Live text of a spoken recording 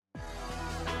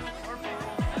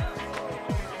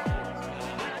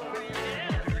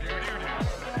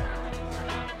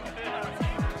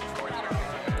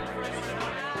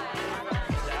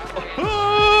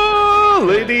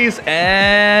ladies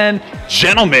and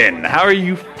gentlemen, how are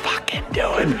you fucking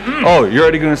doing? Oh, you're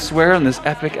already going to swear on this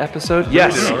epic episode?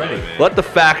 Yes. Let the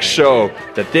facts show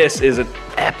that this is an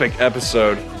epic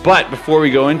episode. But before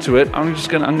we go into it, I'm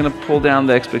gonna pull down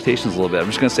the expectations a little bit. I'm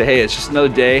just gonna say, hey, it's just another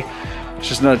day. It's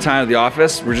just another time at the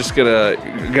office. We're just gonna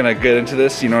get into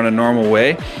this, in a normal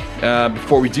way.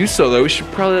 Before we do so, though, we should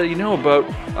probably let you know about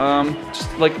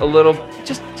just like a little,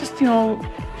 just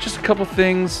a couple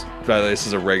things. By the way, this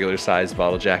is a regular sized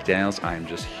bottle of Jack Daniels. I'm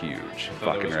just huge.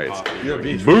 Fucking right.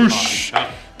 Boosh.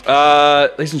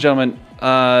 Ladies and gentlemen,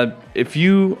 if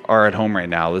you are at home right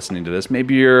now listening to this,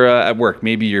 maybe you're at work,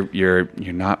 maybe you're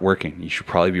not working. You should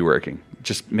probably be working.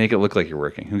 Just make it look like you're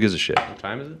working. Who gives a shit? What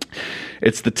time is it?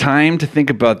 It's the time to think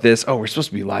about this. Oh, we're supposed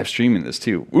to be live streaming this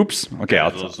too. Oops. Okay,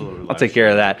 I'll take care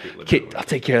of that. Okay, I'll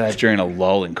take care of that during a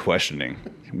lull in questioning.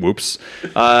 Whoops.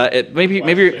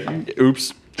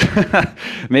 Oops.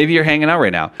 Maybe you're hanging out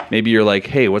right now. Maybe you're like,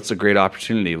 hey, what's a great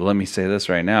opportunity? Well, let me say this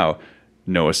right now.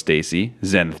 Noah Stacey,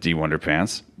 Zenith D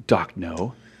Wonderpants, Doc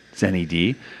No, Zenny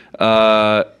D.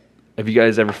 Have you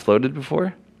guys ever floated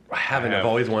before? I haven't. I've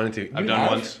always wanted to. I've done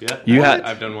once. Yeah.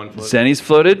 I've done one float. Zenny's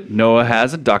floated. Noah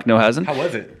hasn't. Doc No hasn't. How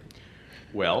was it?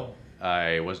 Well,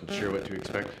 I wasn't sure what to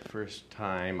expect the first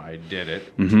time I did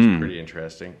it, which was pretty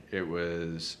interesting. It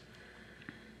was...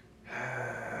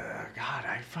 God,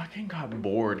 I fucking got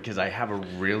bored because I have a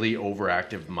really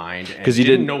overactive mind and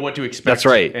didn't know what to expect. That's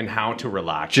right. And how to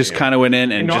relax. Just kind of went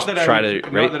in and just try to...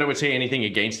 Not that I would say anything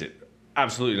against it.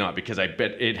 Absolutely not, because I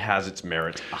bet it has its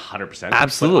merits 100%.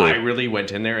 Absolutely. But I really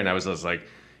went in there and I was just like,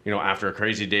 after a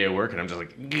crazy day at work, and I'm just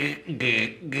like, and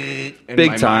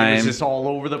big my time. mind was just all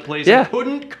over the place. Yeah. I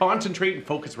couldn't concentrate and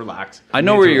focus, relax. I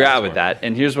know where you're at with that,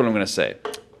 and here's what I'm going to say.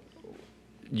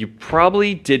 You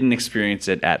probably didn't experience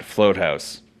it at Float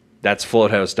House. That's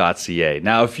floathouse.ca.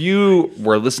 Now, if you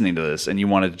were listening to this and you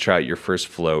wanted to try out your first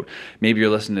float, maybe you're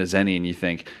listening to Zenny and you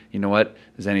think, you know what?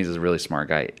 Zenny's a really smart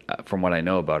guy. From what I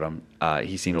know about him,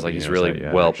 he seems like he's really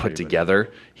well put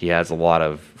together. He has a lot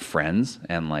of friends,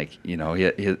 and he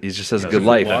just has a good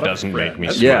life. That doesn't make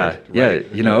me smart.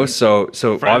 Yeah. So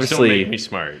friends obviously don't make me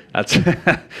smart. That's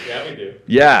Yeah, we do.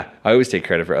 Yeah, I always take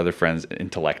credit for other friends'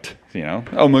 intellect.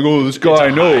 I'm like, oh, this guy I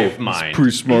know is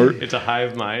pretty smart. It's a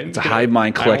hive mind. It's a hive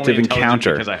mind collective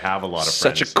encounter. Because I have a lot of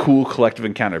Such friends. a cool collective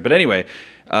encounter. But anyway,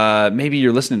 maybe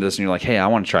you're listening to this and you're like, hey, I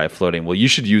want to try floating. Well, you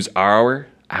should use our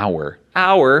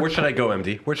Where should I go,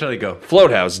 MD? Where should I go?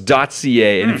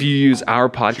 Floathouse.ca. And if you use our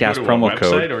podcast promo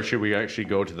code, or should we actually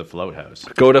go to the Float House?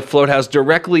 Go to Float House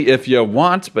directly if you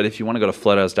want. But if you want to go to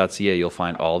floathouse.ca, you'll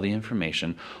find all the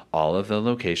information, all of the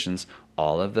locations,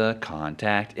 all of the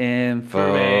contact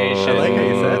information. I like how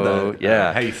you said that.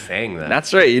 Yeah. How you sang that.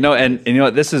 That's right. And you know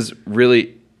what? This is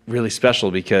really, really special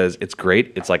because it's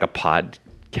great. It's like a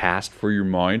podcast for your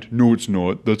mind. No, it's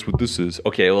not. That's what this is.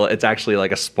 Okay, well, it's actually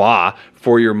like a spa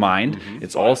for your mind.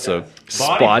 It's also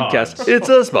spodcast. It's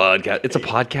a spodcast. It's a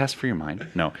podcast for your mind.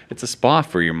 No, it's a spa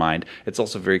for your mind. It's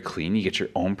also very clean. You get your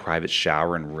own private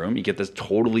shower and room. You get this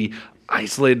totally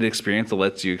isolated experience that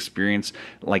lets you experience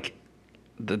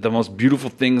the most beautiful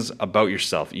things about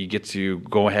yourself. You get to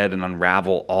go ahead and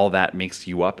unravel all that makes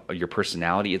you up, your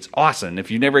personality. It's awesome. If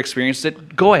you've never experienced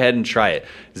it, go ahead and try it.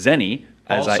 Zenny,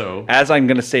 as I'm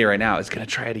going to say right now, is going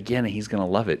to try it again, and he's going to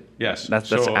love it. Yes.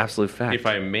 That's an absolute fact. If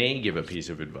I may give a piece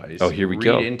of advice, here we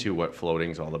go. Read into what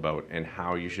floating's all about and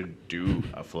how you should do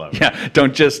a float. Yeah,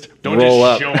 don't just show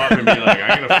up and be like,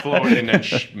 I'm going to float, and then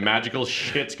magical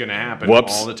shit's going to happen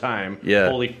all the time. Yeah.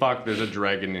 Holy fuck, there's a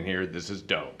dragon in here. This is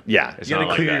dope. Yeah. You got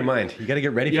to clear your mind. You got to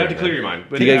get ready for it. You have to clear your mind.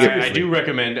 But I do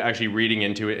recommend actually reading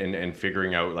into it and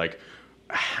figuring out,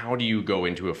 how do you go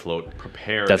into a float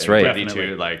prepared? That's and right. ready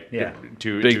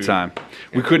to big time.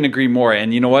 We couldn't agree more.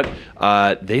 And you know what?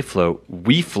 They float.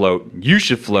 We float. You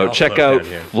should float. Check out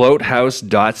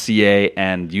floathouse.ca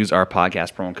and use our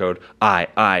podcast promo code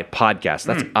podcast.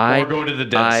 That's Or go to the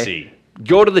Dead Sea.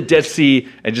 Go to the Dead Sea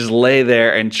and just lay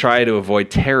there and try to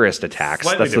avoid terrorist attacks.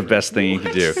 That's the best thing you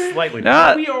can do. Slightly.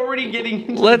 Are we already getting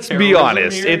into Let's be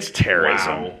honest. here? It's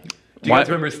terrorism. Wow. Do you guys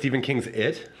remember Stephen King's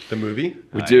It, the movie?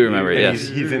 We do remember, yes.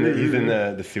 He's in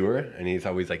the sewer, and he's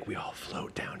always like, we all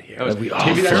float down here. We all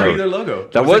Maybe that should float. be their logo.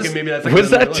 Was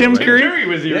that Tim Curry? Curry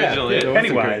was the original.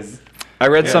 Pennywise. I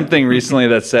read something recently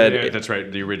that said... that's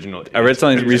right, the original. I read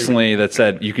something recently that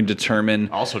said you can determine...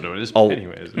 Also known as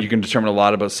Pennywise. You can determine a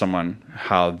lot about someone,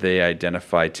 how they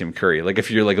identify Tim Curry. Like,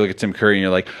 if you're look at Tim Curry and you're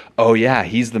like, oh yeah,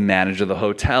 he's the manager of the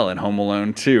hotel in Home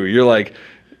Alone 2. You're like...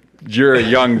 You're a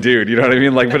young dude, you know what I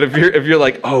mean? But if you're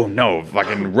like, oh no,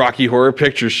 fucking Rocky Horror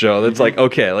Picture Show, that's like,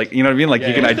 okay, you know what I mean?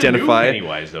 You can identify.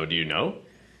 Pennywise, though, do you know?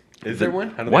 Is there one?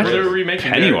 How do What? they They're work?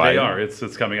 remaking Pennywise. They are.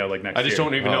 It's coming out like next I year. just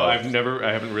don't even know. I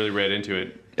haven't really read into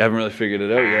it. I haven't really figured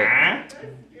it out yet.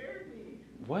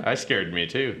 I scared me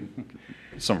too.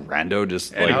 Some rando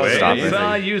just like Anyway,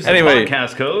 stop use Anyway, the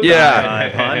podcast code.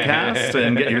 yeah. Podcast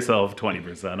and get yourself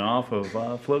 20% off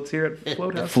of floats here at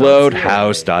Floathouse.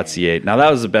 Floathouse.ca. Now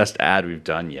that was the best ad we've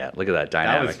done yet. Look at that That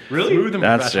dynamic. was really smooth and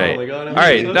That's professional. right. Like, All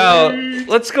right, now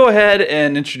let's go ahead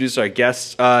and introduce our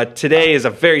guests. Today is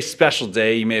a very special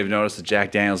day. You may have noticed the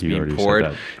Jack Daniels being already said poured.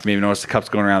 that. You may have noticed the cups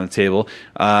going around the table.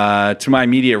 To my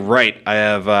immediate right, I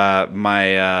have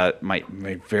my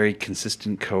very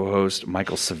consistent co-host,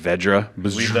 Michael Saavedra.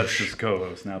 I believe that's just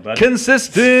co-host now, bud.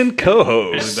 Consistent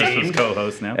co-host. That's just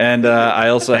co-host now. And I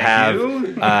also have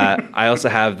you. I also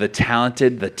have the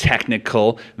talented, the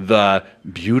technical, the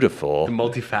beautiful, The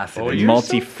multifaceted.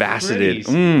 multifaceted,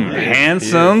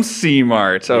 handsome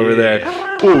C-Mart over there.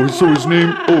 Oh, so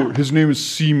his name is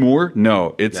Seymour?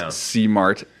 No, it's No.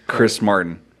 C-Mart, Chris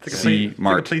Martin. It's like a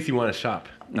C-Mart. place you want to shop.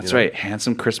 That's right,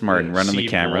 handsome Chris Martin running the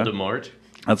camera. Voldemort.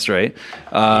 That's right.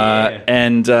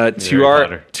 And Harry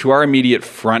Potter. to our immediate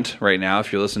front right now,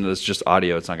 if you're listening to this just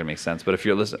audio, it's not going to make sense. But if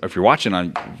you're watching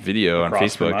on video on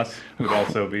Across from Facebook, us would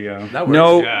also be. That works.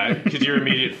 no, Yeah, because your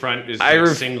immediate front is I like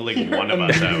ref- singling one of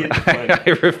us out. I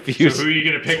refuse. So who are you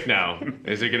going to pick now?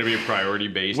 Is it going to be a priority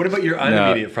based? What about your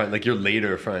unimmediate front, like your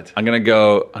later front? I'm gonna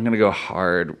go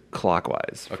hard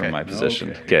clockwise from Okay. my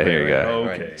position. Okay. Okay, here we go.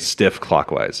 Okay. Stiff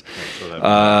clockwise.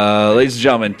 Ladies and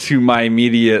gentlemen, to my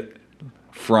immediate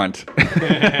front.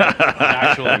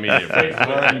 actual immediate front?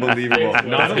 Unbelievable.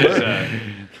 Not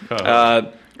his.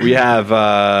 We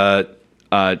have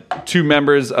two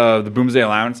members of the Boomsday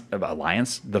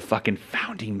Alliance, the fucking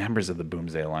founding members of the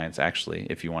Boomsday Alliance, actually,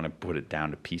 if you want to put it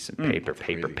down to piece and paper,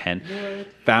 pen.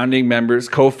 Founding members,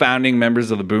 co-founding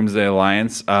members of the Boomsday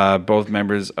Alliance, both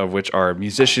members of which are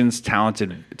musicians,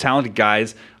 talented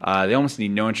guys. They almost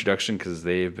need no introduction because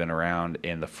they've been around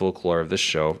in the folklore of this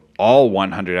show, all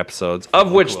 100 episodes,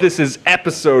 of which this is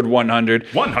episode 100.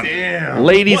 100. Damn.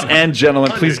 Ladies and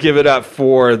gentlemen, please give it up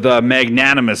for the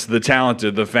magnanimous, the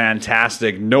talented, the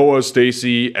fantastic Noah,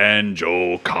 Stacey, and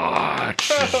Joel Koch.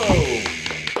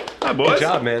 Hi, boys. Good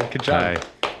job, man. Good job.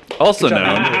 Also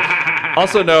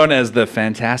known as the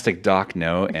fantastic Doc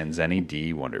No and Zenny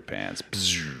D Wonderpants.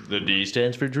 The D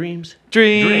stands for dreams.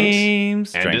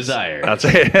 Dreams And desire. That's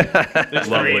it. It's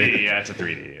 3D. Yeah, it's a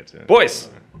 3D. It's a, Boys,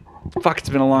 fuck, it's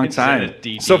been a long It's time. a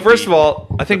DDD. So first of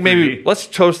all, I think maybe 3D. let's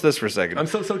toast this for a second. I'm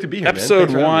so stoked to be here,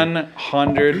 Episode man. Thanks for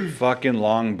having 100 fucking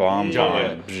long bomb.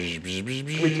 me.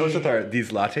 We toast with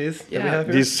these lattes that we have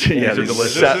here? These are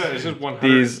delicious. This is 100%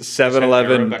 These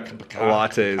 7-Eleven Macaw-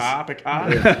 lattes. Macaw?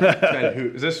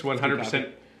 Is this 100%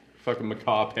 fucking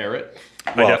macaw parrot?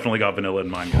 I definitely got vanilla in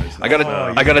mine, guys. I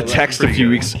got a text a few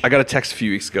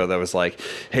weeks ago that was like,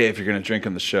 "Hey, if you're gonna drink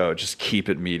on the show, just keep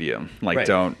it medium. Like, Right.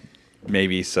 don't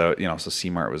maybe so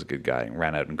C-Mart was a good guy and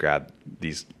ran out and grabbed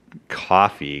these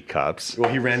coffee cups. Well,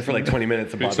 he ran for like 20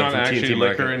 minutes and bought It's them not from actually TNT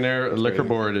liquor Market. in there. A liquor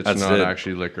board. It's That's not it.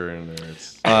 actually liquor in there.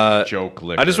 It's joke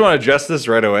liquor. I just want to address this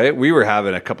right away. We were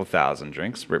having a couple thousand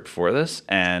drinks right before this,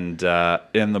 and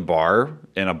in a bar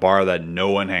that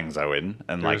no one hangs out in,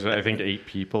 and There's, like I think 8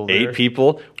 people. There. 8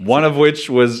 people, one of which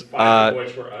was which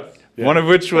were us. one of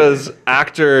which was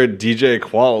actor DJ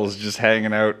Qualls just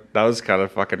hanging out. That was kind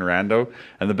of fucking rando.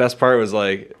 And the best part was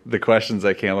like the questions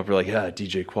that came up were like, "Yeah,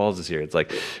 DJ Qualls is here." It's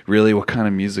like, really, what kind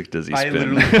of music does he I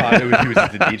spin? literally thought he was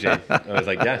just a DJ. I was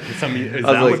like, yeah, that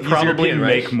like, would Probably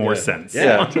make more sense.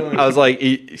 Yeah, I was like,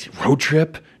 road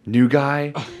trip, new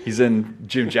guy. He's in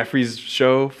Jim Jeffries'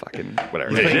 show. Fucking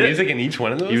whatever. He's playing music in each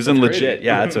one of those? He was in That's Legit. crazy.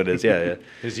 Yeah, that's what it is. Yeah.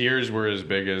 His ears were as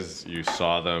big as you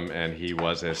saw them, and he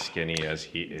was as skinny as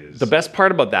he is. The best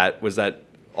part about that was that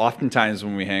oftentimes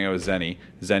when we hang out with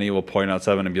Zenny will point out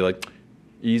something and be like,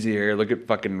 "Easy here, look at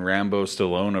fucking Rambo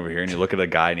Stallone over here," and you look at a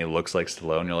guy and he looks like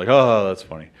Stallone, and you're like, "Oh, that's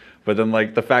funny." But then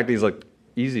like the fact that he's like,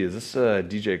 "Easy, is this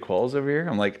DJ Qualls over here?"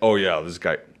 I'm like, "Oh yeah, this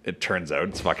guy." It turns out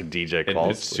it's fucking DJ And Qualls.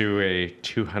 it's to a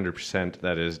 200%.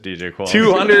 That is DJ Qualls.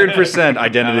 200%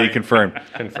 identity confirmed.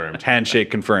 Confirmed. Handshake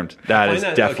confirmed. That I is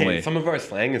find that, definitely. Okay, some of our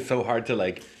slang is so hard to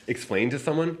like explain to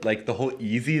someone, like the whole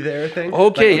easy there thing.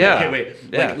 Okay, Like, yeah. Okay, wait.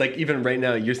 Yeah. Like even right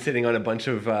now, you're sitting on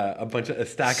a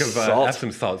stack of Salt.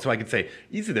 Epsom salt, so I could say,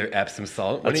 "Easy there, Epsom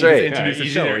salt." That's Why don't you right. just introduce the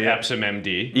Easy show. there, Yeah. Epsom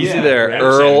MD. Easy Yeah. there, Epsom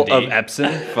Earl D. of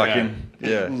Epsom. Fucking.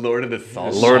 Yeah. Lord of the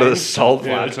Salt. Lord of the Salt.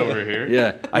 Yeah, it's over here.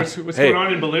 Yeah. What's going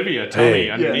on in Bolivia? Tell me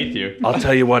underneath you. I'll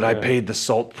tell you what, I paid the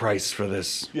salt price for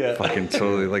this. Yeah. Fucking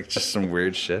totally, like, just some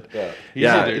weird shit.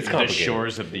 Yeah. The, It's the complicated.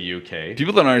 shores of the UK.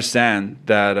 People don't understand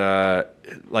that,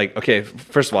 like, okay,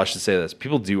 first of all, I should say this.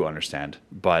 People do understand,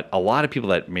 but a lot of people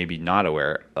that may be not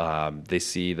aware, they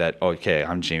see that, okay,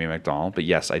 I'm Jamie McDonald, but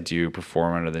yes, I do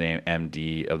perform under the name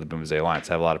MD of the Boomsday Alliance.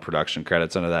 I have a lot of production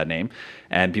credits under that name,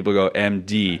 and people go,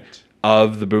 MD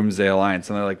of the Boomsday Alliance,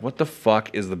 and they're like, what the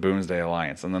fuck is the Boomsday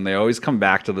Alliance? And then they always come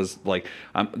back to this, like,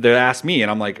 they ask me,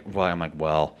 and I'm like,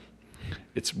 well,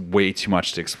 it's way too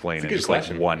much to explain in good just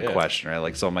question. like one Yeah. question, right?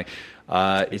 Like, so I'm like,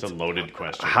 It's a loaded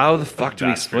question. how the fuck do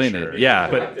we That's for explain sure. it? Yeah,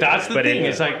 But That's the thing.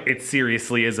 It's like it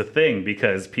seriously is a thing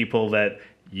because people that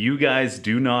you guys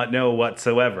do not know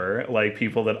whatsoever, like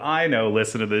people that I know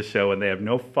listen to this show and they have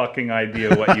no fucking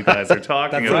idea what you guys are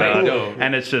talking That's right. about. No.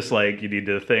 And it's just like you need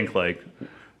to think like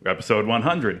episode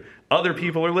 100. Other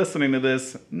people are listening to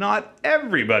this. Not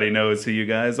everybody knows who you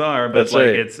guys are, but That's like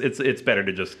right. it's better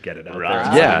to just get it out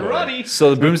Right. there. yeah. Roddy.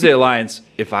 So the Boomsday Alliance,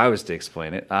 if I was to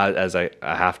explain it, as I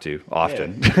have to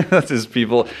often, that's just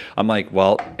people. I'm like,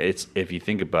 well, it's if you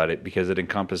think about it, because it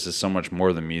encompasses so much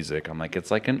more than music. I'm like, it's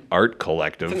like an art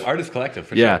collective. It's an artist collective,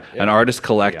 for Yeah, sure. an artist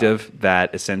collective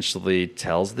that essentially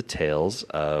tells the tales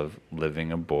of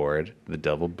living aboard the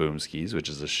Devil Boomskis, which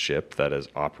is a ship that is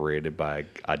operated by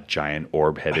a giant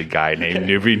orb-headed guy named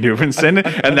Nubi Nubenson,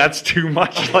 and that's too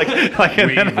much. Like,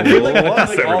 and then I feel like Well,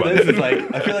 that's like all everybody. this is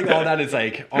like, I feel like all that is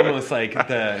like almost like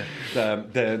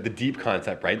the deep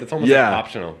concept, right? That's almost Yeah. like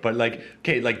optional. But like,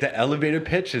 okay, like the elevator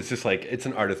pitch is just like it's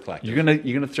an artist collective. You're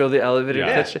gonna throw the elevator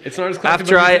Yeah. pitch. It's an artist collective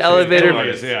After of I musicians. elevator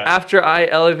Anyways, yeah. after I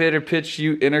elevator pitch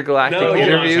you intergalactic No,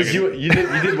 interviews. you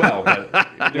did well. But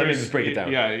let me just break it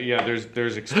down. Yeah.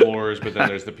 There's explorers, but then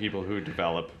there's the people who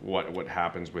develop what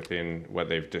happens within what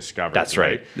they've discovered. That's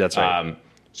right. That's right.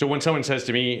 So when someone says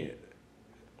to me,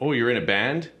 "Oh, you're in a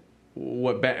band?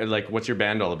 What band? Like, what's your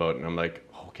band all about?" And I'm like,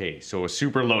 "Okay, so a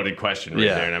super loaded question right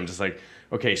Yeah. there." And I'm just like,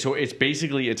 "Okay, so it's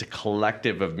a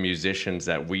collective of musicians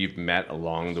that we've met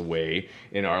along the way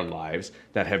in our lives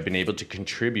that have been able to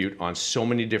contribute on so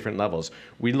many different levels."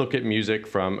 We look at music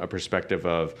from a perspective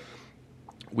of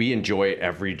we enjoy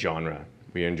every genre.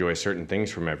 We enjoy certain things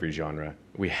from every genre.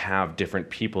 We have different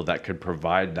people that could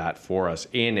provide that for us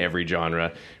in every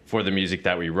genre for the music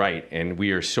that we write, and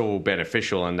we are so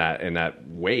beneficial in that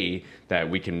way that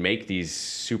we can make these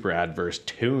super adverse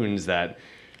tunes that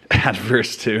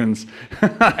Adverse tunes.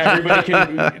 everybody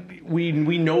can. We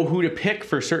know who to pick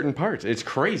for certain parts. It's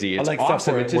crazy. It's I like awesome.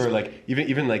 stuff It's where just- like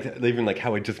even like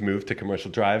how I just moved to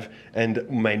Commercial Drive and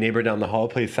my neighbor down the hall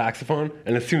plays saxophone,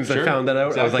 and as soon as I Sure, found that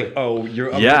out, I was like, exactly.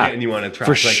 oh, I'm Yeah, getting you on a track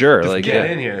for like, sure, Just like, get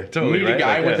yeah. in here, totally. Meet right? a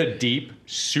guy Like, with yeah. a deep,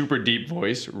 super deep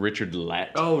voice, Richard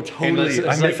Lett. Oh, And totally. it's I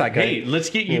miss like, that guy. Hey, let's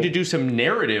get you to do some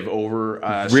narrative over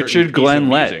certain Richard piece Glenn of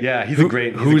Lett. music. Yeah, he's Who- a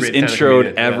great. He's who's a great stand-up introed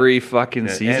comedian, yeah. every fucking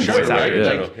Yeah, season. and Sure, Sure, right? yeah.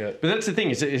 Like, Yeah. But that's the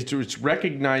thing. It's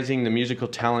recognizing the musical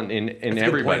talent in That's a good point.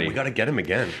 everybody. We got to get him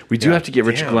again. We do have to get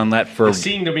Richard Damn. Glenn Lett for.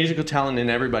 Seeing the musical talent in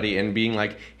everybody and being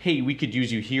like, hey, we could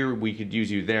use you here, we could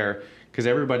use you there, because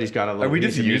everybody's got a little Are we piece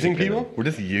just of music using in them. people? We're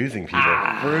just using people.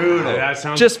 Brutal. That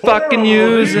sounds Just fucking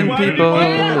horrible. using people.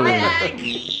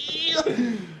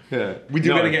 Yeah. We do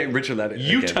No. got to get Richard Lett. again.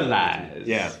 Utilize.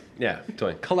 Yeah. Yeah.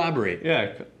 Totally. Collaborate.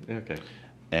 Yeah. Okay.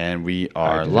 And we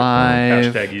are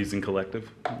live. Hashtag using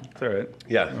collective. It's all right.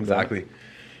 Yeah. Exactly.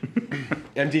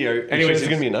 MD, are Anyways, is it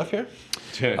gonna be enough here?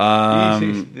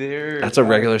 There. That's a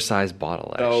regular size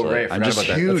bottle, actually. Oh, right, I I'm forgot just about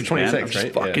that. That's huge, 26, man. I'm just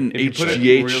right? fucking If you put it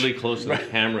HGH. really close to the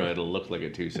camera, it'll look like a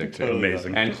 2.6.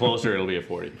 Amazing. And closer, it'll be a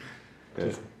 40.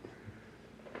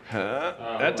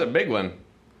 That's a big one.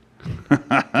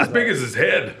 As big as his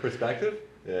head. Perspective?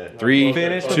 Yeah. 3,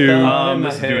 Finish with 2. that.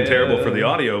 This is doing terrible for the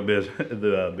audio bit,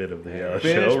 the bit of the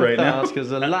show right now.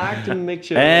 Because I like to make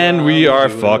sure And we I'm are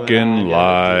doing what I fucking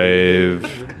gotta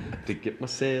live. do to get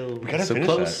myself gotta so finish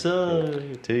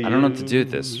closer to you. I don't know what to do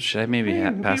with this. Should I maybe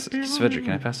pass it? Svedrick,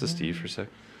 can I pass this to you for a sec?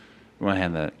 I want to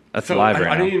hand that. That's So live I right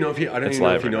don't now. even know if you, I don't It's even know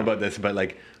live if you right know now. about this, but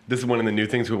like this is one of the new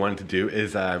things we wanted to do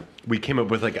is we came up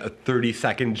with like a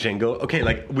 30-second jingle. Okay,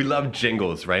 like we love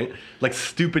jingles, right? Like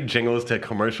stupid jingles to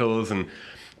commercials and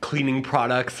cleaning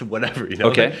products, whatever, you know.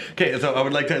 Okay. Like, okay, so I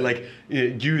would like to like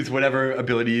use whatever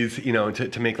abilities, you know,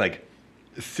 to make like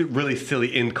really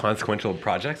silly, inconsequential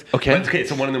projects. Okay. But, okay,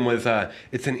 so one of them was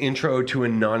it's an intro to a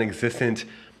non-existent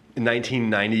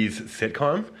 1990s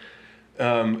sitcom.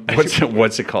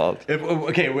 What's it called?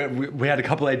 Okay, we had a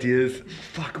couple ideas.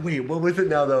 Fuck, wait, what was it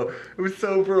now though? It was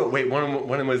so brutal. Wait,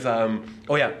 one was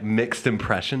mixed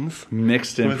impressions.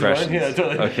 Mixed Was impressions. one? Yeah,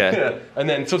 totally. Okay. Yeah. And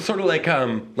then so sort of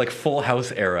like Full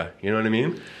House era. You know what I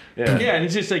mean? Yeah. Yeah, and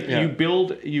it's just like Yeah. you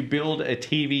build a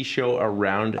TV show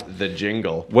around the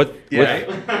jingle. What Yeah.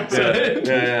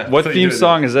 Yeah. what So you theme do it.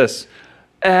 song is this?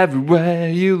 Everywhere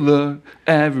you look,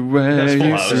 everywhere That's Full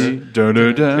you House. see. Dun,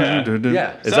 dun, dun, Yeah. dun, dun.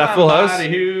 Yeah. Is that Full House? Somebody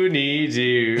who needs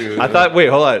you. I thought. Wait,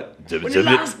 hold on. When you're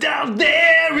lost out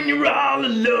there and you're all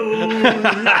alone,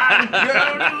 I'm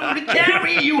girl to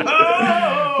carry you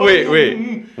home. Wait.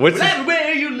 What's Well,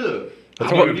 everywhere you look.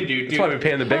 That's why we're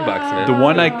paying the big bucks, man.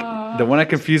 the one I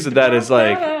confused with that is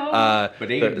like But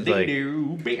the, like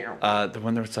the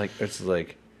one that's like it's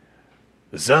like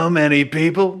so many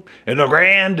people in a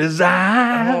grand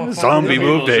design. Some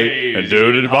people take and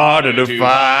do the bar to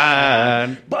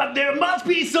define. But there must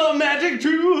be some magic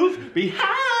truth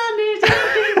behind these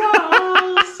empty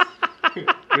walls.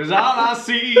 Cause all I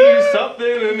see is something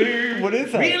new. What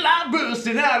is that? Real life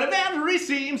bursting out of every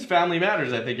seams. Family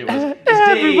Matters, I think it was. As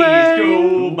Everywhere days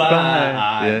you go by.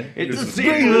 Yeah. It's a Bring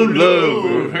single the love,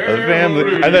 love. a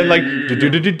family, and then like They're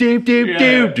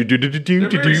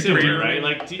very similar, right?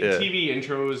 Like Yeah. TV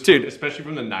intros, Dude. especially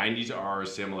from the 90s, are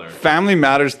similar. Family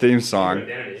Matters theme song.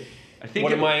 I think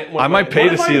I might pay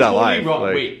to see that live. Wrong?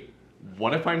 Like- Wait,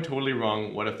 what if I'm totally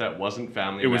wrong? What if that wasn't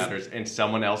Family was- Matters and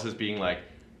someone else is being like,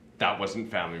 that wasn't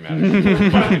Family Matters?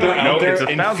 No, They're it's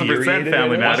 1,000% infuriated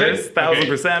Family in it. Matters. Was it?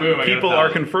 1,000%. Okay. Boom, I got People 1,000. are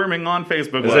confirming on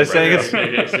Facebook. Is Live they saying right it's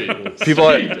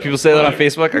now. people say that on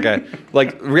Facebook? Okay.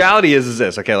 Like reality is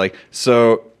this. Okay, like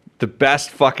so the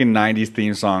best fucking 90s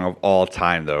theme song of all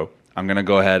time though. I'm going to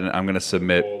go ahead and I'm going to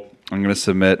submit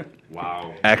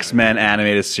Wow. X-Men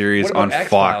animated series What about on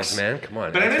X-Files, Fox. man? Come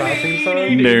on. X-Files theme song?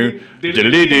 No.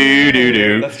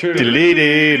 Diddly-doo-doo-doo. That's true.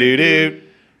 Diddly-doo-doo-doo.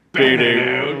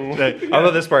 Doo-doo. I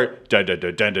love this part.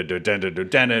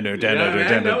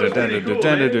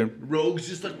 Rogue's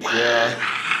just like,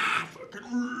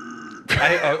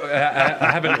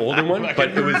 I have an older one, but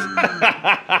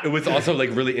it was also like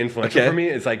really influential Okay. for me.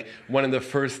 It's like one of the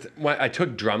first. I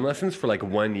took drum lessons for like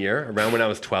 1 year around when I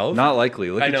was 12. Not likely.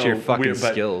 Look I at know, your fucking weird,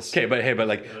 but- skills. Okay, but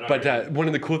one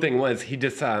of the cool thing was he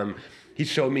just he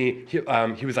showed me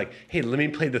he was like, hey, let me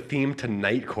play the theme to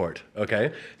Night Court.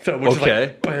 Okay, so which Okay.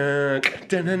 is like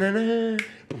dun-dun-dun-dun,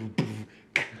 boom, boom,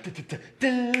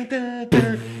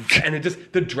 dun-dun-dun-dun. And it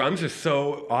just the drums are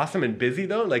so awesome and busy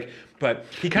though, like. But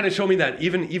he kind of showed me that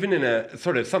even in a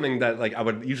sort of something that like I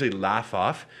would usually laugh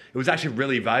off, it was actually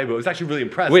really valuable. It was actually really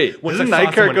impressed. Wait, once doesn't I saw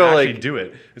Night Court someone go, actually like- do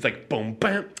it? It's like boom,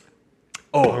 bam.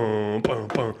 Oh, Boom, boom,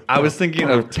 boom, I was boom, thinking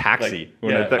boom. of Taxi Like,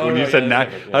 when, yeah. when Oh, you no, said yeah, Night.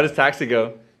 yeah. How does Taxi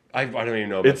go? I don't even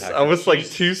know about It's Taxi. almost like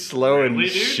too slow and Really,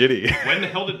 dude? shitty. when the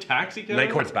hell did Taxi come Night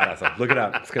out? Court's badass though. Look it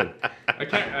up. It's good. I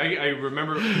can't. I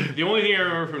remember. The only thing I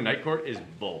remember from Night Court is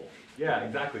Bull, Yeah,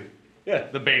 exactly. Yeah.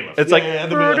 the bailiff. It's like. Yeah,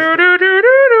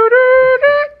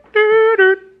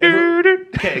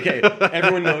 Okay.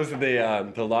 Everyone knows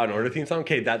the Law and Order theme song.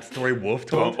 Okay, that story Wolf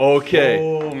told. Okay.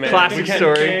 Oh man. Classic We can't-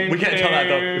 story. We can't tell that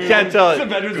though. You can't tell The it.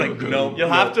 veteran's like, no. You'll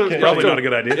have to- okay. Probably not a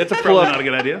good idea. It's a Probably pull-up. not a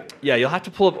good idea. Yeah, you'll have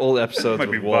to pull up old episodes Might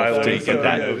be with Wolf to violent, get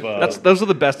that. yeah. Those are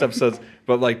the best episodes.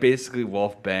 But like basically,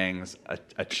 Wolf bangs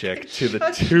a chick to the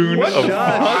tune of.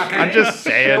 I'm just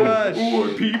saying. Or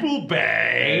people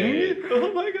bang.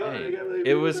 Oh my god.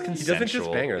 It was He consensual. doesn't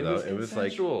just bang her It though. was It was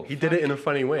like consensual. he did it in a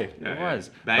funny way. It was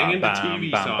Banging the Bam,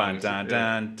 TV bam, songs. bam,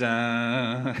 dun,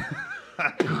 dun, dun.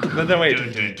 But then wait,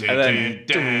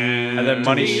 and then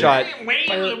Money Shot.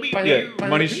 Yeah,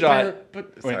 Money Shot.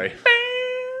 Sorry.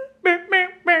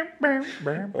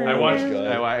 I watched.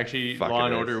 Actually, Fucking Law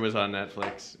and is. Order was on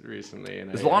Netflix recently,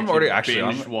 and Is I Law and Order actually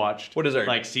on binge there? watched. What is there?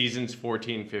 Like seasons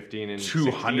 14, 15, and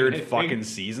 200 16, I think. fucking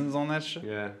seasons on that show.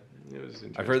 Yeah, it was.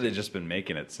 I've heard they've just been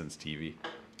making it since TV.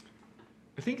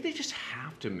 I think they just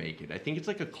have to make it. I think it's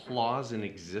like a clause in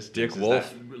existence. Dick is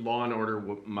Wolf. that Law and Order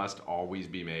must always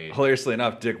be made. Hilariously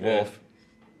enough, Dick Wolf,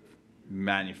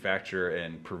 manufacturer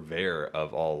and purveyor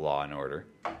of all Law and Order.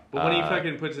 But when he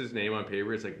fucking puts his name on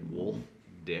paper, it's like Wolf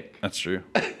Dick. That's true.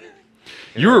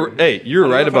 You were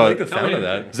right I about like the sound of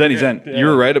that. Zen. You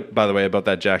were right, by the way, about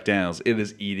that Jack Daniels. It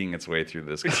is eating its way through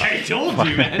this. I told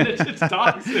you, man. It's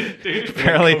toxic, dude.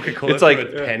 Apparently, Coca-Cola it's like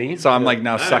with penny. so. I'm like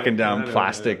now I sucking know, down I know,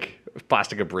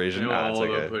 plastic abrasion. I know Nah, it's all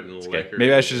like about putting it's liquor- okay.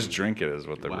 Maybe I should just drink it. Is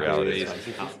what the reality is.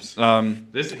 Cups. Um,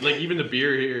 This like even the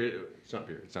beer here. It's not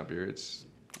beer. It's not beer. It's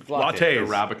Lattes.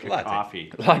 Arabica Latte.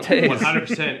 coffee. Lattes.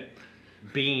 100%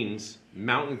 beans,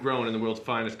 mountain grown in the world's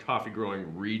finest coffee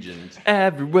growing regions.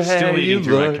 everywhere Still you eating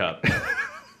through my look. cup.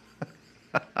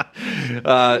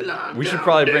 We should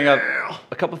probably bring up.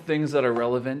 couple things that are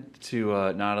relevant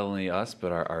to not only us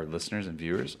but our listeners and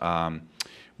viewers.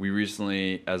 We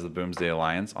recently, as the Boomsday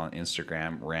Alliance on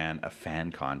Instagram, ran a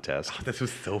fan contest. This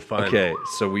was so fun. Okay,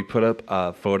 so we put up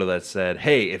a photo that said,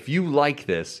 "Hey, if you like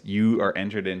this, you are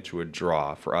entered into a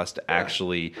draw for us to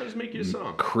actually Let's make you a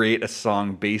song. create a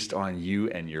song based on you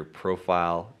and your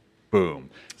profile."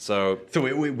 Boom. So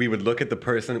we would look at the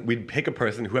person, we'd pick a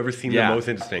person, whoever seemed Yeah. the most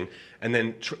interesting, and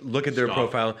then look at their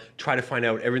profile, try to find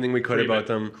out everything we could about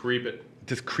them. Creep it.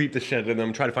 Just creep the shit out of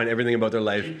them, try to find everything about their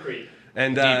life. Deep creep.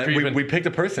 And creeping. we picked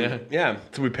a person. Yeah.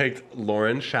 So we picked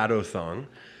Lauren Shadow Song.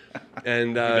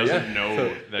 And doesn't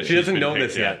know that she she's doesn't been know picked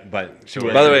this yet. yet, but she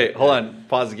will. by the way, hold on,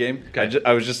 pause the game.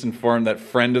 I was just informed that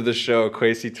friend of the show,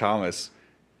 Quasi Thomas,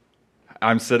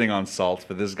 I'm sitting on salt,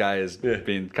 but this guy is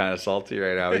being kind of salty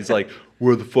right now. He's like,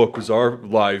 "Where the fuck was our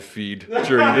live feed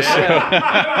during the show?"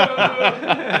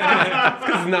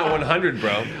 Because it's not 100,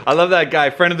 bro. I love that guy,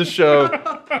 friend of the show,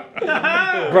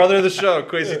 brother of the show,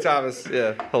 Quasi Thomas.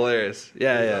 Yeah, hilarious.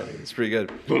 Yeah, it's pretty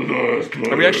good.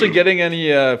 Are we actually getting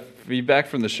any feedback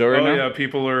from the show right now? Oh yeah,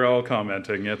 people are all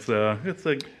commenting. It's a.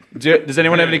 Does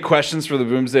anyone have any questions for the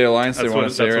Boomsday Alliance they That's want what,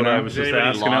 to say that's right what now? I was just Anybody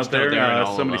asking out lost out there. there and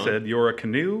all Somebody alone? said, "You're a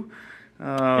canoe."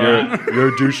 You're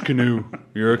a douche canoe.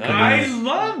 You're a canoe. I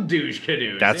love douche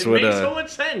canoes. That's it what, makes so much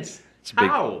sense. It's a big,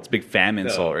 How? it's a big famine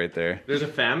insult right there. There's a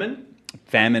famine?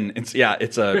 Famine. It's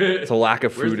a lack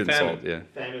of Where's food the famine? insult. Yeah.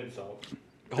 Famine salt.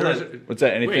 Hold on. What's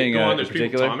that? Anything Wait, go on. in There's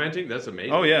particular? people commenting? That's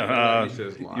amazing. Oh yeah, He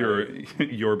says live.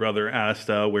 your brother asked,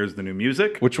 "Where's the new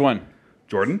music?" Which one?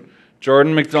 Jordan.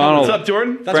 Jordan McDonald. What's up,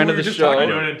 Jordan? That's Friend what of we the were just talking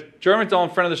show. about. Jordan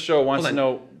McDonald, friend of the show, wants Hold to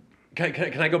on. know.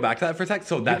 Can I go back to that for a sec?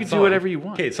 So that can do song, whatever you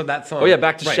want. Okay, so that song. Oh yeah,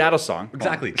 back to right. Shadow Song.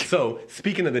 Exactly. So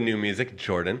speaking of the new music,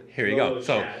 Jordan, here you go. Those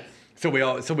So chats. So we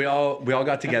all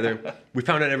got together. We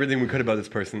found out everything we could about this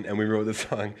person, and we wrote this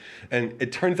song. And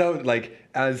it turns out, like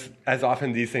as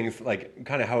often these things, like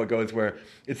kind of how it goes, where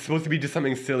it's supposed to be just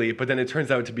something silly, but then it turns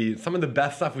out to be some of the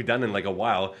best stuff we've done in like a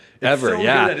while. It's Ever, so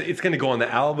yeah. good that it's gonna go on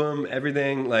the album,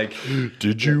 everything. Like,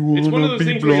 Did you It's one of wanna those be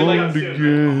things where you're like, blonde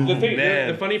again? The thing, Man.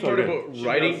 the funny So part good. about Should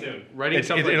writing go soon. writing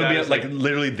stuff like it'll that be is like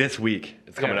literally this week.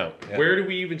 It's coming yeah. out. Yeah. Where do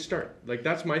we even start? Like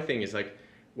that's my thing. Is like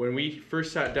when we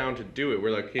first sat down to do it, we're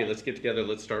like, okay, let's get together.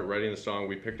 Let's start writing the song.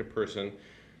 We picked a person.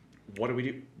 What do we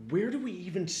do? Where do we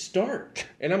even start?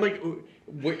 And I'm like,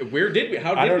 where did we?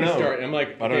 How I did don't we know. start? And I'm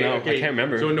like, I don't know. I can't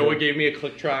remember. So Noah gave me a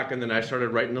click track, and then I started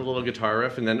writing a little guitar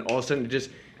riff, and then all of a sudden, it just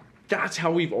that's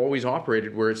how we've always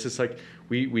operated. Where it's just like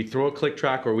we throw a click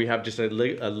track, or we have just a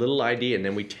little idea, and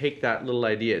then we take that little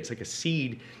idea. It's like a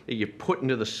seed that you put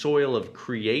into the soil of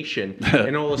creation,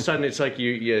 and all of a sudden, it's like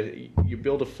you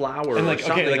build a flower And or like, okay,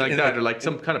 something like, like is that, it- or like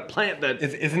some kind of plant that.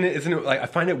 Isn't it like I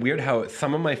find it weird how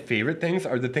some of my favorite things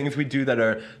are the things we do that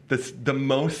are the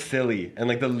most silly and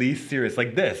like the least serious,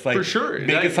 like this, like For sure.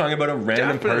 make Like, a song about a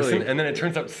random definitely. person and then it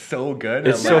turns out so good.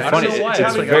 It's And so I'm like, funny. I don't know why. It's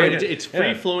It's like, very- It's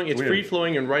free flowing. It's weird. free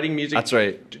flowing, and writing music. That's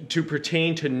right. To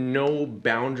pertain to no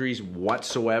boundaries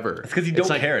whatsoever. It's because you don't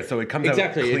like- care, so it comes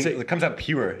Exactly. out clean, It's like- it comes out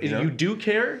pure. You know? You do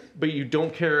care, but you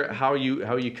don't care how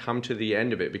you come to the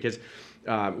end of it because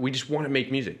we just want to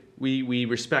make music. We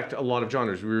respect a lot of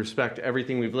genres. We respect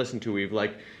everything we've listened to. We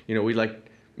like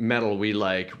metal. We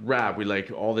like rap. We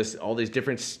like all these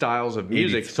different styles of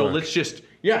music. 80s So funk. let's just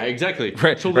exactly.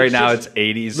 Right, So right let's now just- it's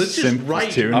 80s Let's just synth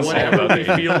write tunes. whatever we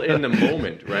feel in the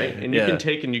moment, right? And you Yeah. can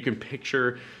take and you can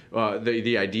picture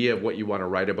the idea of what you want to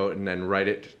write about, and then write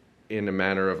it in a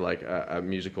manner of like a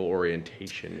musical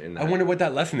orientation. In that. I wonder what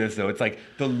that lesson is though. It's like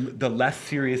the less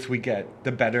serious we get,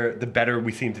 the better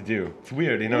we seem to do. It's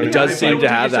weird, you know. what I It mean? does It's seem like- to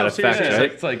have that yourself serious. effect, Yeah,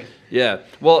 right? it's like Yeah.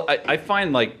 Well, I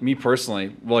find like me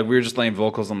personally, like we were just playing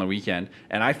vocals on the weekend,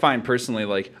 and I find personally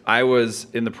like I was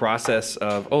in the process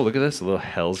of look at this, a little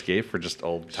Hell's Gate for just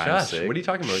old times' shush. sake. What are you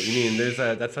talking about? You mean it's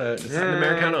an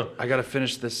Americano? I gotta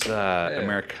finish this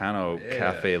Americano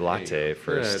cafe latte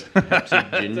first.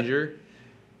 Pepsi ginger.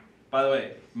 By the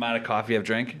way, amount of coffee I've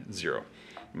drank, 0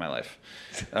 in my life.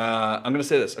 I'm gonna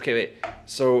say this. Okay, wait.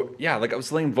 So yeah, like I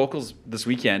was laying vocals this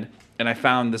weekend, and I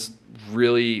found this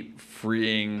really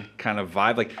freeing kind of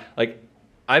vibe. Like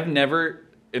I've never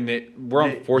we're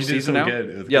on Yeah, 4 you did seasons so now. good.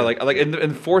 It was Yeah, good. like in the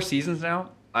 4 seasons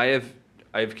now, I've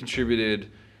contributed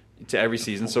to every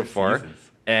season so far, seasons.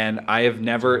 and I have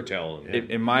never, Hotel, yeah.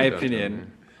 in my Hotel,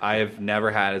 opinion, I have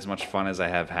never had as much fun as I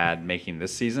have had making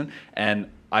this season, and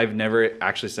I've never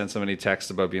actually sent somebody texts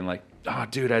about being like, "Oh,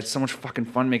 dude, I had so much fucking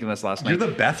fun making this last You're night."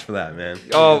 the best for that, man.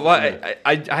 Oh, well,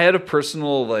 I had a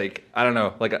personal like I don't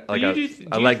know like a Do you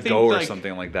let think, go or like-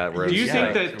 something like that. Where Do you it's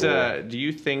think like, that? Do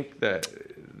you think that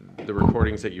the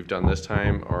recordings that you've done this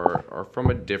time are from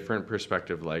a different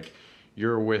perspective? Like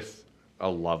you're with a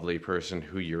lovely person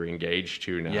who you're engaged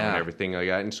to now Yeah. and everything like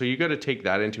that. And so you got to take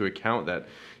that into account, that,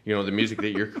 you know, the music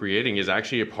that you're creating is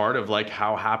actually a part of like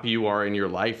how happy you are in your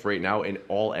life right now in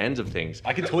all ends of things.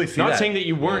 I can totally see Not that. saying that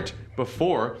you weren't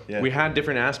before. Yeah. We had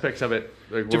different aspects of it.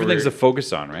 Like Different things to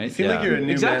focus on, right? You seem like you're a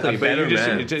new Exactly, man, a but better you just,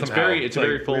 man. it's somehow. very, it's a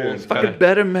very like full. weird. Fucking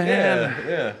better man.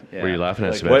 Yeah. Yeah. Were you laughing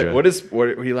at Like, Svedra? what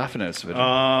are you laughing at,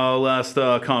 Svedra? Last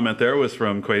comment there was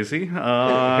from Quasi.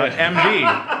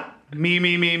 MD. Me.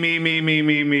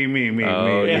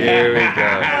 Oh, here we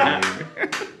go.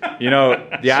 You know,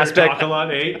 the Talk aspect a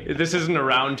lot, eh? This isn't a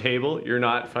round table. You're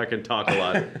not fucking talk a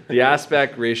lot. the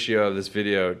aspect ratio of this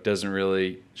video doesn't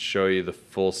really show you the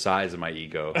full size of my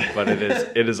ego, but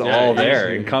it is all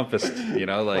there, encompassed, you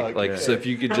know, like so if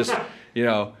you could just, you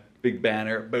know, big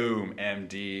banner, boom,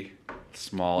 MD,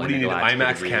 small. What do you need,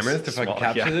 IMAX cameras to fucking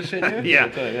capture this shit? Dude?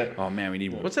 Yeah. Oh man, we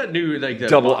need What's that new like the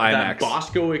Double that IMAX.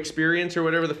 Bosco experience or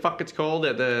whatever the fuck it's called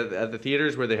at the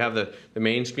theaters where they have the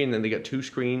main screen and then they got two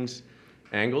screens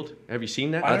angled. Have you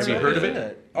seen that? Have you heard of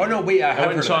it? Oh no, wait, I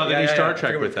went and saw the new Star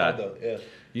Trek with that.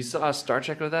 You saw Star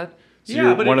Trek with that? So Yeah,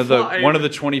 you're but one it of the fly- one of the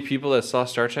 20 people that saw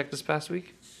Star Trek this past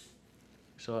week.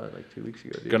 Saw it like 2 weeks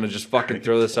ago. Dude. Gonna just fucking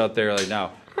throw this out there like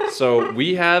now. So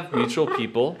we have mutual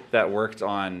people that worked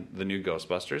on the new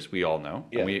Ghostbusters. We all know.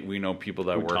 Yeah. We know people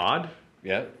that worked. Todd?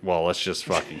 Yeah. Well, let's just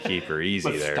fucking keep her easy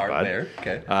Let's there, start bud. there.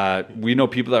 Okay. We know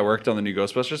people that worked on the new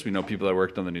Ghostbusters. We know people that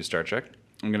worked on the new Star Trek.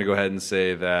 I'm gonna go ahead and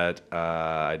say that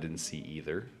I didn't see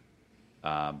either,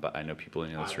 but I know people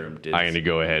in this room did. I'm going to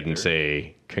go ahead and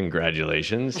say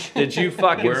congratulations. Did you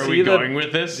fucking Where are see we the? going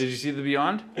with this? Did you see the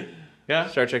Beyond? Yeah,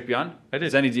 Star Trek Beyond? I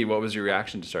did. Zenny D, what was your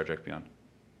reaction to Star Trek Beyond?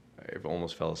 I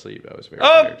almost fell asleep. I was very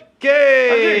tired. Okay.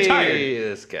 I'm very tired.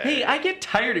 This guy. Hey, I get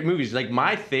tired at movies. Like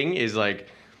my thing is like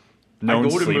Known I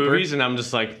go to sleeper. movies and I'm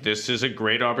just like, this is a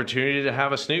great opportunity to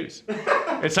have a snooze.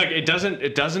 It's like it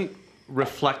doesn't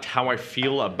reflect how I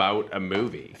feel about a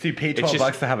movie. So you pay It's $12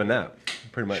 just- to have a nap,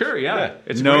 pretty much. Sure, yeah.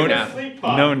 It's a No, great nap.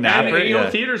 no napper. And, you know, yeah.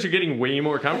 theaters are getting way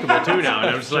more comfortable too now. And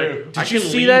I'm just like, I you can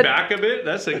see lean that? back a bit.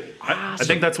 That's like, I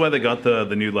think that's why they got the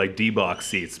new like D-box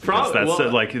seats, because Probably, that's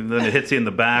well, like then it hits you in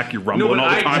the back, you're rumbling but all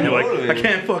the I time. You're like, totally- I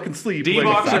can't fucking sleep.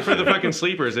 D-box Like, are for the fucking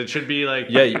sleepers. It should be like,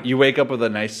 Yeah, you wake up with a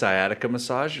nice sciatica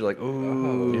massage. You're like,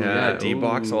 ooh, yeah, yeah,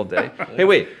 D-box all day. Hey,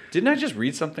 wait, didn't I just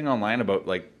read something online about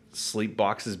like sleep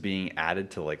boxes being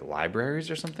added to like libraries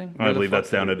or something? I believe that's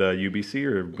down at UBC,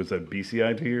 or was that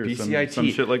BCIT or BCIT. some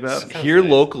shit like that. Here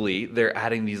locally, they're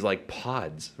adding these like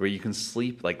pods where you can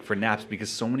sleep like for naps because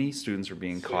so many students are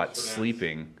being caught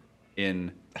sleeping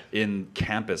in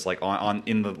campus, like on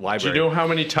in the library. do you know how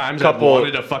many times Couple- I've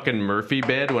wanted a fucking Murphy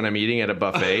bed when I'm eating at a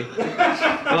buffet?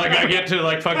 Like I get to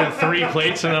like fucking 3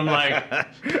 plates and I'm like,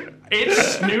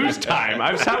 it's snooze time.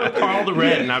 I've sat with Carl the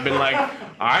Red and I've been like,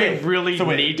 I really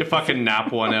need to fucking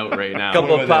nap one out right now.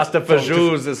 Couple Wait, of pasta so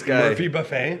fajoux, just this guy. Murphy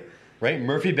buffet, right?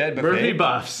 Murphy bed buffet. Murphy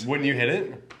buffs. Wouldn't you hit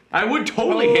it? I would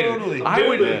totally hit Totally. it.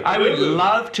 I would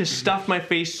love to stuff my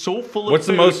face so full of What's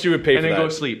the food most you would pay and for then that? go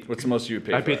sleep. What's the most you would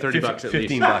pay? I'd pay for 30 bucks at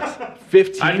least. $15.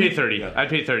 15. I'd pay 30. I'd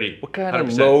pay 30. What kind of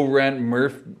 100%. low rent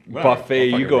Murph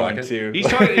buffet I'll you fucking going rock it. to? He's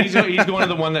talking, he's going to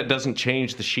the one that doesn't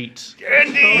change the sheets.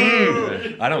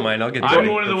 I don't mind. I'll get I'm 20.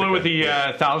 going to the That's one with okay. the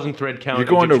 1,000 thread count. You're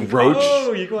going to Egyptian Roach,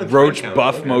 Oh, you're going to Roach Thread Count.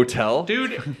 Buff Okay. Motel.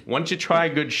 Dude, once you try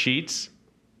good sheets,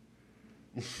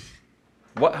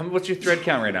 What's your thread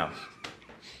count right now?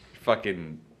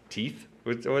 Fucking teeth?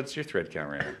 What's your thread count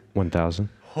right now? 1,000.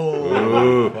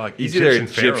 Fuck, Easy there,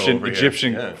 Pharaoh over here.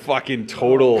 Egyptian, Yeah. fucking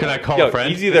total. Can I call a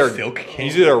friend? Easy there, Silk king.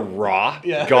 easy there, raw.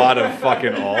 God of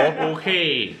fucking all.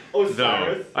 Okay,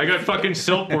 though. I got fucking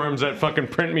silkworms that fucking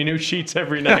print me new sheets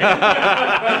every night.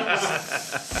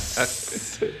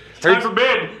 Time for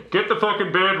bed. Get the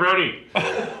fucking bed ready.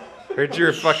 Heard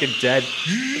you're fucking dead.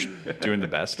 Doing the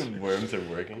best. Worms are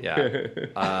working.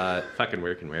 Yeah. Fucking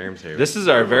working worms here. This is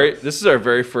our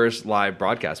very first live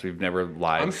broadcast. We've never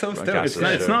live. I'm so stoked. broadcasted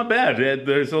It's a It's show. not bad.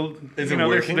 There's a Is you it know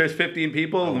working? there's 15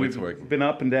 people, and it's we've working. been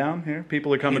up and down here.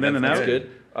 People are coming Hey, in and that's out.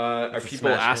 Good. Are people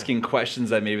smash hit. asking questions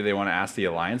that maybe they want to ask the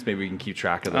Alliance? Maybe we can keep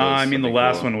track of those. I mean, the That'd be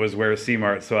last cool. one was where's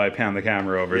C-Mart, so I panned the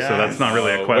camera over. So Yes. that's not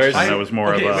really a Oh, question. where's- That was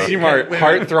more Okay, of a. wait. Seymour, wait.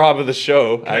 heartthrob of the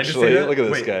show. I just Actually, say that? look at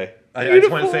this Wait. guy. I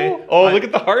just want to say. Beautiful. Oh, look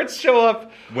at the hearts show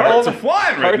up. Hearts Oh, are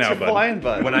flying right hearts now, are bud. flying,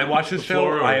 bud. When I watch this show,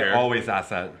 floor over I here. always ask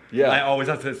that. Yeah. I always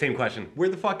ask the same question. Where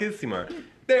the fuck is Seymour?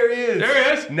 There he is. There he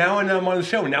is. Now and I'm on the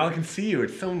show. Now I can see you.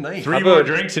 It's so nice. 3 How more about-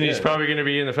 drinks and he's probably going to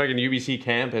be in the fucking UBC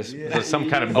campus. There's some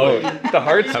kind of Oh, bush. the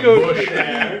hearts A go. bush.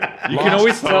 You can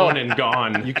always tell. And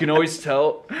gone. You can always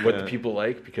tell what the people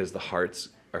like because the hearts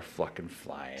are fucking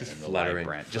flying Just in the fluttering. live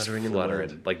brand. Just Fluttering in the fluttering.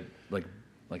 wind. Like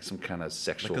like some kind of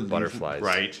sexual Like a butterflies.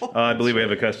 Right. I believe we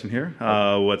have a question here.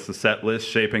 What's the set list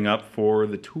shaping up for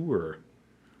the tour?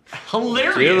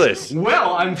 Hilarious. Fearless.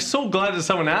 Well, I'm so glad that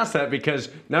someone asked that because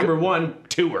number one,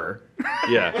 tour.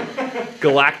 Yeah.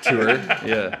 Galactour.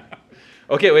 Yeah.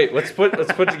 Okay, wait. Let's put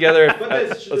together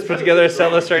a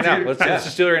set list right now. Let's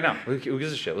just do it right now. Who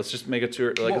gives a shit? Let's just make a tour.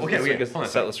 Like, Well, okay, let's wait, make hold a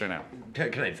on. set list right now.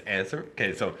 Can I just answer?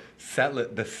 Okay, so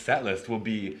the set list will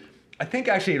be, I think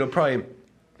actually it'll probably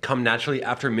come naturally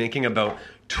after making about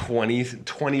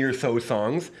 20 or so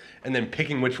songs, and then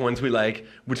picking which ones we like,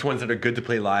 which ones that are good to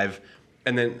play live,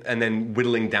 and then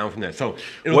whittling down from there. So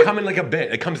it'll come in like a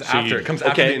bit. It comes after. It comes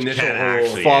after the initial can whole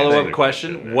actually Follow-up answer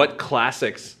question: what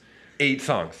classics? 8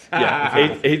 songs.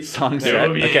 Yeah, eight song set. There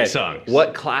will be 8 Okay, songs.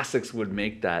 what classics would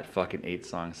make that fucking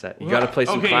 8-song set? You got to play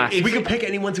some okay, classics. We can pick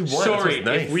any ones we want. That's Sorry, what's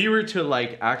nice. if we were to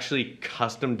like actually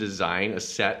custom design a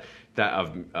set that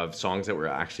of songs that we're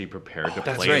actually prepared to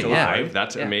That's play right, yeah. live,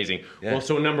 that's Yeah. amazing. Yeah. Well,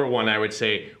 so number one, I would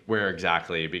say Where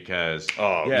Exactly, because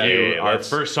our let's-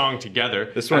 first song together.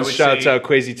 This I one would shouts say- out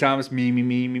Quasi Thomas. Me.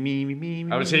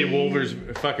 I would say Wolvers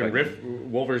fucking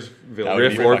Wolversville.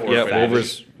 Riff be or fucking yeah,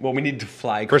 fabulous. Wolvers. Well, we need to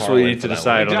fly. First of all, Carl you in need for to that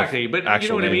decide on Exactly, the but you actual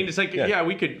know what I name. mean. It's like Yeah.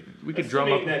 we could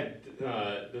drum up. Assuming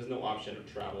that there's no option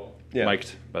of travel. Yeah.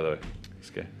 Mic'd, by the way.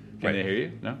 This guy. Can Right. they hear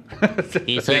you? No.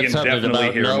 He You said can something definitely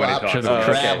about hear him no when he option talks. of Oh,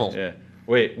 okay. travel. Yeah.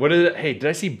 Wait, what is it? Hey, did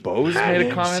I see Bose made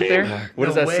a comment there? What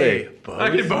does that say?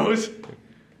 Okay, Bose.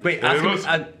 Wait, Bose?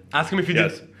 ask him if you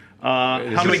Yes. did.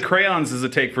 How many crayons does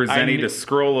it take for Zenny knew- to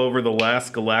scroll over the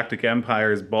last galactic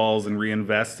empire's balls and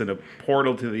reinvest in a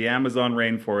portal to the Amazon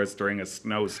rainforest during a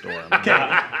snowstorm? Wait,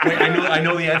 I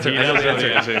know the answer. I know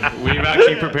the answer. We've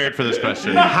actually prepared for this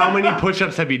question. How many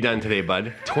push-ups have you done today,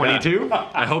 bud? 22?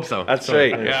 I hope so. That's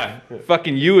right. Yeah.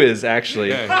 Fucking you is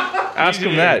actually. Ask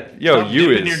him that. Yo, Stop you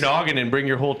dipping is. your noggin and bring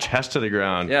your whole chest to the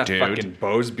ground, Yeah, dude. fucking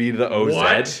Bose be the OZ.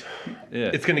 What? Yeah.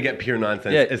 It's gonna get pure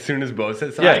nonsense Yeah. as soon as Bo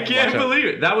says something. Yeah. I can't believe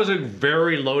it. That was a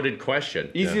very loaded question.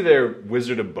 Easy there,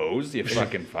 Wizard of Bose, you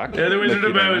fucking fuck. Yeah, the Wizard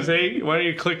Look of you Oz, hey, why don't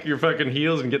you click your fucking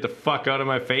heels and get the fuck out of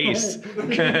my face?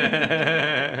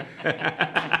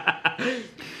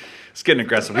 It's getting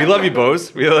aggressive. We love you,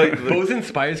 Bose. We like. Bose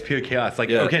inspires pure chaos. Like,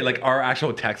 Yeah. okay, like our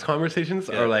actual text conversations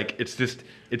are like,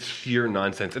 it's sheer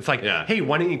nonsense. It's like, Yeah. hey,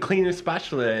 why don't you clean your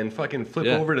spatula and fucking flip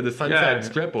Yeah. over to the Sunset Yeah.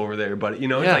 Strip over there? But, you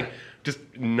know, Yeah. it's like just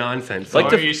nonsense. Like Why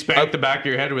to- don't you spank the back of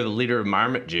your head with a liter of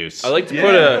marmot juice? I like to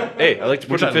put I like to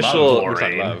put Which an I love, official. which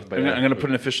I love, but I'm yeah. gonna put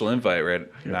an official invite right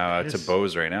now to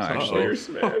Bose right now. Actually, Cheers,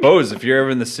 man. Bose, if you're ever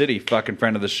in the city, fucking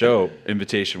friend of the show,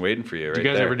 invitation waiting for you. Right Do you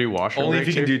guys there. ever do washroom Only breaks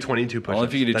if you can here? do 22 push-ups. Only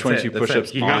if you can do That's 22 it. That's push-ups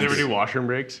it. You guys on- ever do washroom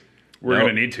breaks? We're No.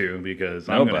 gonna need to because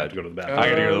No, I'm gonna bud. have to go to the I bathroom.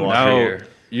 gotta go to the washroom. No, Here.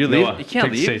 you leave. Noah, You can't take the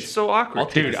leave. stage. It's so awkward. I'll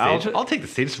take Dude, the stage. I'll take the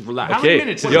stage. Relax. How many Okay,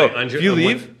 minutes is yo, it? if you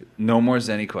leave, no more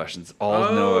Zenny questions.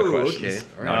 All Noah questions. okay.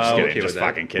 All No, right. I'm just Okay kidding. with Just that.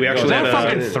 fucking kidding. We Go actually Was that ahead. a had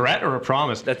fucking a- threat or a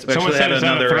promise? That's- We Someone actually said had is that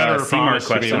a another threat or a CMART promise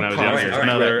to me question. when I was All younger. right,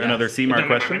 all right. Another CMART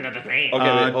question. Okay,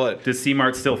 wait, hold it. Does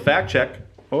CMART still fact check,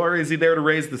 or is he there to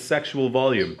raise the sexual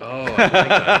volume?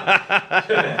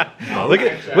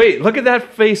 Look at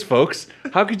that face, folks.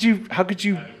 How could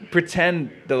you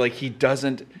pretend that like he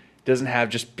doesn't have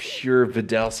just pure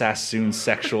Vidal Sassoon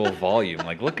sexual volume?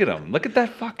 Like, look at him. Look at that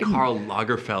fucking. Karl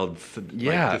Lagerfeld's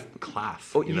Yeah. like, just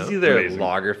class. Oh, you know? easy there, Amazing.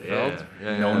 Lagerfeld.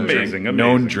 Yeah, known amazing, known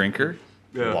amazing. drinker.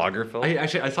 Yeah. Lagerfeld.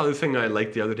 I saw this thing I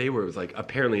liked the other day where it was like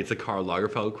apparently it's a Karl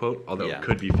Lagerfeld quote, although Yeah. it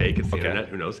could be fake. It's the Okay. internet.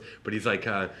 Who knows? But he's like,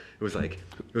 it was like.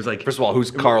 First of all, who's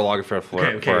Karl Lagerfeld for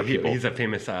our people? He's a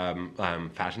famous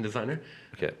fashion designer.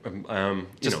 Okay.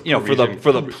 Just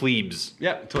for the plebes.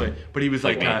 Yeah, totally. But he was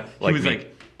like, me. he was me. like.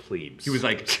 Plebes. He was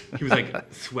like,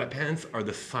 sweatpants are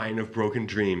the sign of broken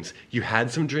dreams. You had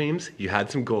some dreams, you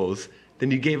had some goals, then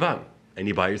you gave up and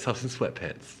you buy yourself some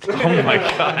sweatpants. Oh my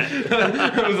god.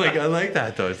 I was like, I like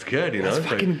that though. It's good, you know. It's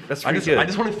fucking- like, that's I pretty just, I good.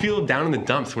 just want to feel down in the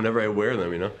dumps whenever I wear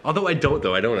them, you know. Although I don't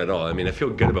though. I don't at all. I mean, I feel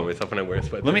good about myself when I wear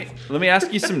sweatpants. Let me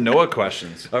ask you some Noah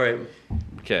questions. All right.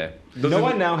 Okay. No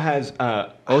one now has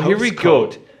a Oh, here house we go.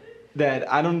 coat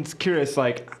that I'm curious.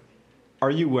 Like,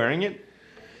 are you wearing it?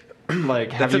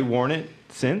 Like, have you worn it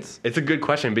since? It's a good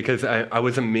question because I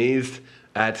was amazed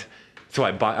at. So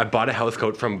I bought a house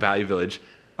coat from Value Village,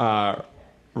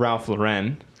 Ralph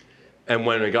Lauren. and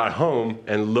when I got home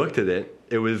and looked at it,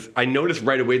 I noticed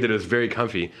right away that it was very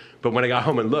comfy. But when I got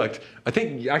home and looked, I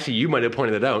think actually you might have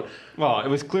pointed it out. Well, it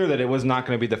was clear that it was not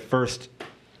going to be the first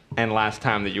and last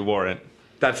time that you wore it.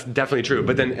 That's definitely true.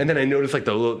 But then I noticed like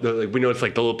we noticed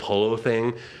like the little polo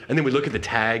thing, and then we look at the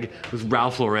tag. It was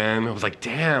Ralph Lauren. I was like,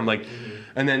 damn, like.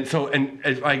 And then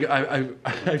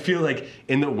I feel like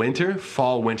in the winter,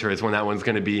 winter is when that one's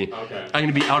gonna be. Okay. I'm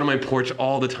gonna be out on my porch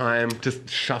all the time, just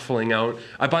shuffling out.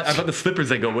 I bought the slippers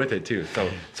that go with it too,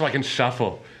 so I can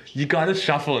shuffle. You gotta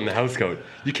shuffle in the house coat.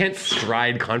 You can't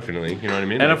stride confidently. You know what I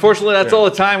mean? And unfortunately, that's all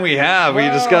the time we have. We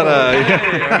just gotta.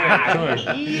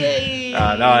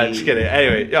 No, I'm just kidding.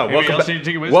 Anyway,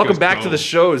 welcome back to the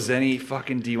shows. Any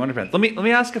fucking D1 fans? Let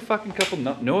me ask a fucking couple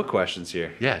Noah questions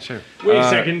here. Yeah, sure. Wait a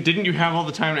second. Didn't you have all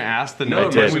the time to ask the Noah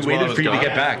did. questions? We while I waited was for you to gone?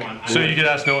 get back. So you could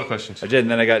ask Noah questions. I did,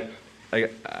 and then I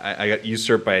got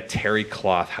usurped by a terry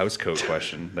cloth house coat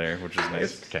question there, which is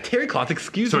nice. Okay. Terry cloth,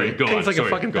 excuse Sorry, me. go Things on, like a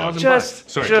fucking $1,000 bucks. Just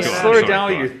Sorry, go on, slow it sorry,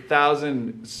 down go with your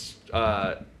 1,000,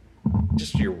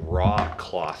 just your raw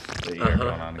cloth that you got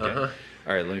going on. Okay.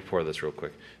 All right, let me pour this real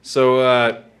quick.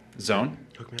 So, Zone.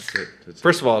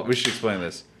 First of all, we should explain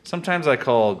this. Sometimes I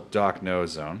call Doc No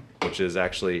Zone, which is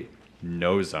actually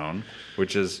No Zone,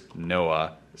 which is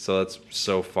Noah. So that's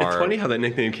so far. It's funny how that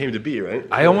nickname came to be, right?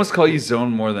 I almost call you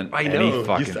Zone more than I any know.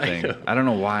 fucking thing. I don't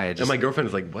know why. And my girlfriend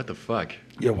is like, "What the fuck?"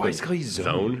 Yeah, why does he call you Zone?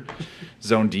 Zone?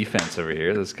 Zone defense over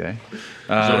here, this guy.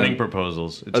 Zoning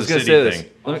proposals. It's I was a going to city say this.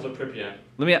 thing. Also Pripyat.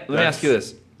 Let me ask you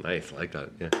this. Nice, I like that.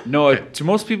 Yeah. Noah, to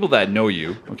most people that know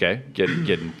you, okay,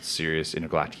 getting serious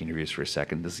intergalactic interviews for a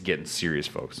second. This is getting serious,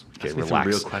 folks. Okay, Ask me some relax.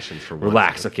 real questions for once.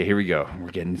 Relax. Okay, here we go. We're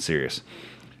getting serious.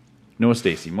 Noah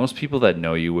Stacey, most people that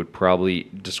know you would probably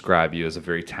describe you as a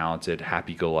very talented,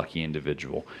 happy-go-lucky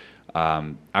individual.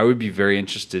 I would be very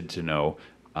interested to know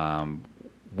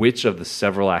which of the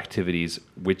several activities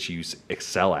which you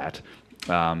excel at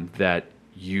that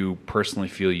you personally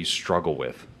feel you struggle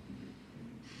with.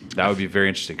 That would be very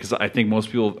interesting because I think most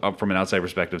people, from an outside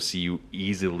perspective, see you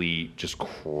easily just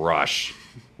crush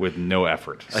with no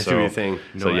effort. I see what you're saying.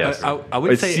 So yes, I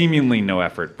would it's say seemingly no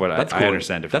effort, but that's I cool.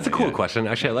 understand it. That's a cool question.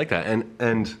 Actually, I like that.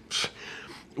 And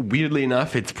weirdly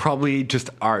enough, it's probably just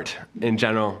art in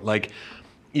general. Like,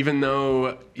 even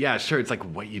though, yeah, sure, it's like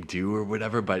what you do or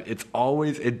whatever, but it's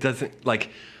always, it doesn't, like,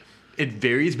 it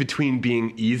varies between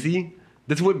being easy.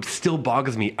 That's what still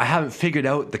boggles me. I haven't figured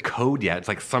out the code yet. It's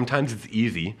like sometimes it's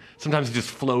easy. Sometimes it just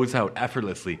flows out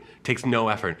effortlessly. Takes no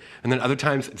effort. And then other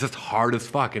times it's just hard as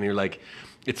fuck. And you're like,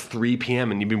 it's 3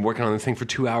 p.m. and you've been working on this thing for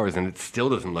 2 hours and it still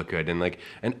doesn't look good. And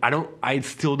I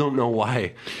still don't know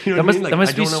why. You know what I mean? That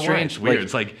must be I don't know why. strange. It's weird.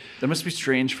 It's like, that must be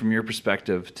strange from your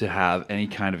perspective to have any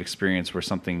kind of experience where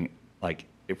something like,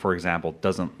 for example,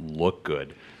 doesn't look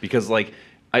good. Because like,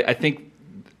 I think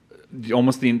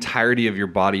almost the entirety of your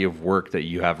body of work that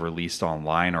you have released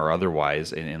online or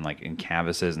otherwise in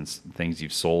canvases and things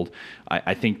you've sold,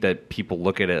 I think that people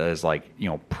look at it as like, you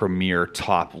know, premier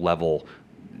top level,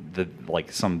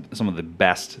 some of the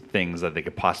best things that they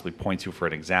could possibly point to for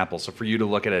an example. So for you to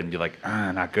look at it and be like,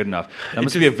 not good enough, that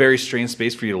must be a very strange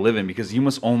space for you to live in because you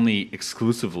must only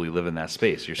exclusively live in that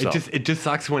space yourself. it just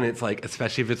sucks when it's like,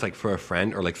 especially if it's like for a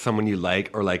friend or like someone you like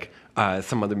or like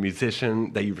some other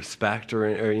musician that you respect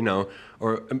or you know,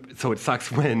 or so it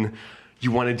sucks when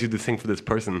you want to do this thing for this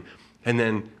person. And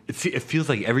then it feels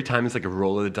like every time it's like a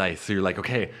roll of the dice. So you're like,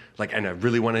 okay, like, and I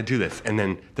really want to do this. And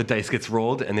then the dice gets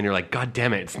rolled, and then you're like, God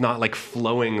damn it, it's not like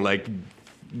flowing like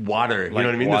water. You know what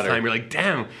I mean? Water. This time you're like,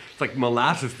 damn, it's like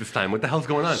molasses this time. What the hell's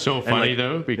going on? So And, funny like,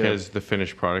 though, because the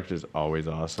finished product is always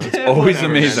awesome. It's always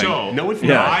whatever, amazing. man. No, it's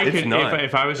Yeah. not. It's It's not.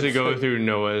 If I was to go through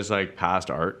Noah's like past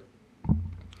art,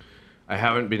 I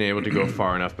haven't been able to go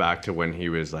far enough back to when he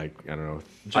was like, I don't know.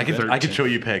 I could show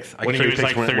you pics. I When could he show you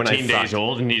was like pics when I 13 days sucked.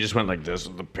 old and he just went like this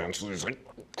with the pencil. He's like,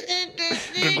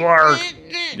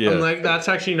 Yeah. I'm like, that's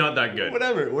actually not that good.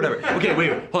 Whatever. Okay,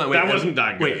 wait, hold on. Wait, That wasn't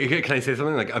that good. Wait, okay, can I say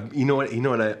something? Like, you know what?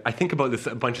 I think about this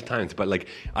a bunch of times, but like,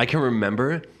 I can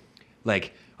remember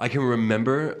like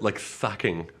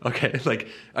sucking. Okay, like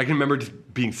I can remember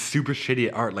just being super shitty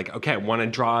at art. Like, okay, I want to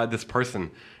draw this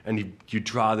person, and you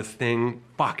draw this thing.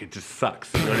 Fuck, it just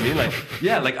sucks. You know what I mean? Like,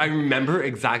 yeah, like I remember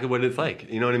exactly what it's like.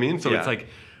 You know what I mean? So Yeah. it's like,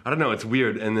 I don't know. It's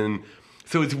weird, and then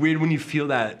so it's weird when you feel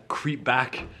that creep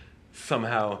back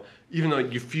somehow, even though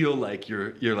you feel like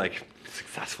you're like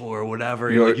successful or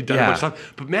whatever. You've done a bunch of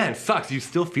stuff, but man, it sucks. You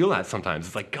still feel that sometimes.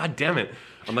 It's like, God damn it.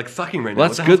 I'm like sucking right now. Well,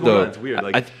 What that's the hell's good, going though. on? It's weird.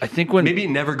 Like, I think when maybe it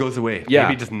never goes away. Yeah.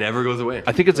 Maybe it just never goes away.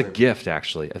 I think it's a gift,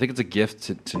 actually. I think it's a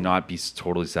gift to not be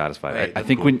totally satisfied. Right, I that's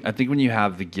think cool. when you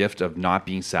have the gift of not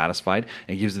being satisfied,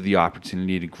 it gives you the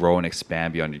opportunity to grow and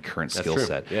expand beyond your current skill true.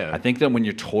 set. Yeah. I think that when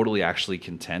you're totally actually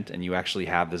content and you actually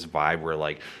have this vibe where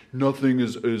like nothing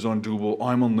is undoable.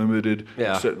 I'm unlimited.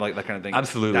 Yeah. So, like that kind of thing.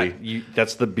 Absolutely.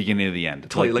 That's the beginning of the end.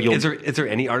 It's Totally. Like, is there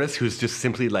any artist who's just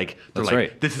simply like, they're That's like,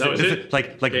 right. this is That was it.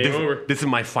 like Game over. this is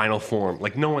my final form.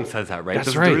 Like no one says that, right?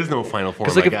 That's right. There is no final form.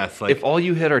 'Cause, like, I guess. Like if all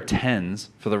you hit are tens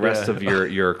for the rest Yeah. of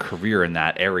your career in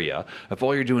that area, if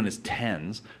all you're doing is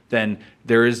tens, then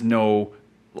there is no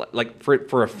like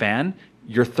for a fan.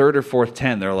 Your third or fourth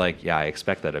 10, they're like, yeah, I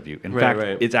expect that of you. In fact,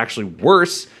 right. it's actually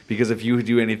worse because if you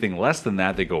do anything less than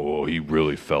that, they go, oh, he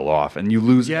really fell off. And you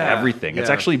lose Yeah, everything. It's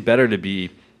yeah. actually better to be,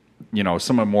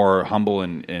 somewhat more humble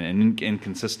and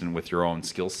inconsistent with your own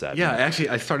skill set. Yeah, actually,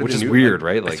 I started. Which a is new, weird, like,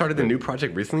 right? I Like, started a new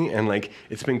project recently, and like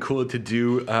it's been cool to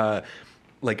do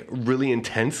like really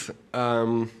intense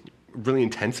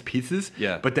pieces.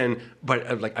 Yeah. But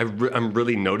I'm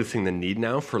really noticing the need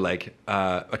now for like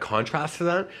a contrast to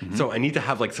that. Mm-hmm. So I need to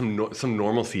have like some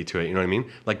normalcy to it. You know what I mean?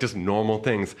 Like just normal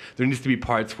things. There needs to be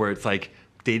parts where it's like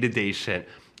day-to-day shit.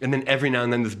 And then every now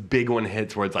and then this big one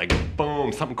hits where it's like,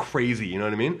 boom, something crazy, you know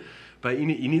what I mean? But you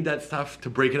need that stuff to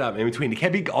break it up in between. It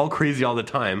can't be all crazy all the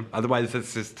time. Otherwise,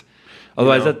 it's just...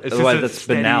 Otherwise, it's just a that's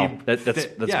steady- banal. That's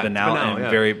yeah, banal and yeah.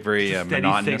 very, very It's a steady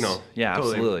monotonous. signal. Yeah,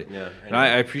 Totally. absolutely. Yeah, And I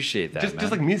appreciate that.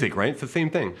 just like music, right? It's the same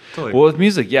thing. Totally. Well, with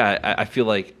music, yeah, I feel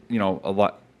like a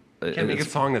lot. You can't make a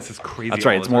song that's just crazy. That's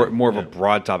right. all it's the more time. more of Yeah. a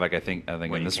broad topic. I think Well,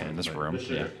 in you this can, but room. this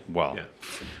year. Yeah. Well, Yeah.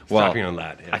 well, Stopping on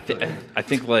that. Yeah. I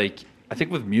think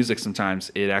with music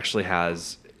sometimes it actually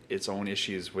has its own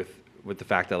issues with the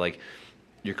fact that like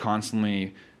you're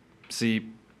constantly see.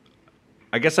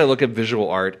 I guess I look at visual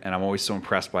art and I'm always so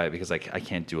impressed by it because I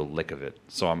can't do a lick of it.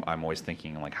 So I'm always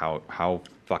thinking like how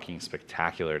fucking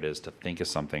spectacular it is to think of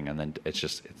something and then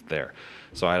it's there.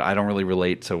 So I don't really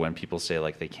relate to when people say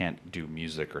like they can't do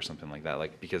music or something like that,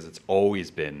 like because it's always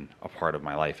been a part of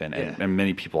my life and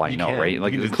many people I know, can. right?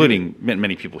 Like You can just including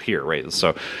many people here, right?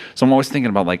 So I'm always thinking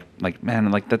about like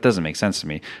man, like that doesn't make sense to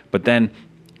me. But then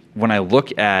when I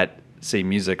look at say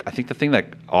music, I think the thing that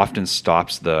often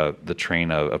stops the train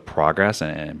of progress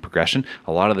and progression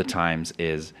a lot of the times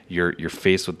is you're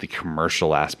faced with the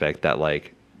commercial aspect that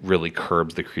like really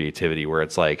curbs the creativity, where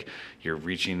it's like you're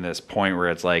reaching this point where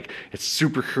it's like it's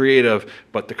super creative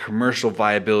but the commercial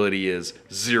viability is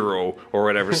zero or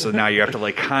whatever, so now you have to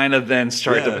like kind of then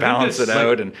start to balance it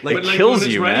out and it kills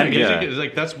you, man. Yeah, It's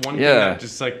like that's one thing Yeah. that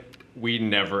just like we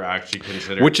never actually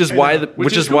considered. which is why cool. the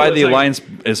It's like- alliance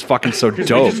is fucking so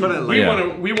dope. We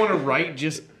want to write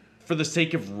just for the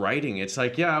sake of writing. It's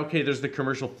like, yeah, okay, there's the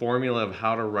commercial formula of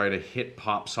how to write a hit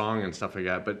pop song and stuff like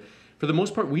that, but for the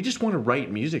most part, we just want to write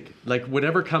music. Like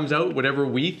whatever comes out, whatever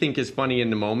we think is funny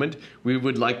in the moment, we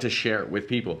would like to share it with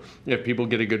people. If people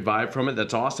get a good vibe from it,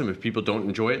 that's awesome. If people don't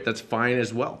enjoy it, that's fine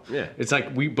as well. Yeah. It's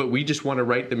like we just want to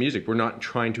write the music. We're not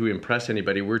trying to impress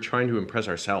anybody. We're trying to impress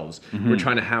ourselves. We're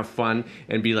trying to have fun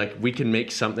and be like, we can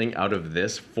make something out of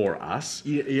this for us.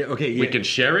 Okay. We can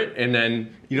share it and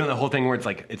then the whole thing where it's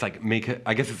like make it.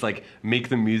 I guess it's like make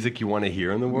the music you want to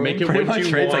hear in the world. Make it pretty what much,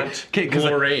 you right? want. It's like,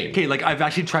 Chlorine. Okay, like I've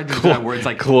actually tried to do that where it's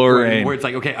like Chlorine. where it's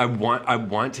like okay, I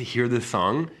want to hear this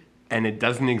song and it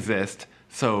doesn't exist.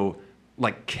 So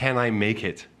like, can I make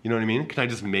it? You know what I mean? Can I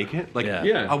just make it? Like,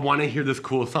 Yeah. I want to hear this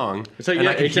cool song. It's like, and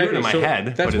yeah, I can exactly. hear it in my So head.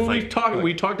 That's but what it's we've like, talked. like,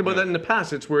 We talked about that in the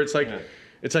past. It's where it's like,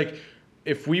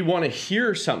 if we want to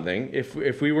hear something,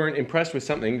 if we weren't impressed with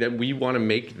something, then we want to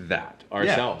make that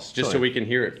ourselves, just so totally. we can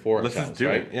hear it for Let's ourselves. just do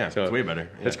right? it. Yeah, so it's way better.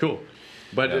 That's cool.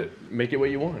 But make it what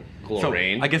you want. So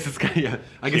Chlorine. I guess it's kind of,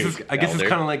 I guess it's Elder.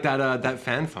 kind of like that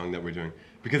fan song that we're doing,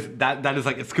 because that is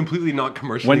like it's completely not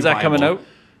commercially. When's that coming viable. out?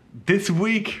 This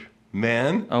week,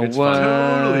 man. Oh, It's what?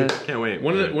 Totally. Can't wait.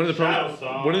 One of the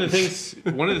Shadow one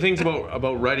of the things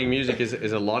about writing music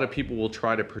is a lot of people will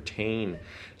try to pertain,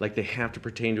 like they have to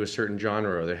pertain to a certain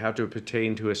genre or they have to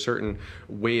pertain to a certain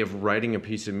way of writing a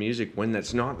piece of music, when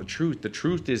that's not the truth. The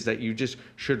truth is that you just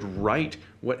should write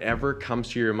whatever comes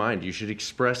to your mind. You should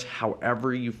express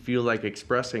however you feel like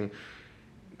expressing,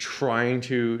 trying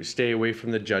to stay away from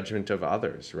the judgment of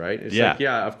others, right? It's Yeah. like,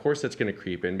 yeah, of course that's going to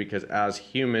creep in, because as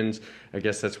humans, I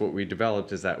guess that's what we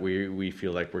developed, is that we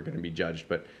feel like we're going to be judged.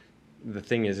 But the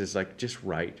thing is like, just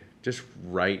write,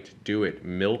 do it.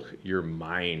 Milk your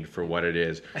mind for what it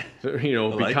is. So,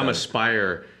 like become that. a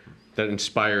spire that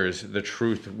inspires the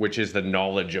truth, which is the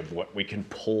knowledge of what we can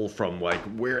pull from like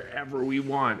wherever we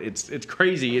want. It's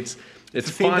crazy. It's the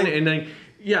same fun. thing. And then,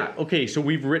 yeah, okay, so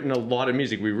we've written a lot of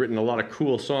music. We've written a lot of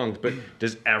cool songs, but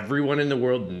does everyone in the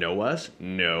world know us?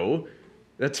 No.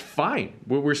 That's fine.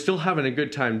 We're still having a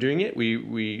good time doing it.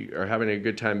 We are having a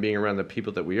good time being around the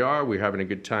people that we are. We're having a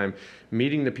good time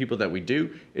meeting the people that we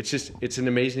do. It's an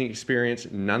amazing experience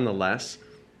nonetheless.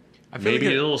 maybe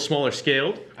a little smaller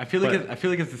scaled. I feel like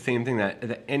it's the same thing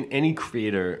that any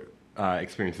creator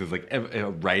experiences. Like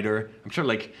a writer, I'm sure,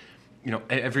 like, you know,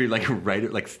 every like writer,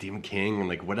 like Stephen King and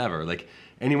like whatever, like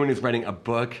anyone who's writing a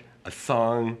book, a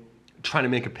song, trying to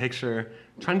make a picture,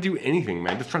 trying to do anything,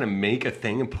 man, just trying to make a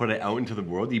thing and put it out into the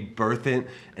world. You birth it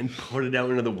and put it out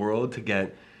into the world to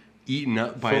get eaten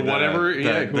up by whoever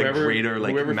greater,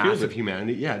 like, whoever mass of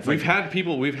humanity. Yeah, it's we've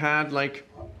had like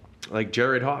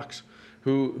Jared Hawks,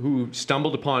 who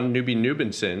stumbled upon Newbie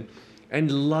Nubinson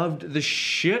and loved the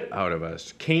shit out of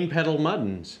us. Cane Pedal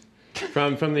Muddins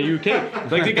from the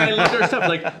UK. Like, the guy loved our stuff.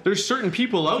 Like, there's certain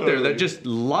people out there that just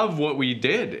love what we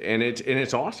did, and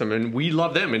it's awesome, and we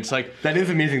love them. It's like, that is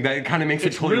amazing. That kind of makes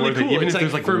it totally really worth cool. it. Even It's if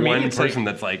there's like for me, one it's person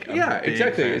like, that's like a yeah, big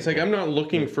exactly. fan. It's like, I'm not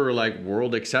looking for like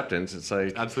world acceptance. It's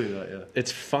like, absolutely not. Yeah.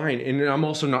 it's fine, and I'm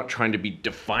also not trying to be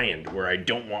defiant where I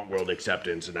don't want world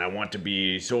acceptance and I want to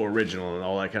be so original and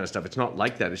all that kind of stuff. It's not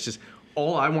like that. It's just,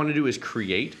 all I want to do is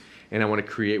create, and I want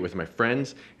to create with my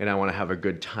friends, and I want to have a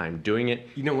good time doing it.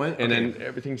 You know what? And Okay. then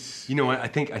everything's... You know what? I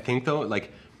think though,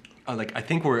 like I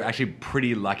think we're actually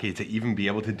pretty lucky to even be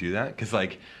able to do that, because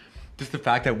like, just the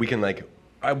fact that we can like,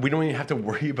 we don't even have to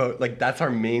worry about, like, that's our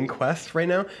main quest right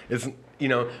now. Is, you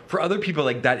know, for other people,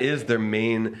 like, that is their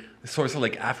main source of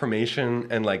like affirmation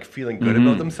and like feeling good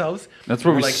about themselves. That's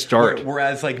where we like, start.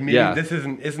 Whereas like maybe this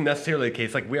isn't necessarily the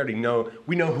case. Like, we already know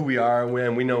who we are,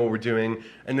 and we know what we're doing,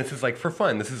 and this is like for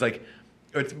fun. This is like,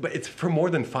 it's for more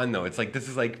than fun though. It's like, this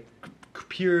is like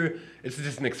pure. It's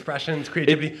just an expression, it's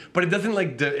creativity, but it doesn't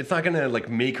like. It's not gonna like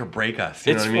make or break us.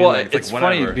 You know what I mean? Well, Like, it's like,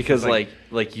 funny whatever. because It's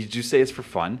like you do say it's for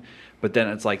fun, but then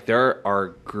it's like there are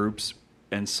groups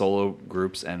and solo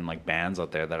groups and like bands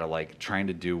out there that are like trying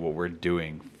to do what we're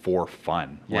doing for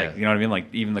fun. Like, you know what I mean?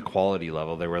 Like, even the quality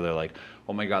level there, where they're like,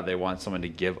 oh my god, they want someone to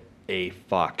give a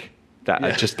fuck.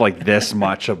 That just like this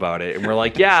much about it, and we're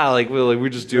like, yeah, like we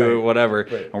just do it, whatever,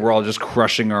 and we're all just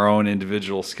crushing our own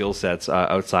individual skill sets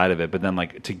outside of it. But then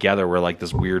like together, we're like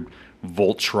this weird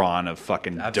Voltron of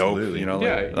fucking dope, you know,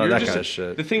 like, that kind of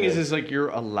shit. The thing is like, you're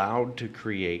allowed to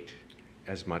create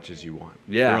as much as you want.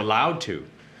 Yeah. You're allowed to.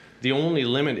 The only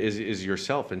limit is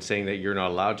yourself, and saying that you're not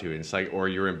allowed to. And it's like, or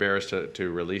you're embarrassed to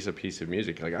release a piece of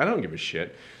music. Like, I don't give a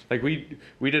shit. Like, we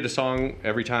did a song,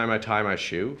 Every Time I Tie My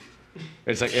Shoe.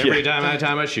 It's like, every time I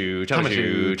tie my shoe, tie my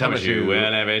shoe, tie my shoe.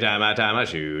 Well, every time I tie my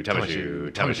shoe, tie my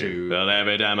shoe, tie my shoe. Well,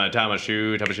 every time I tie my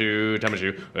shoe, tie my shoe, tie my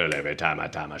shoe. Well, every time I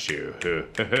tie my shoe.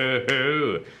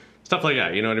 Stuff like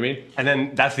that, you know what I mean? and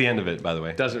then that's the end of it, by the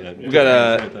way. Doesn't... We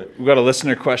got a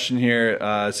listener question here.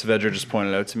 Saavedra just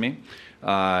pointed out to me,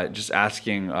 just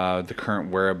asking the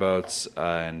current whereabouts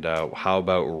and how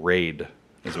about Raid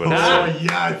is what it said. Oh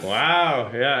yes!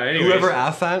 Wow, yeah, anyways. Whoever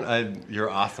asked that, you're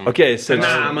awesome. Okay, so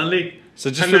So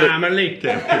just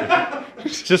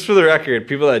for the record,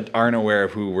 people that aren't aware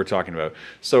of who we're talking about.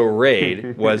 So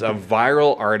Raid was a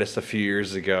viral artist a few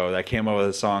years ago that came up with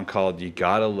a song called "You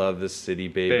Gotta Love This City,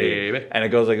 Baby," and it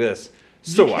goes like this.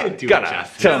 So I gotta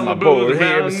tell my boy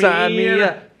here beside me.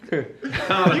 You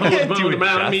can't do it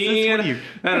around me and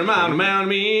around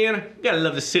me and gotta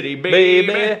love the city,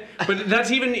 baby. But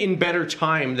that's even in better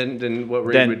time than what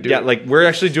Ray would do. Yeah, like, we're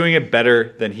actually doing it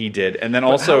better than he did, and then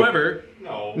also. However,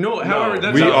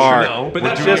 that's we not are. true. But We're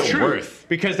that's doing not it true. worse.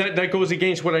 Because that goes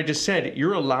against what I just said.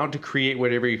 You're allowed to create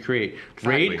whatever you create.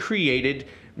 Exactly. Raid created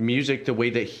music the way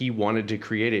that he wanted to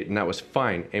create it, and that was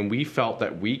fine. And we felt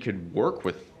that we could work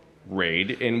with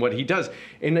Raid and what he does,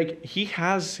 and like, he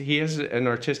has an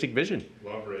artistic vision.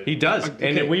 Love Raid. He does,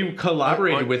 and we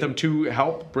collaborated with him to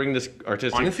help bring this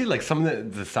artistic. Honestly, like, some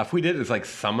of the stuff we did is like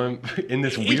in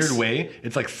this weird way.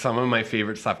 It's like some of my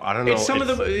favorite stuff. I don't know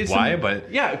why,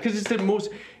 but yeah, because it's the most.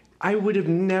 I would have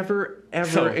never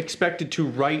ever expected to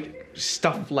write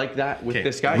stuff like that with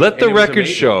this guy. Let the and it was record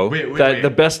amazing. show Wait. that the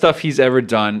best stuff he's ever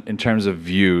done in terms of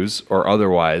views or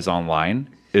otherwise online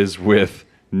is with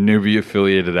newbie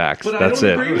affiliated acts. But That's I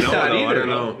it. don't agree with that I either. don't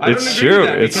know. I don't It's agree true. with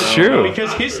that It's because- true.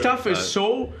 Because his stuff is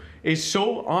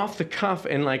so off the cuff,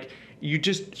 and like, you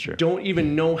just don't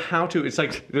even know how to. It's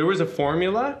like, there was a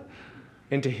formula,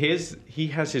 and he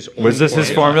has his own. Was this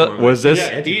his formula? Was this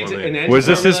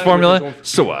his formula?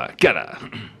 So I gotta.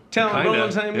 Tell him, Kinda,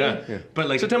 don't tell me. yeah. But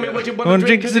like, So tell me what you want One to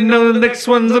drink drink, is know the next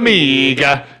one's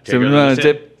Amiga.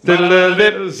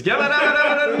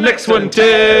 Next one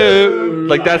too.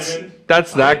 Like,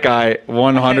 that's that guy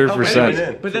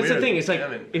 100%. But that's the thing. It's like,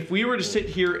 if we were to sit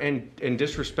here and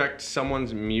disrespect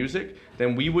someone's music,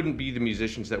 then we wouldn't be the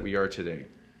musicians that we are today.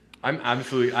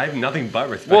 I have nothing but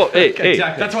respect. Well, hey,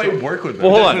 Exactly. That's why I work with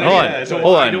them. Well, hold on.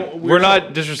 So I don't- We're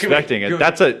not Can disrespecting we- it.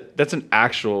 That's an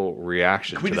actual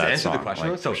reaction Can we to just that answer song. the question?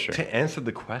 like, So for sure. to answer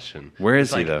the question, Where is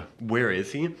it's he, though? Where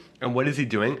is he, and what is he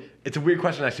doing? It's a weird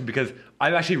question actually because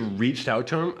I've actually reached out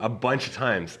to him a bunch of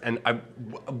times, and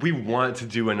we want to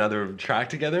do another track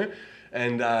together,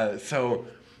 and so.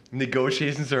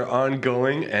 Negotiations are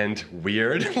ongoing and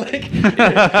weird. Like,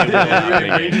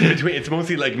 it's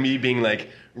mostly like me being like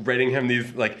writing him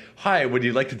these like, "Hi, would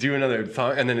you like to do another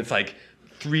song?" And then it's like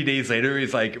 3 days later,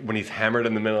 he's like, when he's hammered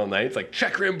in the middle of the night, it's like,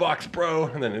 "Check your inbox, bro."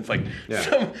 And then it's like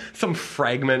some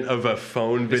fragment of a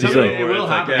phone video. like- where It will it's like,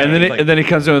 happen. yeah, And then it's and then he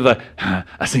comes in with like,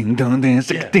 I sing dong dance,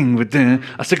 stick a ding with ding,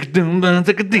 I stick a ding dong,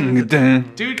 stick a ding with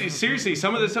ding. Dude, seriously,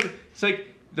 some of the stuff. It's like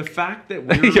the fact that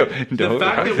we're Yo, no.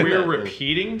 we're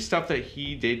repeating stuff that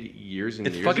he did years and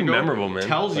It's years fucking ago memorable, man.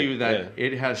 tells Like, you that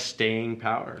it has staying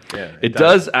power. yeah, It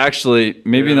does actually,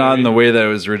 maybe You know what not I in the mean? way that it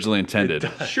was originally intended,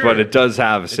 Sure. but it does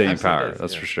have staying absolutely power. does,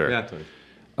 That's yeah. for sure. Yeah. Miss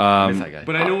that guy.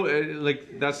 But I know,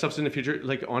 like, that stuff's in the future.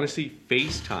 Like, honestly,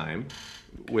 FaceTime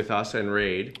with us and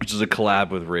Raid Which is a collab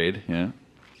with Raid. Yeah.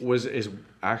 is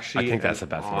actually I think that's an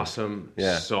the best one. awesome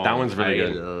Yeah, song. that one's really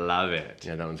good. I love it.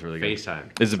 Yeah, that one's really good.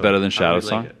 FaceTime. Is it better than I Shadow would like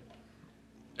Song? it.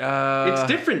 It's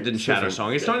different than Shadow different.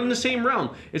 Song. It's not in the same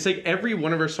realm. It's like every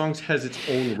one of our songs has its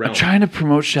own realm. I'm trying to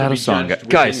promote Shadow be Song, judged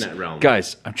guys. within that realm.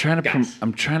 Guys, I'm trying to Guys.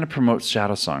 I'm trying to promote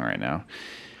Shadow Song right now.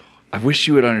 I wish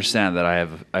you would understand that I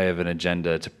have an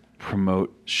agenda to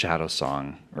promote Shadow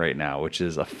Song right now, which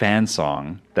is a fan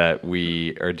song that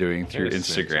we are doing through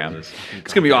Instagram.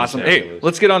 It's gonna be awesome. Hey,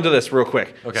 let's get onto this real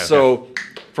quick. Okay. So,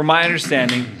 from my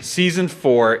understanding, season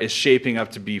 4 is shaping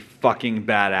up to be fucking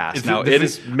badass. Now, it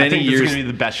is many I think years. This is gonna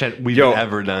be the best shit we've Yo,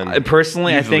 ever done.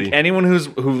 Personally, I think Easily. anyone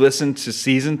who listened to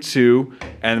season 2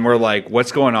 and we're like,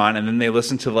 "What's going on?" and then they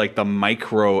listen to like the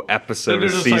micro episode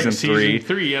of There's season like 3, Season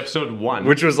 3, episode 1.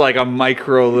 which was like a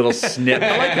micro little snip.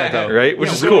 I like that though, right? Which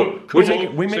Yeah, is we- cool.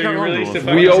 we make our you own released rules.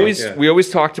 it We by- always Yeah. we always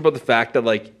talked about the fact that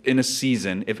like in a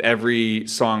season, if every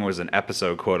song was an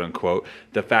episode, quote unquote,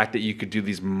 the fact that you could do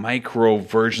these micro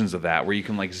versions of that where you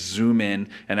can like zoom in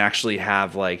and actually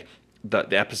have like the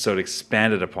episode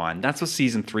expanded upon. That's what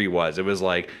season 3 was. It was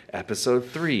like episode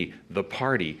 3, the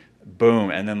party,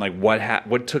 boom, and then like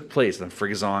what took place, then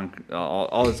Frigazon,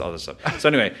 all this other stuff. So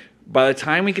anyway, by the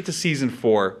time we get to season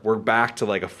 4, we're back to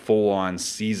like a full-on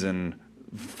season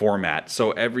format.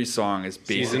 So every song is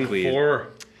basically Season 4.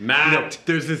 Matt.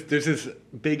 There's this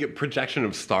big projection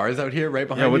of stars out here right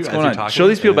behind Yeah, you. what's as going you're on? talking, Show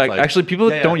these people and it's back. Actually, people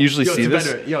that don't usually see it's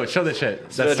this. better. Yo, show this shit.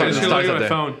 That's that stars shit. and Look stars at out my there.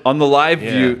 phone. On the live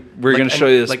Yeah. view, we're Like, going to and, show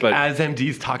you this, like but as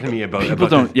MD's talking to me about people about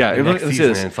don't. this, Yeah, the let's next say this.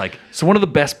 season, and it's like So one of the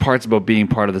best parts about being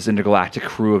part of this intergalactic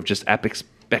crew of just epic,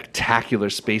 spectacular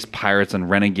space pirates and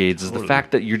renegades is the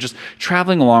fact that you're just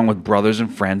traveling along with brothers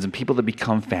and friends and people that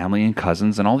become family and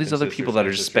cousins and all these other people that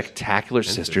are just spectacular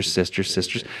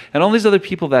sisters, and all these other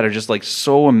people that are just like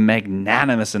so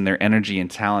magnanimous in their energy and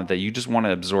talent that you just want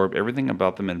to absorb everything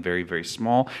about them in very, very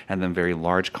small and then very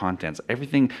large contents.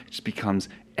 Everything just becomes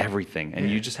everything,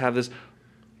 and you just have this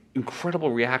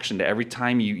incredible reaction to every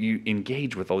time you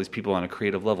engage with all these people on a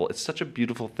creative level. It's such a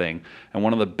beautiful thing, and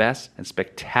one of the best and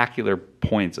spectacular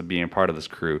points of being part of this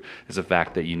crew is the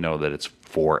fact that you know that it's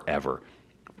forever.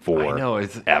 I know,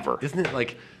 Ever. Isn't it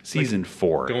like Season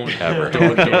 4 Don't ever.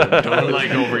 don't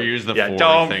like overuse the Yeah, 4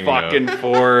 don't thing. fucking though.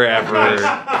 forever.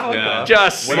 Yeah.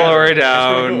 Just slow her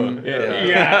down.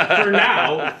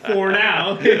 Yeah, for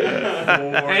now.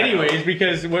 Anyways,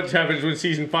 because what happens when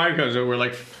season 5 comes out, we're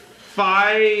like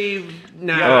 5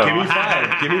 now. Oh. give me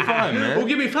 5, give me 5, man. Well,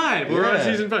 give me 5. We're on Yeah.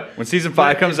 season 5. When season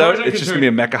 5 But comes as far out, as I'm it's just gonna be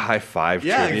a concerned, Mecha High 5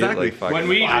 Yeah, tribute. exactly. Like, fucking- when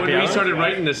we hour. started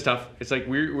writing this stuff, it's like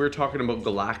we were talking about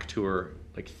Galactour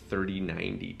like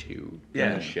 3092.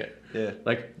 Yeah. And shit. Yeah.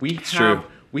 Like true.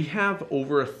 we have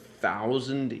over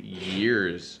 1,000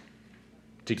 years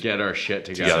to get our shit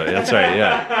together. Yeah, that's right,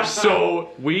 yeah.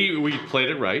 So we played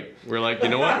it right. We're like, you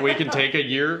know what? We can take a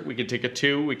year, we can take a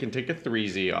 2, we can take a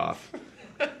 3Z off.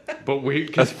 But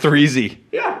A 3Z.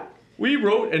 yeah, we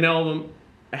wrote an album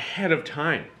ahead of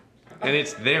time, and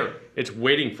it's there. It's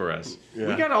waiting for us.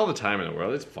 We got all the time in the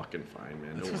world. It's fucking fine,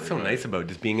 man. That's Don't what's worry so about nice about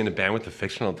just being in a band with a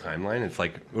fictional timeline. It's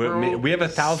like Bro, we have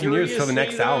 1,000 years till the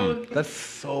next seriously, album. though? That's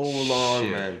so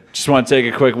long, man. Just want to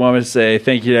take a quick moment to say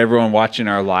thank you to everyone watching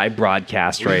our live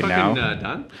broadcast it. right Fucking, now.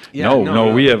 Done?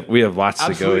 No, we have lots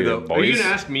Absolutely, to though. go Are you here, boys.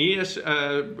 gonna ask me a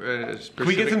specific Can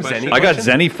we get some question? Zenny? I got questions?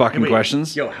 Zenny fucking Wait,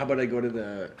 questions. Yo, how about I go to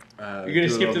the? You're gonna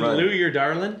skip to the loo, your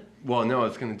darling? Well, no, I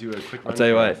was gonna do a quick. I'll tell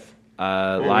you what.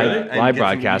 live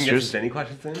broadcasters. Any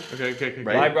questions in? Okay.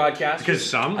 Right? Live broadcasters. Because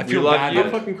some, I we feel love bad. you. How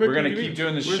fucking quick We're gonna can you keep be?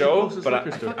 doing the Where's show, closest but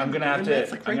liquor store? I'm gonna have to.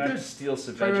 It's like I'm right gonna there. have to steal right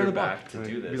around Saavedra the back block. to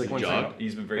do Be this. like one second.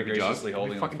 He's been very Like a jog? graciously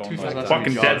holding the Fucking phone. 2 the whole seconds. time.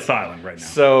 Fucking dead silent right now.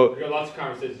 So We got lots of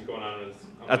conversations going on in this.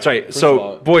 that's right. of So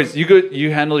all- boys,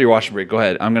 you handle your washing break. Go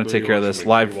ahead. I'm gonna take care of this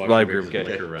live group. break. Okay.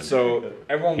 Liquor run. So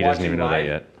everyone He watching doesn't even know that live,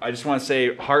 yet. I just want to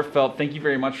say heartfelt thank you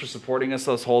very much for supporting us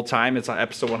this whole time. It's on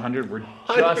episode 100. We're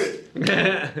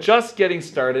just getting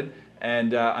started,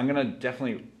 and I'm gonna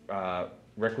definitely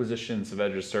requisition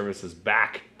Saavedra's services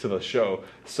back to the show.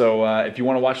 So if you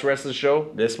want to watch the rest of the show,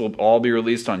 this will all be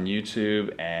released on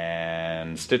YouTube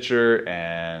and Stitcher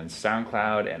and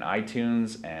SoundCloud and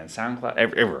iTunes and SoundCloud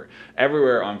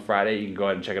everywhere on Friday. You can go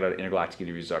ahead and check it out at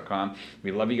intergalacticinterviews.com.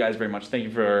 We love you guys very much. Thank you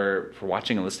for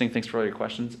watching and listening. Thanks for all your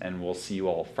questions, and we'll see you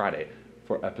all Friday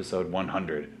for episode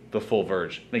 100, the full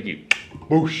verge. Thank you.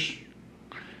 Boosh.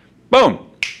 Boom.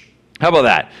 How about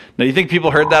that? Now, you think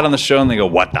people heard that on the show and they go,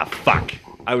 "What the fuck?"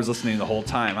 I was listening the whole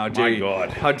time. How dare My you? God.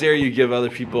 How dare you give other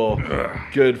people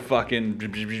good fucking,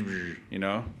 you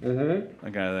know, that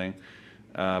kind of thing.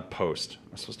 Post.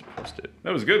 I'm supposed to post it.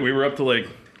 That was good. We were up to like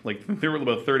there were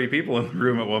about 30 people in the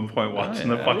room at one point watching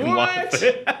the fucking live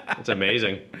thing. It's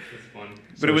amazing. It's fun.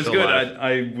 But it was Social good. life.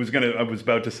 I was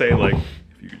about to say like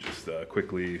if you could just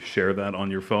quickly share that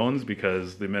on your phones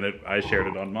because the minute I shared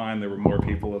it on mine, there were more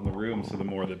people in the room, so the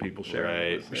more that people share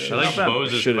it. I like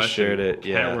Bose's Should've question. shared it,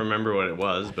 yeah. Can't remember what it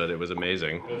was, but it was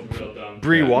amazing. It was real dumb.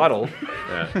 Bree Waddle.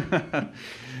 Yeah.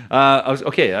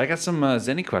 I got some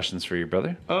Zenny questions for you,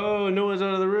 brother. Oh, Noah's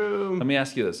out of the room. Let me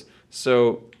ask you this.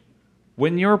 So,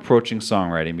 when you're approaching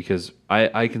songwriting, because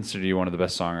I consider you one of the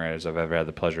best songwriters I've ever had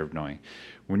the pleasure of knowing,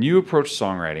 when you approach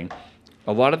songwriting,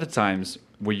 a lot of the times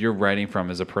what you're writing from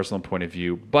is a personal point of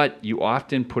view, but you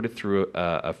often put it through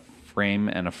a frame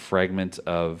and a fragment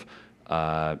of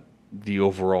the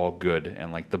overall good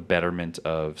and like the betterment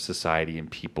of society and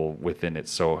people within it.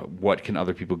 So what can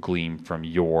other people glean from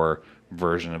your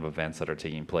version of events that are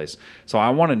taking place? So I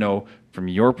want to know from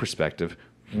your perspective,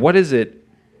 what is it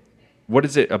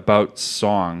about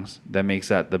songs that makes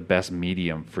that the best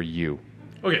medium for you?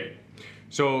 Okay,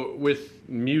 so with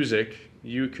music,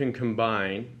 you can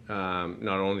combine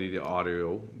not only the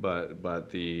audio, but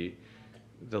the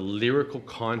lyrical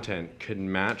content can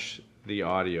match the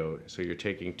audio. So you're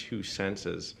taking two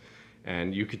senses,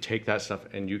 and you could take that stuff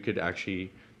and you could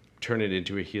actually turn it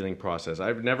into a healing process.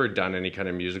 I've never done any kind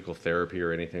of musical therapy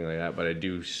or anything like that, but I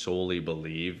do solely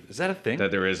believe Is that a thing? that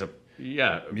there is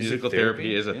musical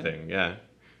therapy is a Yeah. thing. Yeah,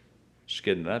 Just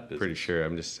get into that business. pretty sure.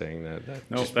 I'm just saying that.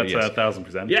 No, just, that's yes.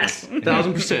 1,000%. Yes,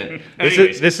 1,000%.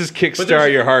 This is But Kickstart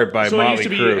there's- Your Heart by so I Motley used to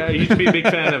be, Crue. I used to be a big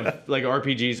fan of like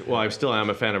RPGs. Well, I still am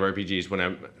a fan of RPGs when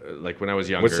I was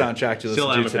younger. What soundtrack do you Still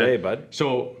listen am to a fan. today, bud?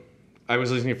 So I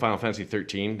was listening to Final Fantasy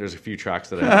 13. There's a few tracks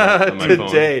that I have on my phone.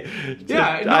 Today.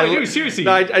 Yeah, no, dude, seriously.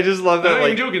 No, I just love that. I'm not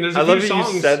like, even joking. There's a I love few that you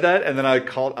songs. said that, and then I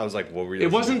was like, what were you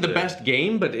It wasn't the listening best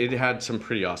game, but it had some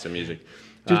pretty awesome music.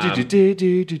 to?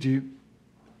 Do.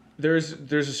 There's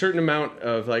a certain amount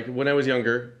of like when I was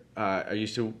younger, I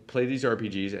used to play these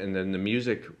RPGs, and then the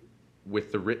music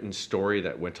with the written story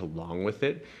that went along with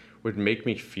it would make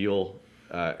me feel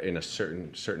in a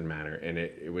certain manner, and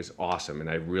it was awesome, and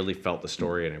I really felt the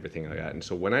story and everything like that. And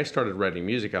so when I started writing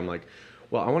music, I'm like,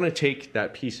 well, I want to take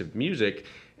that piece of music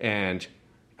and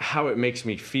how it makes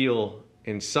me feel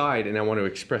inside, and I want to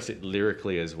express it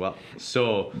lyrically as well.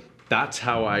 So that's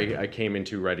how I came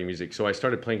into writing music. So I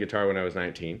started playing guitar when I was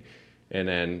 19, and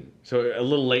then so a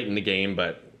little late in the game,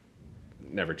 but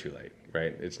never too late,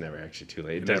 right? It's never actually too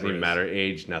late. It doesn't never even is. matter,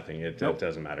 age, nothing. It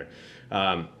doesn't matter.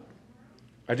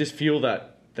 I just feel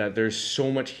that there's so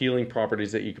much healing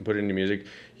properties that you can put into music.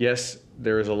 Yes,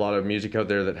 there is a lot of music out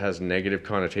there that has negative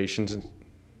connotations.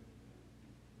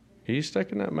 Are you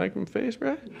stuck in that mic in face,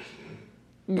 bro?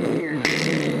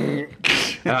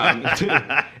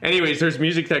 Anyways, there's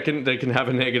music that can have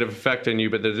a negative effect on you,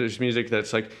 but there's music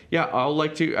that's like, yeah, I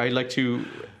like to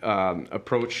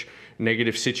approach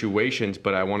negative situations,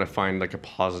 but I want to find like a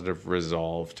positive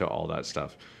resolve to all that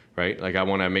stuff, right? Like I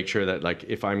want to make sure that like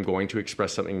if I'm going to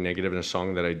express something negative in a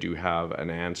song, that I do have an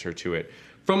answer to it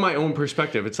from my own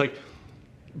perspective. It's like,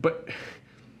 but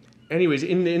anyways,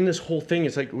 in this whole thing,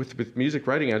 it's like with music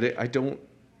writing,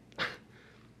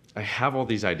 I have all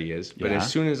these ideas, but Yeah.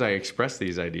 as soon as I express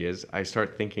these ideas, I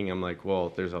start thinking, I'm like,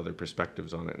 well, there's other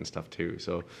perspectives on it and stuff too.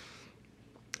 So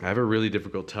I have a really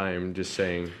difficult time just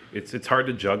saying. It's hard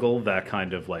to juggle that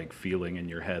kind of like feeling in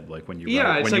your head, like when you Yeah,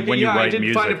 write, it's when like you, when you I write did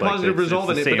music, find a positive like, result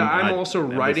in it's it, the but same- I'm I also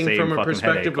have the writing same from a fucking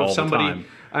perspective headache all of the somebody. time.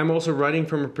 I'm also writing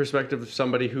from a perspective of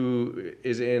somebody who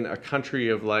is in a country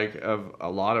of a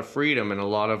lot of freedom and a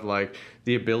lot of like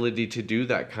the ability to do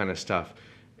that kind of stuff.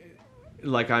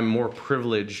 Like I'm more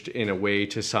privileged in a way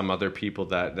to some other people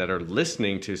that are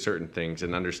listening to certain things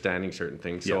and understanding certain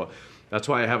things. So that's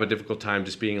why I have a difficult time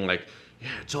just being like, yeah,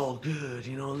 it's all good,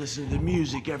 listen to the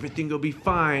music, everything will be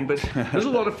fine. But there's a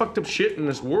lot of fucked up shit in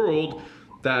this world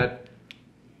that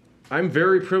I'm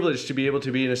very privileged to be able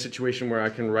to be in a situation where I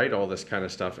can write all this kind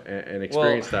of stuff and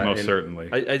experience that. Most And certainly.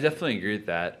 I definitely agree with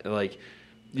that. Like,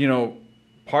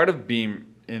 part of being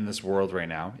in this world right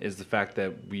now is the fact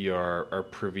that we are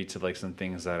privy to like some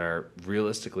things that are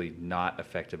realistically not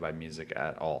affected by music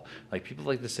at all. Like people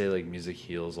like to say like music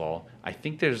heals all. I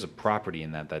think there's a property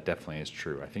in that definitely is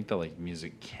true. I think that like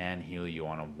music can heal you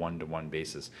on a one-to-one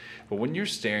basis. But when you're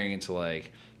staring into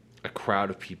like a crowd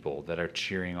of people that are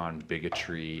cheering on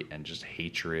bigotry and just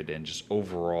hatred and just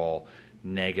overall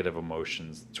negative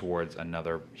emotions towards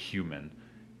another human,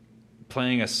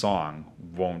 playing a song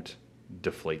won't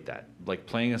deflate that. Like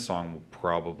playing a song will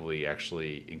probably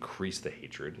actually increase the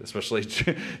hatred, especially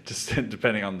just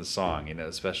depending on the song,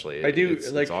 especially.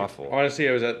 It's awful. Honestly,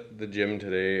 I was at the gym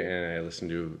today and I listened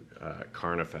to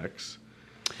Carnifex.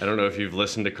 I don't know if you've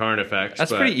listened to Carnifex.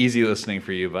 That's pretty easy listening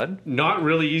for you, bud. Not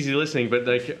really easy listening, but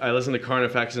like I listened to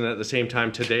Carnifex, and at the same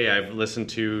time today I've listened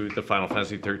to the Final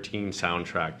Fantasy 13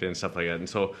 soundtrack and stuff like that. And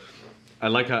so I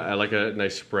like a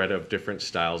nice spread of different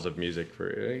styles of music.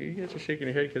 You guys are shaking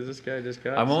your head because this guy just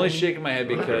got. I'm only shaking my head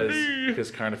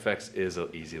because Carnifex is an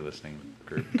easy listening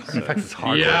group. Carnifex is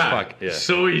hard as fuck. Yeah.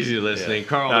 So easy listening. Yeah.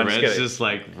 Carl No, I'm the just Red's kidding. just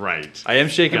like right. I am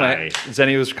shaking my Nice.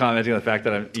 Zenny was commenting on the fact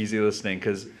that I'm easy listening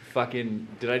because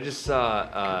did I just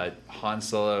saw Han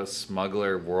Solo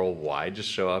Smuggler Worldwide just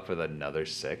show up with another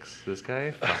 6? This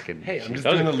guy fucking. Hey, I'm just That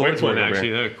was doing a the quick Lord's one work over actually.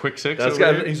 here. A quick 6. That's over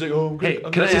guy. here. He's like, oh, Hey,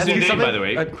 good. can I That's his ask new you name, something? by the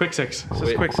way. Quick 6. This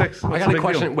is quick 6. I got a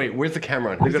question. Wait, where's the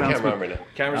camera on? Where's the camera on right now?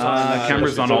 Camera's on. The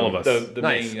camera's on all of us. The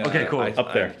Nice. main, Okay, cool.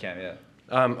 Up there.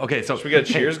 Okay, so Should we get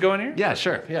a cheers going here? Yeah,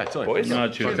 sure. Yeah, totally. Boys? No,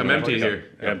 choose Fuck, I'm an empty here.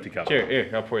 Empty cup. Here,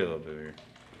 I'll pour you a little bit here.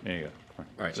 There you go. All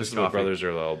right, This just is what coffee. brothers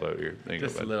are all about here. There you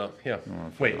Just go, a bud. little. Yeah.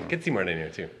 Wait, get Seymour in here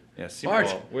too. Yeah, see, Bart.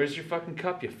 well, where's your fucking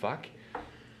cup, you fuck?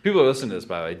 People listen to this,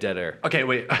 by the way, dead air. Okay,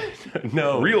 wait.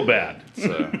 No. Real bad.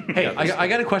 So, Hey, yeah, I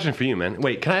got a question for you, man.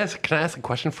 Wait, can I ask a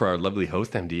question for our lovely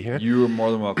host, MD here? you are more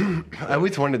than welcome. I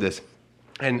always wondered this,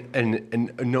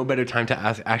 and no better time to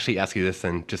ask you this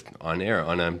than just on air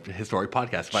on a historic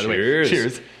podcast. By the way,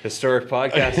 cheers. Historic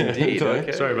podcast indeed. Sorry.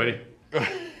 Okay. Sorry, buddy.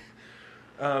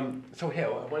 So hey, I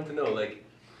wanted to know, like,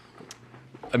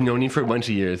 I've known you for a bunch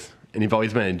of years, and you've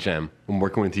always been a gem. And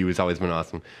working with you has always been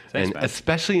awesome. Thanks, and man.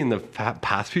 especially in the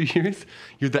past few years,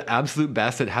 you're the absolute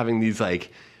best at having these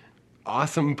like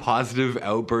awesome positive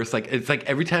outbursts. Like it's like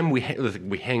every time we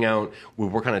hang out, we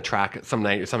work on a track some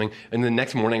night or something, and the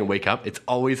next morning I wake up, it's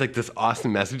always like this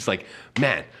awesome message, like,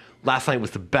 man, last night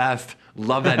was the best.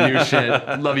 Love that new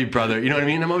shit. Love you, brother. You know what I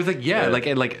mean? I'm always like, yeah. Like,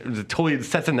 it totally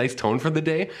sets a nice tone for the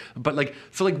day. But like,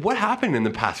 so like, what happened in the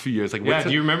past few years? Like, Yeah, what's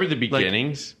do you remember the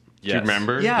beginnings? Do you Yes.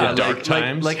 remember? Yeah, the dark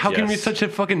times? Like, how can you be Yes. such a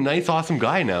fucking nice, awesome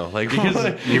guy now? Like,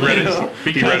 Because He read a book.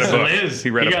 Liz. He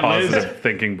read a got Liz. positive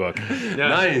thinking book. Yeah.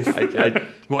 nice. What,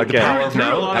 Okay. the power of Through a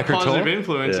now? lot of Eckhart positive Tolle?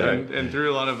 influence Yeah. and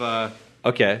through a lot of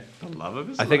Okay. the love of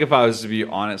his I life. think if I was to be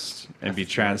honest and be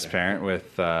transparent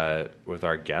with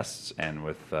our guests and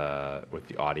with the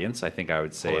audience, I think I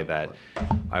would say that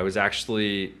I was in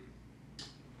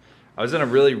a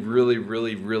really, really,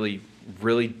 really, really,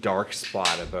 really dark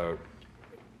spot about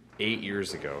 8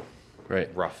 years ago, Right.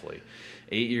 roughly.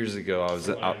 8 years ago, I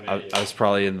was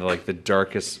probably in the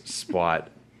darkest spot,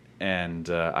 and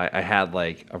I had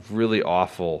like a really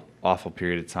awful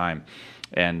period of time,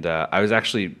 and I was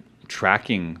actually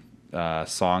tracking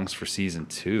songs for season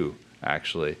 2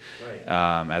 actually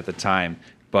at the time,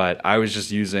 but I was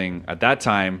just using at that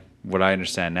time what I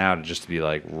understand now to just be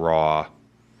like raw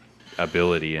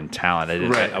ability and talent.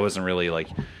 I wasn't really like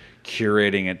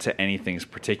curating it to anything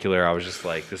particular. I was just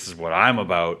like, this is what I'm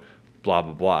about, blah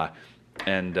blah blah.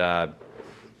 And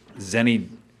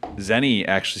Zenny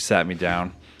actually sat me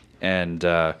down and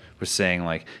was saying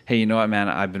like, hey, you know what, man,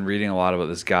 I've been reading a lot about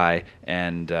this guy,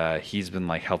 and he's been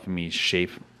like helping me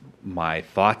shape my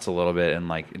thoughts a little bit, and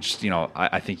like just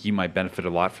I think you might benefit a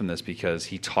lot from this because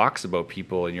he talks about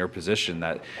people in your position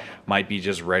that might be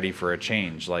just ready for a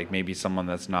change, like maybe someone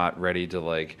that's not ready to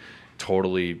like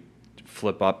totally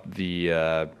flip up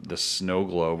the snow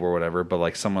globe or whatever, but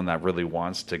like someone that really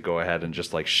wants to go ahead and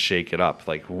just like shake it up,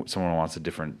 like someone wants a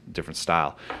different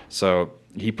style. So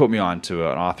he put me on to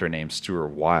an author named Stuart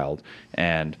Wilde,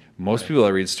 and most people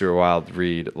that read Stuart Wilde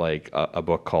read like a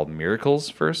book called Miracles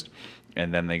first,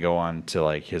 and then they go on to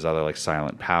like his other like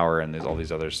Silent Power, and there's all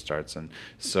these other starts. And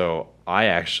so I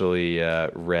actually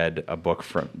read a book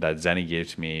that Zenny gave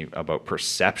to me about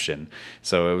perception.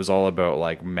 So it was all about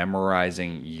like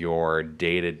memorizing your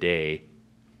day to day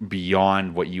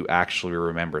beyond what you actually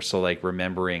remember. So like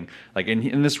remembering, like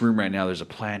in this room right now, there's a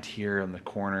plant here in the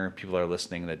corner. People are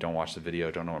listening that don't watch the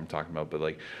video, don't know what I'm talking about, but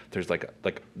like there's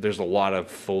there's a lot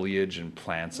of foliage and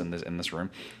plants in this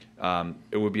room.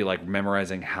 It would be like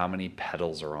memorizing how many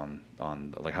petals are on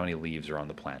like how many leaves are on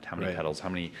the plant, how many petals, how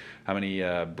many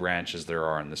branches there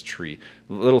are on this tree.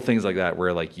 Little things like that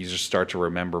where like you just start to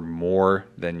remember more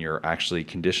than you're actually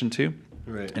conditioned to.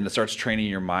 Right. And it starts training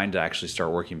your mind to actually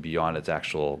start working beyond its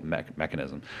actual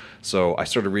mechanism. So I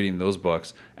started reading those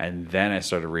books, and then I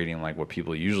started reading like what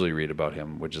people usually read about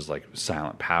him, which is like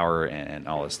Silent Power and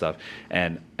all this stuff.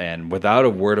 And without a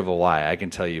word of a lie, I can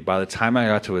tell you, by the time I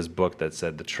got to his book that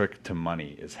said "The Trick to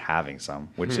Money is Having Some,"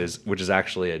 which is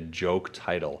actually a joke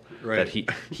title, that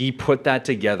he put that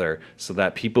together so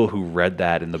that people who read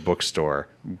that in the bookstore,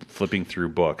 flipping through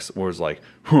books, was like,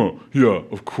 "Huh, yeah,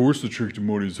 of course the trick to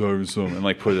money is having some," and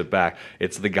like put it back.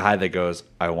 It's the guy that goes,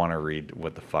 "I want to read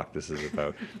what the fuck this is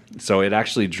about." So it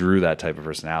actually drew that type of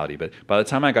personality. But by the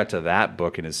time I got to that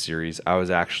book in his series, I was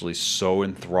actually so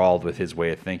enthralled with his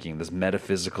way of thinking, this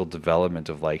metaphysical development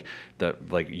of like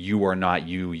you are not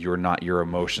you, you're not your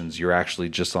emotions, you're actually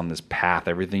just on this path.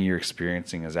 Everything you're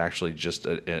experiencing is actually just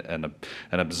an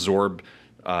absorbed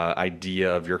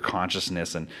idea of your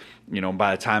consciousness. And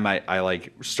by the time I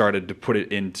like started to put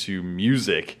it into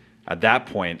music, at that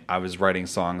point I was writing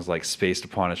songs like "Spaced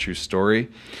Upon a True Story,"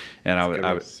 and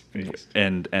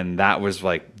and that was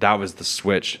the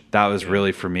switch. That was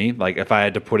really for me. Like if I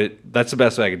had to put it, that's the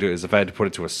best way I could do it, is if I had to put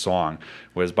it to a song.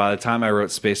 Was by the time I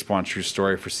wrote "Spaced Upon a True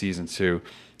Story" for season 2,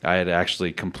 I had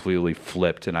actually completely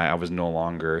flipped, and I was no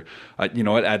longer, at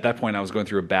that point I was going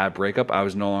through a bad breakup. I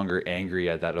was no longer angry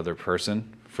at that other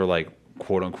person for like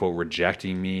quote unquote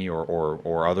rejecting me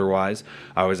or otherwise.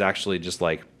 I was actually just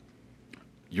like,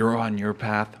 you're on your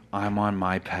path, I'm on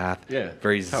my path. Yeah,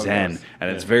 very zen, and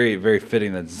it's very, very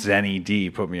fitting that Zenny D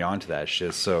put me onto that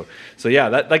shit. So yeah,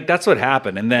 that's what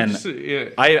happened. And then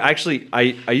I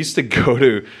used to go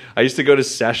to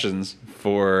sessions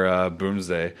for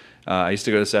Boomsday. I used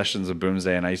to go to sessions of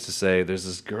Boomsday, and I used to say, "There's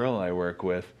this girl I work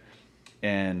with,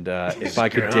 and if I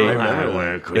could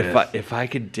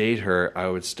date her, I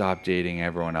would stop dating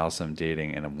everyone else I'm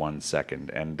dating in 1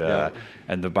 second." And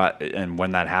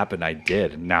when that happened, I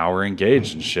did. Now we're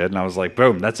engaged and shit. And I was like,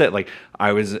 boom, that's it. Like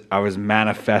I was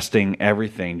manifesting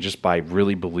everything just by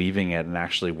really believing it and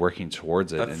actually working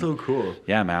towards it. That's so cool.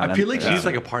 Yeah, man. I feel like she's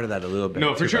like a part of that a little bit.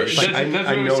 No, for sure. Like, that's what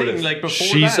I was saying. Like before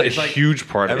she's that, a huge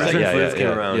part of that. Liz came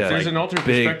around. There's an alternate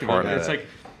perspective part of it. of It's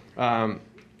like.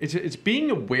 It's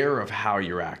being aware of how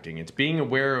you're acting. It's being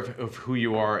aware of who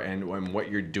you are and what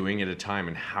you're doing at a time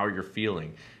and how you're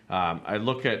feeling. I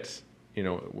look at,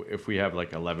 if we have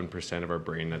like 11% of our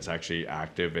brain that's actually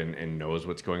active and knows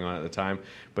what's going on at the time,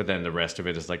 but then the rest of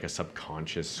it is like a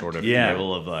subconscious sort of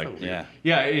level of like,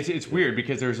 it's weird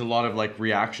because there's a lot of like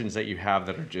reactions that you have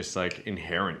that are just like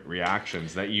inherent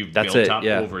reactions that you've built up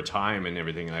over time and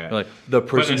everything like that. Like the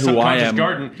person who I am,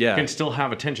 garden can still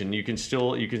have attention. You can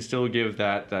still give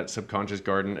that subconscious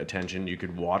garden attention. You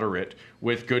could water it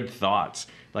with good thoughts,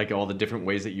 like all the different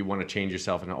ways that you want to change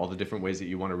yourself and all the different ways that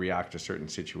you want to react to certain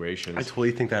situations. I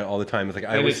totally think that all the time. It's like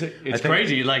it's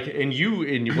crazy. Like and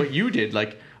what you did.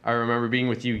 Like I remember being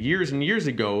with you years and years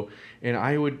ago, and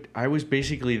I was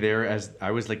basically there as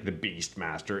I was like the beast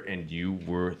master, and you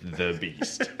were the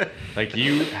beast. Like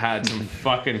you had some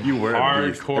fucking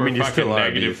hardcore fucking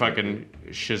negative fucking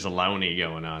shizzaloni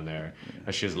going on there.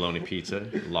 A shizzaloni pizza,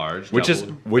 large. Which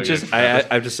is I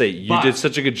have to say, you did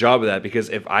such a good job of that, because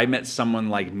if I met someone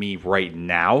like me right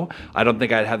now, I don't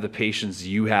think I'd have the patience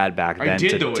you had back then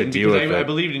to deal with it. I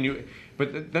believed in you.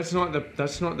 But that's not the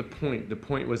point. The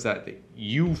point was that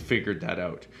you figured that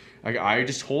out. I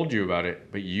just told you about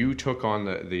it, but you took on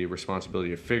the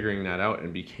responsibility of figuring that out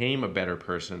and became a better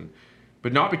person.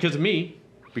 But not because of me.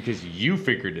 because you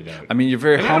figured it out. I mean, you're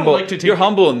very And I don't humble. like to take- You're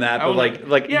humble in that, I but would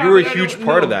like yeah, you were a but I huge don't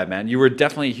part of know. that, man. You were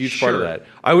definitely a huge part of that.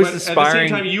 I was But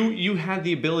aspiring. At the same time, you had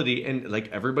the ability, and like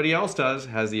everybody else does,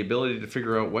 has the ability to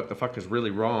figure out what the fuck is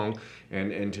really wrong,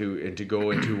 and to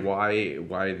go into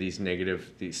why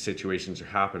these situations are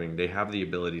happening. They have the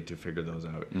ability to figure those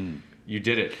out. You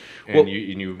did it, and Well,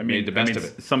 you made the best of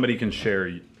it. Somebody can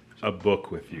share a book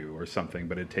with you or something,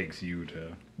 but it takes you to.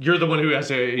 You're the one who has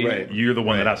to. Right. You're the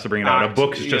one that has to bring it out. A Act.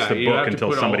 book is just Yeah, a you have book to until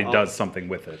put somebody all- does something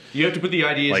with it. You have to put the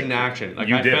ideas Like, in action. Like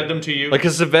you I did fed it. them to you. Like,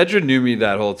 because Savedra knew me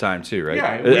that whole time too, right?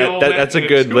 Yeah, we all that's a met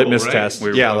good at school, litmus right? test.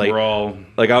 We're, Yeah, like we're all.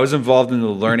 like I was involved in the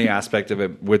learning aspect of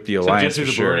it with the alliance for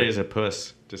Jesse sure. Laborde is a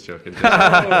puss. Just joking.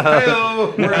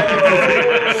 Hello. We're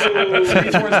at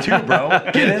Space Wars 2, bro.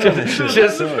 Get in on this shit.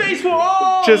 Just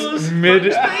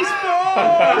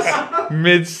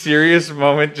mid serious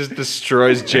moment just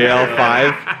destroys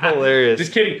JL5. Hilarious.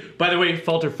 Just kidding. By the way,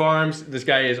 Falter Farms, this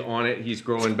guy is on it. He's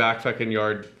growing back fucking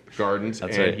yard gardens,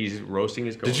 That's and right. he's roasting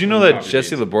his. Did you know that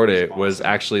Jesse Laborde was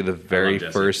actually the very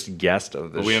Jesse. first guest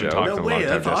of this We haven't show? talked No in a way, long time.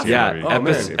 that's Jesse. awesome. Yeah,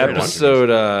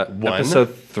 Oh, man.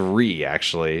 episode 3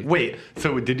 actually. Wait,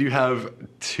 so did you have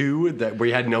 2 where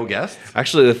you had no guests?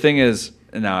 Actually, the thing is,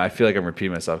 now I feel like I'm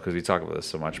repeating myself because we talk about this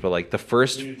so much, but like the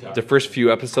first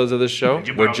few episodes of this show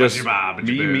were just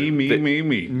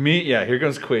Me. Yeah, here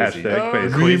goes Quasi. Hashtag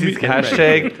crazy. Quasi's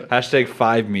getting Hashtag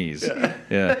 5 me's.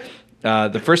 Yeah.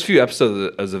 The first few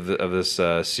episodes of this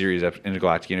series,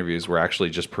 Intergalactic Interviews, were actually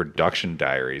just production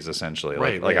diaries, essentially.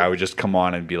 Right, Like right. I would just come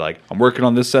on and be like, I'm working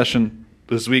on this session.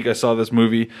 This week I saw this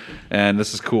movie, and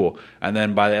this is cool. And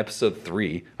then by episode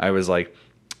 3, I was like,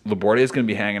 Laborde is going to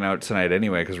be hanging out tonight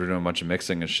anyway because we're doing a bunch of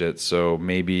mixing and shit. So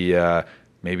maybe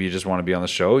you just want to be on the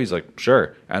show. He's like,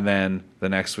 sure. And then the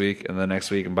next week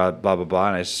and blah blah blah blah.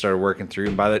 And I just started working through.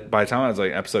 And by the time I was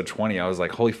like episode 20, I was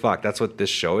like, holy fuck, that's what this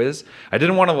show is. I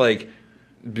didn't want to like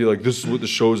be like, this is what the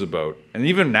show's about. And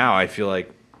even now, I feel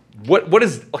like, what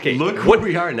is okay? Look what where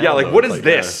we are now, Yeah, like though. what is Like,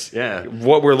 this? yeah.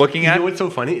 What we're looking You at. know what's so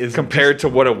funny is compared to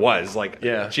what it was. Like,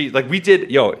 Yeah. gee, like we did.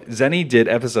 Zenny did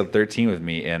episode 13 with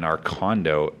me in our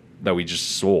condo that we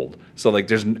just sold. So like,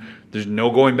 there's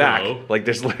no going back. Hello? Like,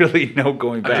 there's literally no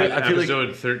going back. I feel like-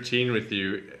 episode 13 with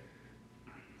you.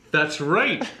 That's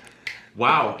right.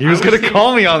 Wow. He was gonna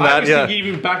call me on that, I was yeah. thinking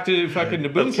even back to fucking the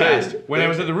That's Boomcast right. when I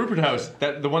was at the Rupert House.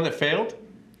 The one that failed.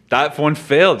 That one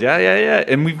failed. Yeah.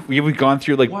 And we've gone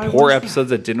through like Why poor was that? episodes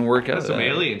that didn't work out. That's some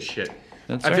alien shit.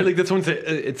 That's I right. feel like this one's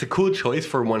it's a cool choice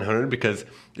for 100 because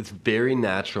it's very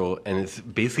natural and it's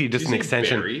basically just an Did you say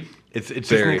extension. very? It's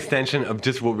just an Very. extension of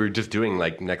just what we were just doing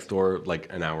like next door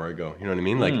like an hour ago. You know what I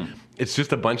mean? Like it's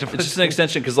just a bunch of It's just an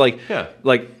extension because like Yeah.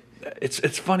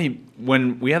 it's funny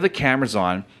when we have the cameras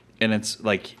on and it's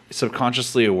like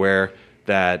subconsciously aware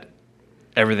that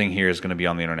everything here is going to be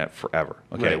on the internet forever.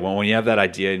 Okay, Right. well, when you have that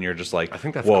idea and you're just like, I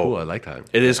think that's whoa, cool. I like that.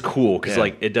 It is cool because Yeah.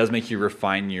 like it does make you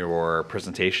refine your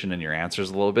presentation and your answers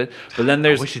a little bit. But then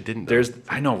there's wish it didn't, though. There's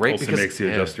I know right Also because makes you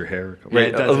adjust your hair. Right,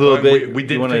 it a does. little bit. We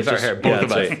did You wanna fix our just- hair, both yeah, of us.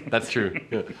 that's right. That's true.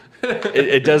 Yeah.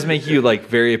 it does make you like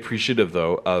very appreciative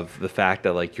though of the fact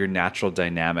that like your natural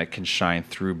dynamic can shine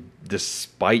through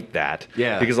despite that.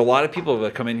 Yeah. Because a lot of people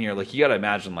that come in here, like you got to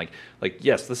imagine, like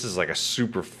yes, this is like a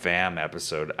super fam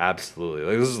episode, absolutely.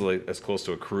 Like this is like as close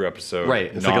to a crew episode,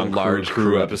 Right. It's like a non-crew large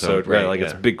crew episode, right? right, Like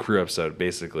it's yeah. a big crew episode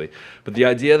basically. But the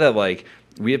idea that like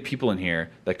we have people in here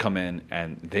that come in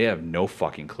and they have no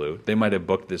fucking clue. They might have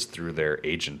booked this through their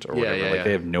agent or Yeah, whatever. yeah, Like yeah.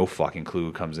 they have no fucking clue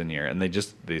who comes in here, and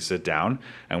they sit down,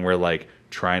 and we're like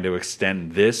trying to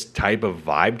extend this type of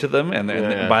vibe to them, and then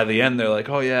Yeah. by the end they're like,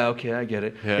 oh yeah, okay, I get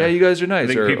it. Yeah. Yeah, you guys are nice. I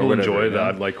think or people whatever, enjoy you know?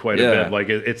 that like quite Yeah. a bit. Like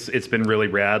it's been really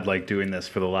rad like doing this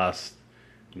for the last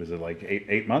what is it like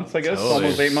eight months I guess Totally.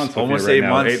 almost 8 months with Almost you right 8 now.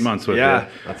 months. 8 months with Yeah. you.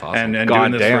 That's awesome. And God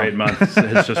doing this damn. for 8 months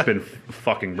has just been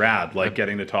fucking rad. Like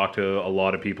getting to talk to a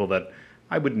lot of people that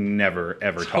I would never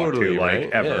ever Totally, talk to like right?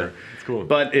 ever. Yeah, it's cool.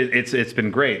 But it's been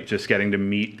great just getting to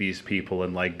meet these people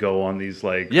and like go on these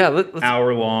like Yeah, let's-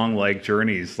 hour long like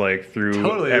journeys like through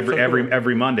Totally, that's so cool.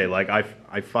 every Monday. Like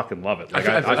I fucking love it. Like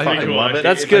I- I, I- I fucking think- love it.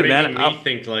 That's It's good, making man. Me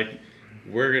think like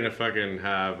we're gonna fucking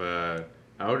have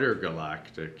outer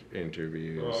galactic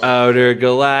interviews. Outer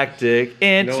Galactic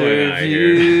idea.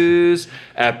 Interviews,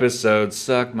 episode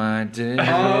Suck My Dick.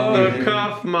 Oh,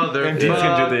 cuff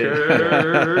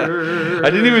motherfucker. I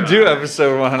didn't even do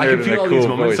episode 100 I can in feel a all cool these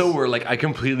moments voice. though where like I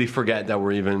completely forget that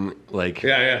we're even like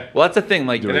Yeah. Well, that's the thing.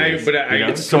 Like, And I it's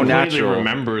so completely natural.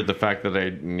 remember the fact that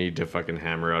I need to fucking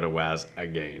hammer out a Waz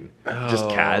again. Just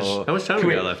cash. How much time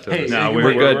we got left? Hey, No, We're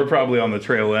we're good. We're probably on the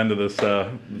trail end of this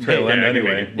trail end yeah,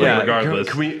 anyway. yeah. Regardless.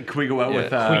 Can we go out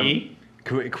with Yeah.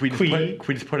 can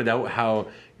we just put it out how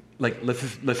let's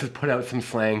just put out some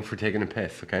slang for taking a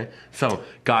piss, okay? So,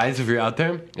 guys, if you're out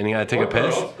there and you gotta take a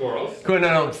piss, Girls. Cool,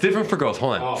 no, it's different for girls.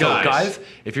 Hold on. Oh. So, Guys. guys,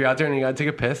 if you're out there and you gotta take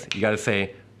a piss, you gotta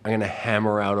say, "I'm gonna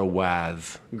hammer out a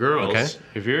waz." Girls, Okay?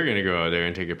 if you're gonna go out there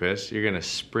and take a piss, you're gonna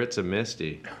spritz a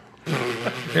misty. Just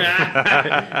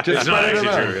It's not spread it actually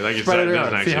around. true. Like it's Spread not, it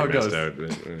doesn't around. See how it actually messed goes. out, but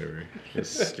whatever.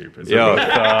 It's stupid. Yo,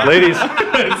 ladies,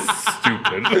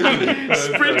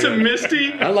 Spritz a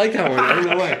misty. I like that one. I don't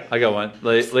know why. I got one.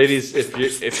 Ladies,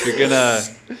 if you're gonna,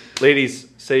 ladies,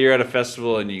 say you're at a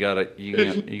festival and you gotta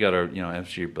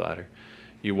empty your bladder.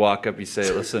 You walk up, you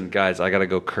say, "Listen, guys, I gotta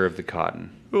go curve the cotton."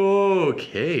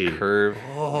 Okay. Curve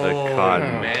the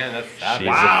cotton. Man, that's She's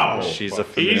Wow. she's a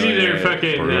familiar. Easy there,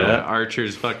 fucking Yeah.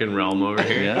 Archer's fucking realm over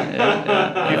here.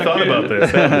 Yeah. You thought about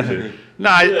this, haven't you? No,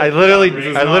 I literally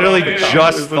just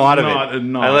This is thought of not- it.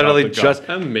 not I literally off the just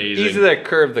Amazing. easy that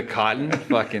curve the cotton.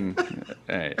 Fucking.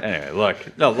 Anyway,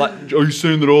 look. No, are you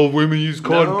saying that all women use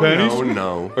cotton panties?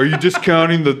 No. Are you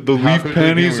discounting the leaf quickly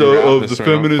panties can we wrap of this the so I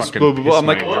don't feminist? fucking Blah blah blah. I'm piss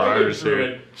like, my drawers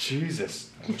here. Jesus,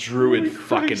 druid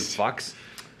fucking fucks.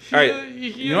 All right,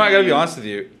 you know what, I gotta be honest with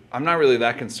you. I'm not really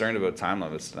that concerned about time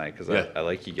limits tonight because Yeah. I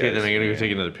like you guys. Okay, then I'm gonna go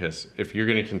take another piss. If you're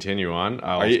gonna continue on,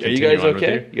 I'll Are you continue guys on with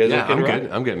okay? you. You guys Yeah, okay? I'm to rock?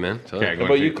 good. I'm good, man. Okay, How go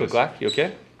about on, you, take this. Cook? You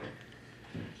okay?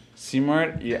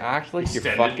 Seymour, you act like you're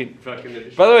fucking.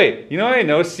 Fucking. By the way, you know how I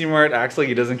know Seymour acts like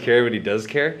he doesn't care, but he does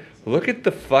care? Look at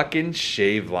the fucking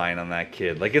shave line on that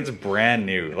kid. Like, it's brand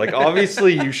new. Like,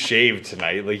 obviously, you shaved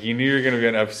tonight. Like, you knew you were going to be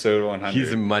on episode 100.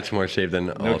 He's much more shaved than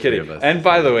no all three kidding. of us. And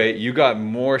by the way, you got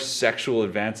more sexual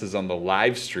advances on the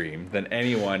live stream than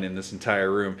anyone in this entire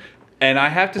room. And I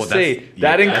have to Well, say, that's-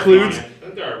 that yeah, includes...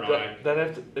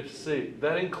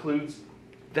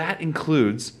 That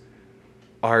includes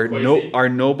our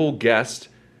noble guest,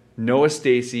 Noah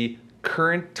Stacey,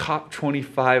 current top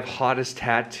 25 hottest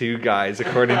tattoo guys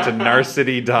according to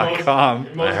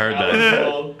narcity.com. I heard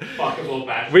that.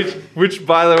 that. Which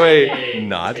by the way,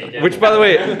 Not. which by the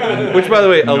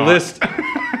way,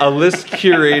 a list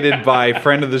curated by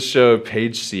friend of the show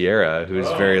Paige Sierra, who's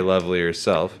very lovely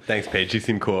herself. Thanks, Paige. You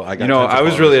seem cool. I got You know, tons of I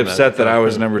was really followers from upset that I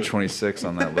was number 26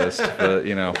 on that list, but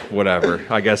you know, whatever.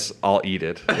 I guess I'll eat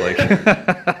it. Like,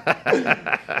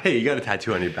 Hey, you got a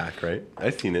tattoo on your back, right?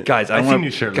 I've seen it. guys, I I've don't seen want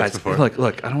you shirtless guys. before.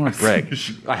 Look, I don't want to brag.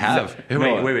 I have. Hey,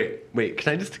 No. wait.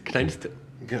 Can I just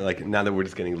like now that we're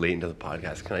just getting late into the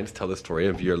podcast, can I just tell the story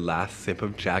of your last sip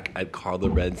of Jack at Carl the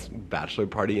Red's bachelor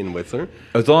party in Whistler?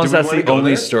 As long as Do we that's wanna the go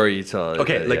only there? story you tell.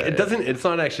 Okay, like yeah, it yeah. doesn't. It's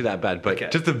not actually that bad, but Okay.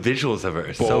 just the visuals of it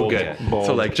are so Bold. good. Bold.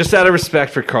 So like, Just out of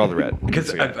respect for Carl the Red.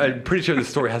 because I'm pretty sure the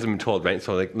story hasn't been told, right?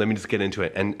 So like, let me just get into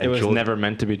it. And It was Joel, never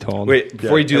meant to be told. Wait,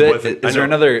 before you do it that, wasn't- I is there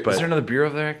know, another but- beer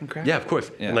over there I can crack? Yeah, of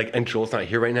course. Yeah. And like, and Joel's not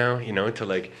here right now, you know, to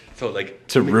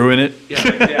ruin it. Yeah,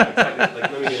 like, exactly.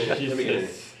 Like, let me get in.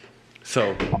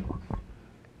 So,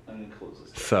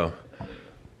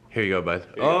 here you go, bud.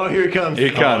 Oh, here he comes. Here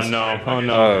he comes. Oh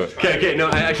no. Okay, no,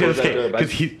 actually, Close that door, bud.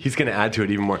 because he's going to add to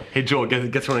it even more. Hey, Joel,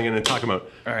 guess what I'm going to talk about?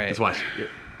 All right. Let's watch.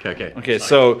 Okay. Okay,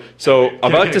 so about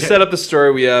okay, to okay. set up the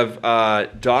story, we have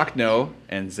Doc No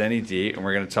and Zenny D, and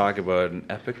we're going to talk about an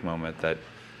epic moment that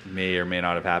may or may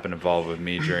not have happened involved with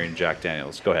me during Jack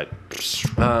Daniels. Go ahead.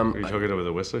 Are you talking about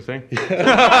the Whistler thing?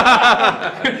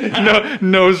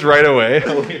 Knows right away.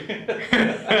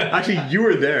 Actually, you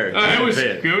were there.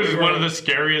 It was one of the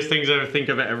scariest things I think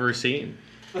I've ever seen.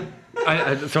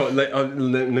 So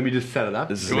let me just set it up.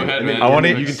 Go ahead, man. I want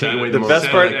You can take away the the best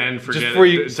most. part. and Just forget before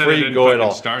you it. Set it and go at fucking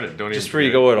all. start it. Don't Just even before you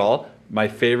forget go at all. My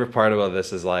favorite part about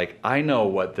this is like I know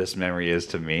what this memory is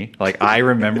to me. Like I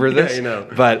remember this, you know.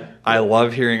 but I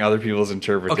love hearing other people's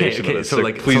interpretation of this. So,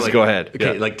 please go ahead.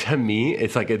 Okay, Yeah. like to me,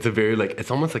 it's a very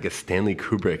it's almost like a Stanley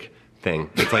Kubrick thing.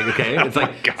 It's like it's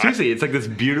like seriously, it's like this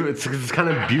beautiful, it's this kind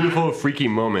of beautiful, freaky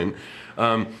moment.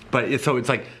 But it's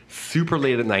like super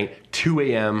late at night, 2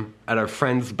 a.m. at our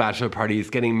friend's bachelor party. He's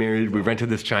getting married. We rented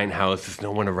this giant house. There's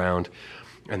no one around,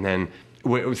 and then.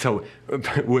 We got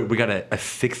a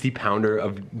 60-pounder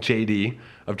of JD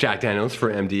of Jack Daniels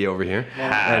for MD over here,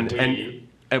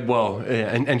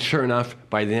 and sure enough,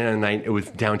 by the end of the night, it was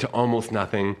down to almost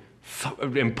nothing. So,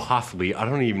 impossibly, I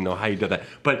don't even know how you did that.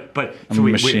 But so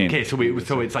machine.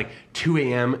 so it's like 2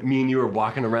 a.m. Me and you are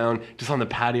walking around just on the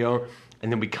patio.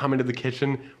 And then we come into the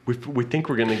kitchen. We think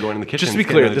we're going to go into the kitchen. Just to be and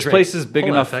get clear, another this drink. place is big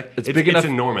Hold on a enough. sec. It's big enough.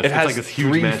 It's enormous. It has it's like this huge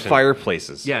 3 mansion.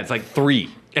 fireplaces. Yeah, it's like 3.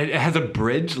 It has a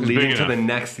bridge leading to the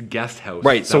next guest house.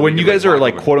 Right. So that when we you could, guys are walk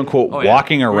like over. quote unquote Oh, yeah.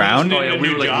 walking around, Oh, yeah,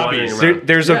 we were like walking Jobbies. around.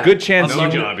 there's a good chance. New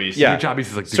you- jobbies. Yeah. New jobbies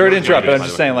is like the Sorry to good interrupt, but I'm jobbies,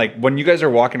 just by the saying, like, when you guys are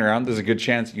walking around, there's a good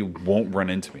chance you won't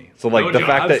run into me. So, like, No the job,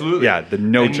 fact Absolutely. that, the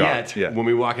no and job. Yet, Yeah. when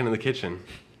we walk into the kitchen,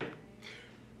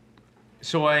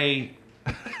 So I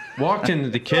Walked into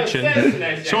the kitchen.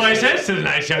 So I says to the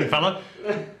nice young fella,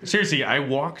 seriously, I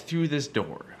walked through this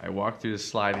door. I walked through the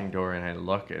sliding door and I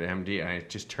look at MD and I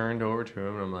just turned over to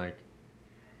him and I'm like,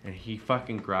 and he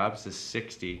fucking grabs the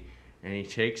 60 and he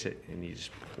takes it and he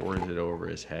just pours it over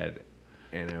his head.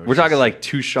 And it was We're talking just- like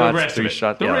 2 shots, rest of 3 it.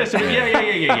 shots. The rest of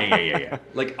it. Yeah.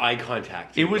 Like eye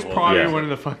contact. It was The whole probably thing. one of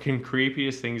the fucking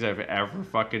creepiest things I've ever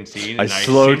fucking seen. I And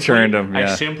slow turned him, I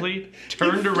yeah. simply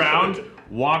turned around,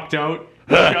 walked out,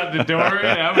 shut the door,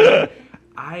 and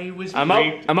I was I'm out.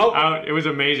 freaked I'm out. It was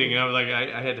amazing. And I was like,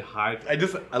 I had to hide. I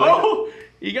like Oh,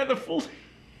 he got the full.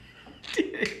 He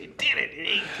did it. He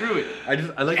ate through it. I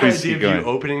like the Please idea keep of you going.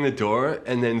 opening the door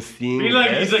and then seeing He's like-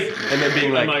 this, he's like- and then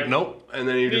being I'm like, like, nope, and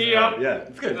then you just Yep. yeah,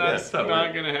 it's good. That's yeah,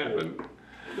 not gonna happen.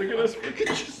 Look at us freaking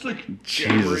just like we're in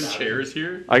Jesus. chairs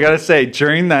here. I gotta say,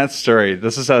 during that story,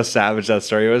 this is how savage that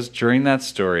story was. During that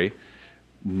story,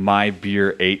 my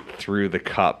beer ate through the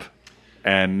cup,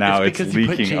 and now it's because you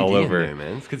put leaking JD all in over. there,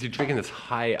 man. It's because you're drinking this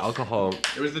high alcohol.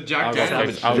 It was the Jack I'll go Daniels.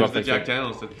 fix it. I'll It go was the fix Jack it.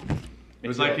 Daniels. It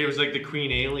was like the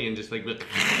Queen Alien, just like.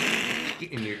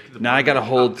 In your, Now I gotta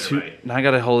hold there, 2. right? Now I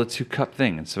gotta hold a 2-cup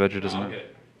thing, and Saavedra doesn't. Okay.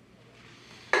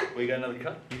 We got another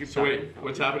cup. So wait,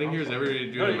 what's happening here? Is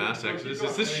everybody doing a mass exodus?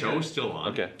 Is this show still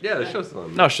on? Okay. Yeah, the show's still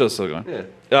on. No, show's still going.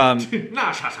 Yeah.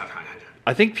 Nah,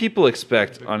 I think people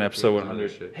expect on episode on 100.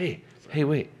 this shit. Hey,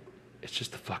 wait! It's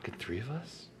just the fucking 3 of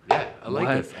us. Yeah, I like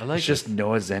What? this. I like it's just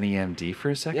Noah, Zenny, MD for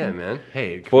a second. Yeah, man.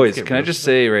 Hey, Boys, let's get can I real. just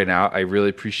say right now, I really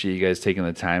appreciate you guys taking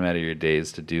the time out of your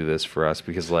days to do this for us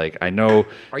because, like, I know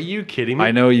Are you kidding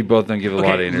me? you both don't give a lot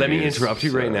of Okay, interviews. let me interrupt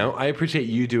you right so- now. I appreciate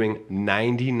you doing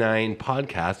 99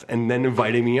 podcasts and then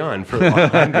inviting me on for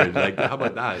 100. Like, how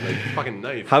about that? Like, fucking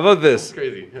nice. How about this?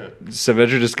 Crazy. Yeah.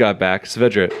 Saavedra just got back.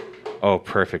 Saavedra, oh,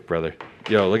 perfect, brother.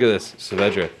 Yo, look at this,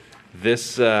 Saavedra.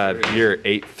 This beer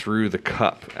ate through the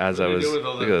cup as I was.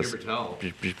 Look at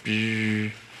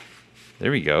this.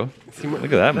 There we go. Look at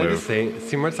that Can I move. just say,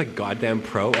 Seymour's like goddamn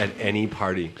pro at any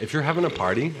party. If you're having a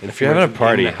party, and if you're having a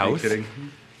party- in the house, kidding?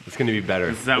 it's gonna be better.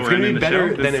 Is that it's we're gonna ending be the better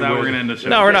show? than This is it how was. we're gonna end the show.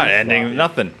 No, we're not ending.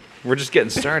 Nothing. We're just getting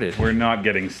started. We're not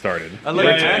getting started. I like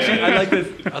Yeah, actually. I like this.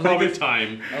 I like Probably this.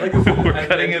 time. I like this. We're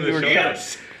cutting into the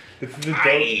Yes. This is a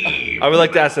dope. I would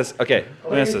like to ask this. Okay,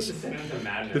 let me ask this.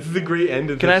 This is a great end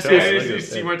of Can the I ask show. you I a- like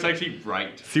this. See where it's actually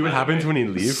right. See what happens when he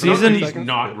leaves. for Season- 30 He's seconds?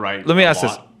 not right. Let me a ask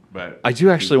this. lot, But I do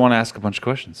actually want to ask a bunch of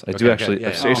questions. I do Okay, actually. yeah,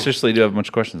 I yeah. seriously do have a bunch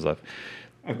of questions left.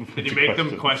 did you make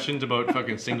them questions about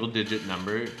fucking single-digit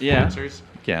number Yeah. answers?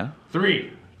 Yeah.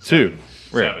 3. 2.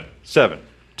 Right. 7. 7.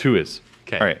 2 is.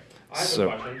 'Kay. All right. I have So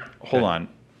a question. hold on.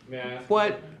 May I ask?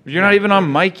 What? You're not even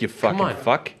on mic, you fucking on.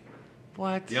 fuck.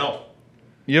 What? Yell.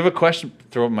 You have a question?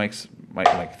 Throw mic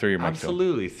through your mic.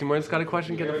 Absolutely. Seymour's got a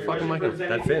question. Get a fucking mic.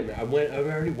 That's it. I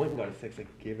already went and got a 6. I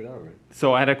gave it out. Right?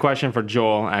 So I had a question for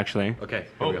Joel, actually. Okay.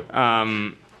 Here we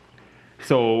go.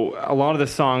 So a lot of the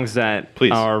songs that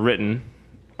Please. are written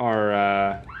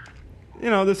are,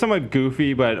 they're somewhat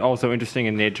goofy, but also interesting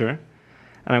in nature.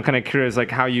 And I'm kind of curious,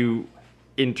 like, how you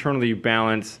internally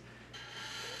balance,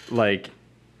 like,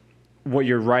 what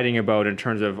you're writing about in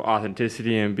terms of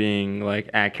authenticity and being, like,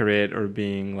 accurate or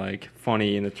being, like,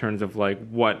 funny in the terms of, like,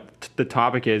 what the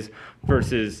topic is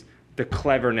versus the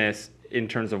cleverness in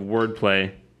terms of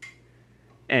wordplay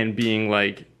and being,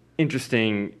 like,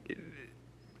 interesting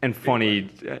and funny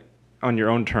on your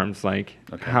own terms. Like,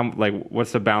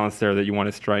 what's the balance there that you want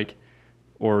to strike?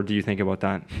 Or do you think about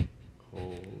that?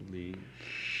 Holy.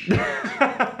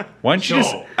 Why don't you just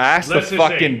So, ask the let's just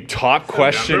fucking say, top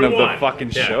question of Number the one. fucking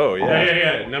show? Yeah.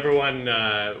 Yeah. Number 1,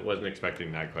 wasn't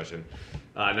expecting that question.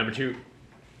 Number 2,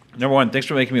 Number 1, thanks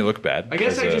for making me look bad. I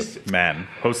guess as I a just- man.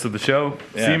 Host of the show,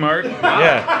 Yeah. C-Mark.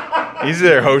 Yeah. He's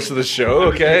their host of the show.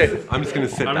 Okay. I'm just gonna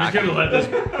sit I'm back. just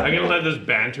gonna let this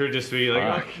banter just be like.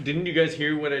 Oh, didn't you guys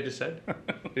hear what I just said?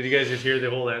 Did you guys just hear the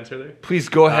whole answer there? Please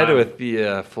go ahead with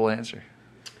the full answer.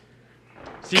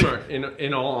 Seymour,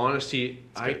 in all honesty,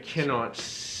 I cannot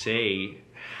say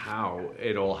how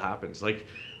it all happens. Like,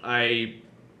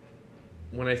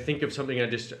 when I think of something, I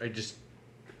just,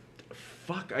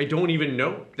 fuck, I don't even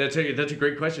know. That's a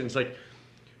great question. It's like,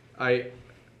 I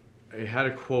had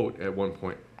a quote at one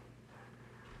point.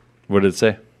 What did it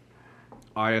say?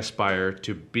 I aspire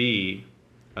to be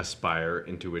a spire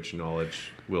into which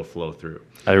knowledge will flow through.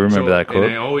 I remember that quote.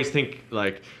 And I always think,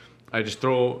 like, I just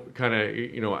throw kind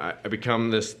of, I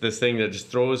become this thing that just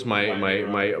throws my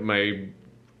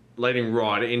lightning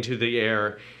rod into the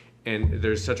air, and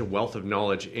there's such a wealth of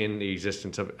knowledge in the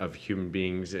existence of human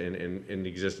beings and in the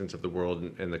existence of the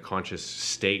world and the conscious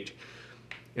state,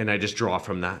 and I just draw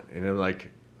from that, and I'm like,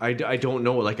 I don't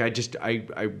know, like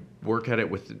I work at it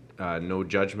with no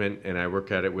judgment, and I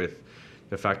work at it with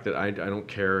the fact that I don't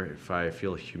care if I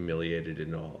feel humiliated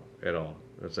at all.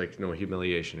 It's like no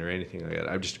humiliation or anything like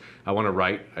that. I want to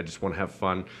write. I just want to have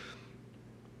fun.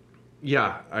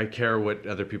 Yeah, I care what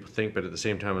other people think, but at the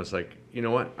same time, it's like, you know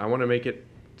what? I want to make it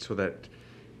so that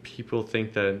people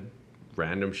think that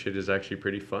random shit is actually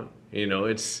pretty fun. You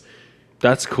know,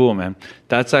 That's cool, man.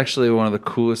 That's actually one of the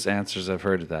coolest answers I've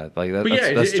heard of that. Like that. But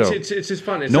yeah, that's dope. it's just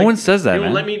fun. It's No like, one says that, you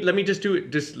know, man. Let me just do it.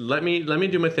 Just let me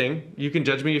do my thing. You can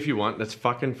judge me if you want. That's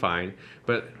fucking fine.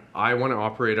 But I want to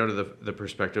operate out of the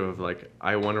perspective of like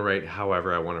I want to write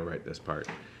however I want to write this part.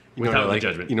 Without the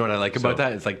judgment. You know what I like about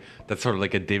that? It's like that's sort of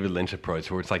like a David Lynch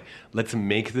approach where it's like, let's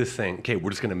make this thing. Okay, we're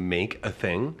just gonna make a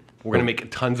thing. We're gonna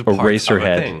make tons of parts of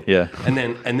a thing. Yeah. And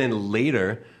then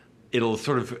later, it'll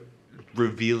sort of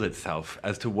reveal itself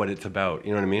as to what it's about.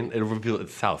 You know what I mean? It'll reveal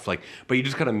itself. Like, but you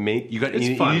just gotta make. You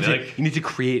need to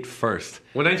create first.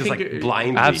 When I just think like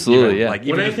blindly. Absolutely, yeah. Like When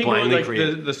even I just think about blindly like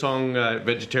create. the song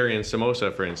 "Vegetarian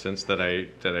Samosa," for instance, that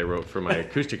I wrote for my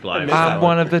acoustic live. I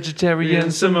want a vegetarian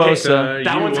samosa.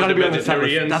 That one's gotta be on the set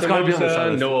list. That's gotta be on the set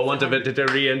list. No, I want a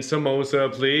vegetarian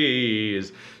samosa,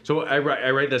 please. So I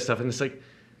write that stuff, and it's like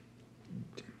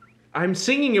I'm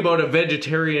singing about a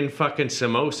vegetarian fucking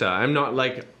samosa. I'm not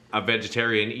like a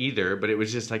vegetarian either, but it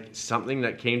was just like something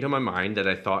that came to my mind that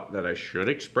I thought that I should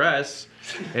express,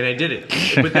 and I did it.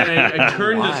 But then I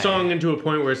turned the song into a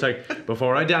point where it's like,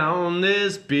 before I down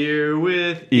this beer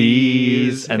with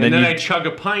ease, and then I chug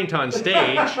a pint on stage.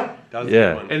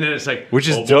 Yeah. And then it's like, which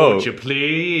is oh, dope. won't you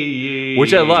please?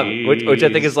 Which I love. Which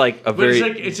I think is like a But very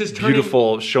it's just turning-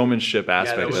 beautiful showmanship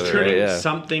aspect It's of it. turning Right? Yeah.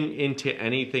 something into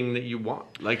anything that you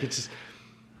want. Like it's just,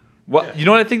 Well, you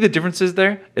know what I think the difference is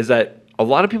there is that a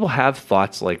lot of people have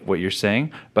thoughts like what you're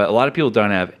saying, but a lot of people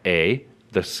don't have A,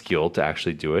 the skill to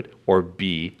actually do it, or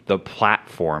B, the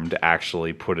platform to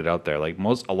actually put it out there. Like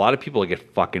a lot of people get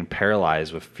fucking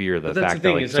paralyzed with fear of the that's fact the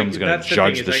that thing. like someone's going that's to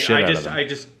judge thing. the It's shit like, out of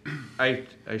them.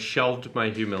 I shelved my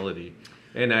humility,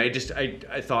 and I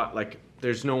thought like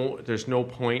there's no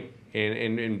point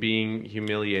in being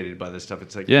humiliated by this stuff.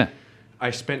 It's like Yeah. I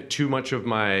spent too much of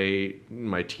my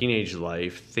teenage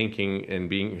life thinking and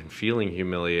feeling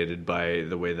humiliated by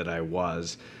the way that I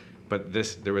was, but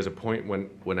there was a point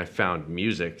when I found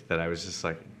music that I was just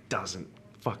like, doesn't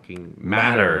fucking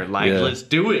matter. Like, let's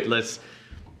do it. Let's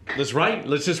write.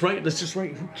 Let's just write. Who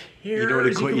cares? You know what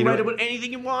you can write about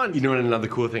anything you want. You know what another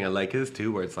cool thing I like is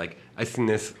too, where it's like I've seen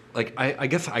this. Like I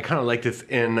guess I kind of like this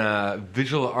in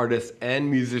visual artists and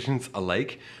musicians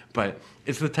alike, but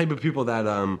it's the type of people that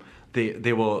they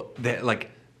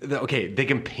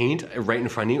can paint right in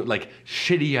front of you like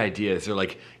shitty ideas, or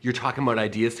like you're talking about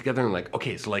ideas together and like,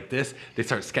 okay, so like this, they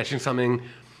start sketching something,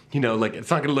 you know, like it's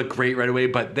not gonna look great right away,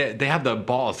 but they have the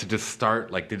balls to just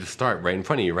start, like they just start right in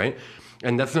front of you, right?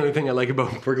 And that's another thing I like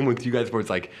about working with you guys, where it's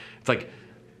like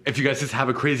if you guys just have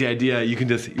a crazy idea, you'll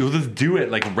just do it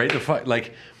like right the fuck,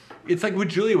 like it's like what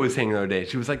Julia was saying the other day.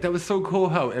 She was like, that was so cool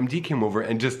how MD came over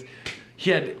and just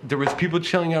there was people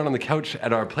chilling out on the couch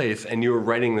at our place, and you were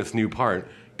writing this new part,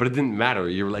 but it didn't matter.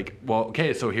 You were like, well,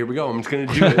 okay, so here we go. I'm just gonna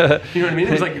do it. You know what I mean?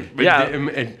 It was like,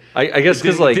 Yeah. I guess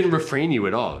because like it didn't refrain you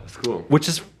at all. It's cool. Which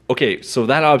is okay. So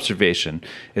that observation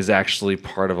is actually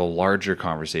part of a larger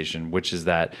conversation, which is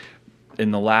that in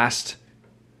the last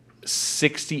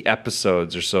 60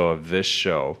 episodes or so of this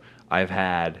show, I've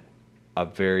had a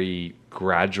very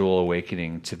gradual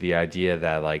awakening to the idea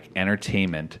that like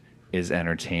entertainment is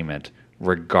entertainment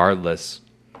regardless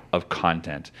of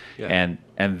content. Yeah.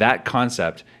 And that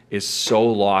concept is so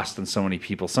lost in so many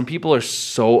people. Some people are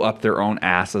so up their own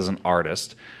ass as an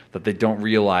artist that they don't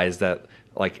realize that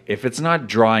like if it's not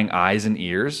drawing eyes and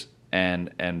ears and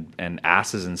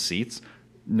asses and seats,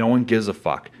 no one gives a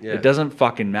fuck. Yeah. It doesn't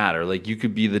fucking matter. Like you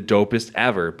could be the dopest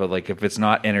ever, but like if it's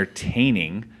not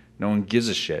entertaining, no one gives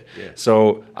a shit. Yeah.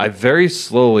 So I very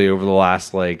slowly over the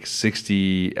last like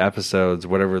 60 episodes,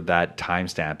 whatever that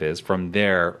timestamp is, from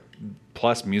there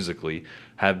plus musically,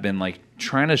 have been like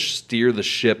trying to steer the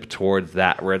ship towards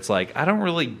that, where it's like I don't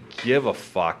really give a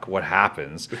fuck what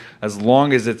happens as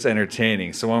long as it's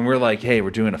entertaining. So when we're like, hey, we're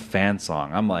doing a fan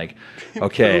song, I'm like,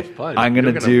 okay, so fun. I'm You're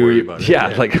gonna gonna worry do about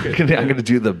it. like I'm gonna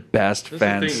do the best That's the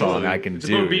fan thing, song though. I can It's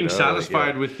do. about being you know?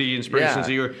 satisfied with the inspirations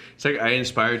Yeah. that it's like I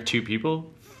inspired 2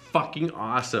 people. Fucking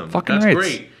awesome. Fucking That's right.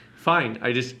 great. Fine.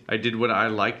 I did what I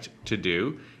liked to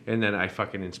do, and then I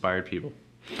fucking inspired people.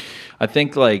 I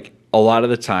think like a lot of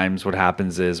the times what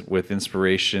happens is with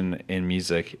inspiration in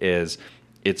music is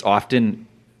it's often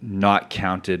not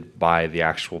counted by the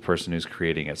actual person who's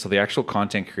creating it. So the actual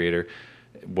content creator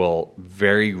will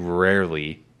very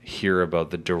rarely hear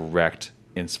about the direct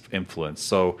influence.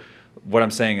 So what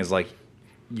I'm saying is like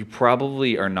you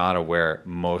probably are not aware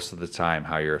most of the time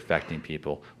how you're affecting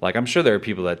people. Like, I'm sure there are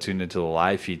people that tuned into the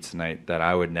live feed tonight that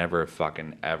I would never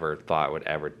fucking ever thought would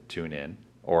ever tune in,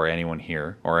 or anyone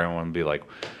here, or anyone would be like,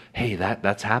 hey,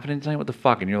 that's happening tonight? What the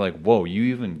fuck? And you're like, whoa, you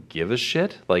even give a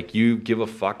shit? Like, you give a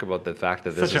fuck about the fact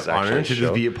that this Such is an actually honor a to show?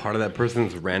 just be a part of that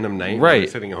person's random night, Right.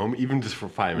 sitting at home, even just for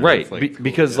 5 minutes. Right, Like, cool,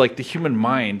 because yeah. like the human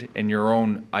mind and your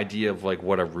own idea of like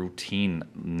what a routine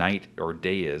night or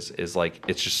day is like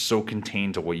it's just so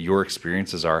contained to what your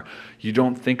experiences are. You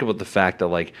don't think about the fact that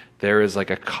like there is like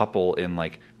a couple in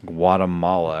like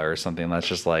Guatemala or something that's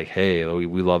just like, hey,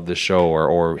 we love this show,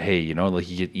 or hey, you know, like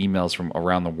you get emails from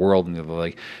around the world and they're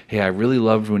like, hey, I really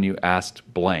loved when you asked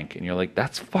blank, and you're like,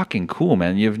 that's fucking cool,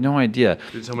 man. You have no idea.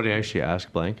 Did somebody actually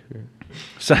ask blank?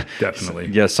 So, Definitely.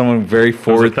 Yeah, someone very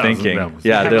forward thousands thinking. of them.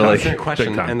 Yeah, they're like Constant question,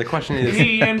 Big time. and the question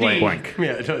is Blank.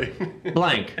 Yeah, totally.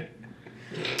 Blank.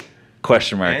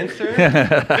 question mark. Answer?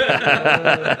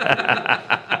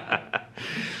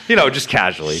 You know, just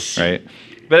casually, right?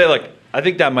 But look, I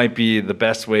think that might be the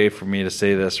best way for me to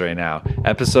say this right now.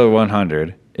 Episode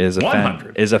 100 is a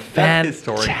 100.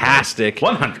 fantastic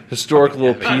 100. historic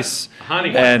little piece.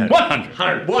 Honey, And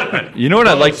 100. you know what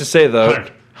I'd like to say though,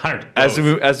 100.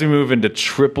 as we move into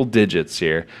triple digits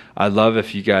here, I'd love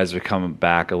if you guys would come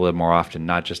back a little more often,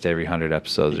 not just every 100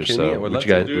 episodes or kidding me? I so. would Would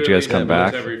love you to. guys come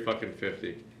back Every fucking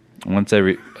 50. once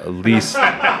every at least?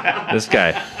 This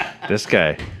guy.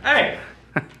 Hey.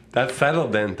 That's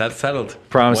settled then. That's settled.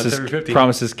 Promises Once every 50.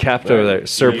 promises kept over there.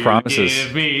 Sir promises.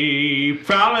 Give me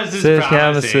promises, Says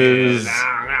promises.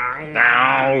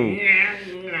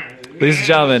 Ladies and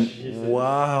gentlemen,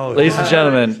 Wow. ladies and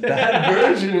gentlemen, That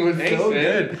version was so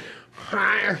man.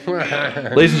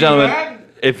 good. ladies and gentlemen,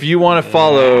 if you want to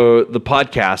follow the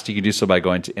podcast, you can do so by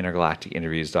going to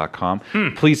intergalacticinterviews.com.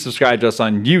 Please subscribe to us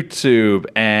on YouTube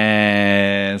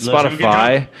and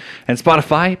Spotify.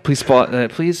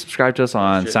 Please subscribe to us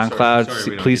on SoundCloud. sorry, we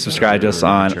don't Please do subscribe to us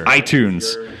on Sure.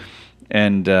 iTunes.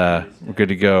 And we're good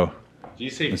to go. Do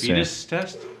you say Let's fetus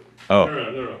test? Oh,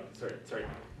 No. Sorry.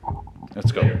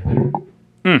 let's go.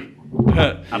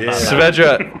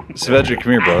 Saavedra,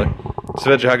 come here, brother.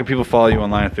 Saavedra, how can people follow you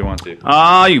online if they want to? You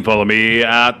can follow me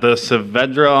at the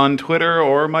Saavedra on Twitter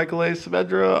or Michael A.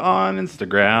 Saavedra on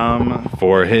Instagram.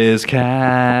 For his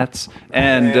cats.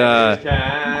 And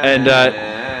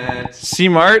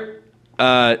C-Mart,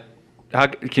 how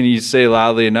can you say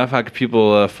loudly enough? How can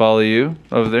people follow you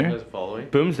over there? Following.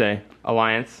 Boomsday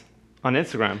Alliance on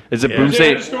Instagram. Is it Boomsday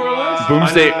underscore?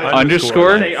 Boomsday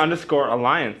 _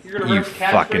 Alliance. You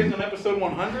fucking. episode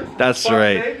 100? That's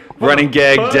right. Running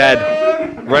gag dead.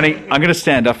 I'm gonna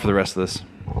stand up for the rest of this,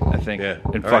 I think, Yeah.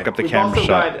 and All fuck right. up the We've camera also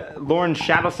shot. got Lauren's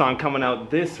Shadow Song coming out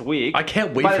this week. I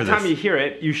can't wait By for the time this. you hear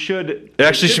it, you should. It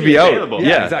actually should be out. available.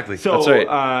 Yeah, exactly. So That's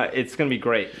right. it's gonna be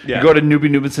great. Yeah. You go to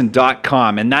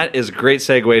newbienubinson.com, and that is a great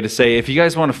segue to say if you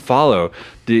guys want to follow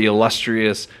the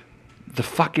illustrious, the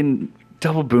fucking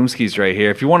double boomskis right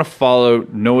here. If you want to follow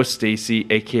Noah Stacey,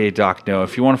 aka Doc Noah,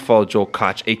 if you want to follow Joel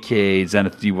Koch, aka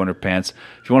Zenith D Wonderpants,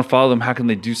 if you want to follow them, how can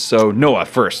they do so? Noah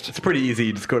first. It's pretty easy.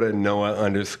 You just go to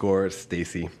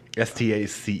Noah_Stacey.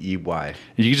 STACEY. You can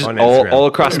just on all Instagram.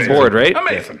 across the board, right?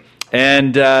 Amazing.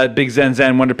 And Big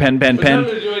Zen Wonder Pen.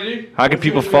 How can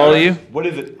people follow you? What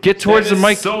is it? Get towards the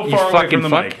mic, So you far away fucking from the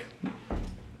fuck. mic.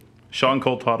 Sean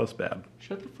Cole taught us bad.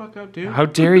 Shut the fuck up, dude. How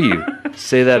dare you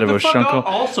say that about fuck Shunko? up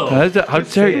also. How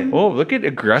dare you? Oh, look at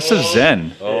aggressive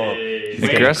Zen.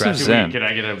 Aggressive Zen. Can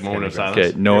I get a moment of silence?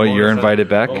 Okay, Noah, you're invited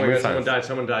back. Oh my god,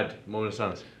 someone died. Moment of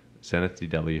silence. Zenith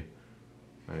DW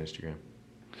on Instagram.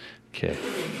 Okay.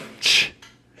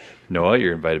 Noah,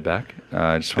 you're invited back.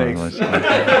 I just want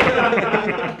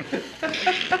to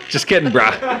just kidding,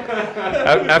 brah.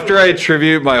 After I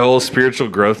attribute my whole spiritual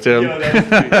growth to him,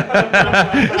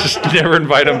 just never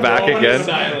invite him back again.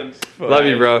 Silence. Love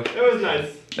you, bro. It was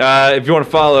nice. If you want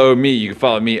to follow me, you can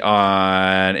follow me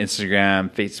on Instagram,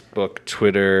 Facebook,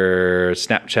 Twitter,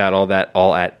 Snapchat, all that,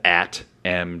 all at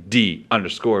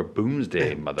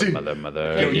MD_Boomsday,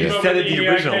 mother. You said it the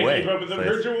original way. Keep up with the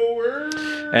virtual word.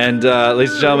 And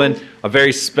ladies and gentlemen, a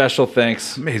very special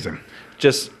thanks. Amazing.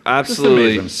 Just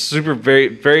absolutely amazing. super, very,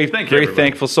 very, Thank you, very everybody.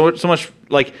 thankful. So much,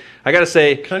 like, I gotta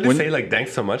say, Can I just say, like,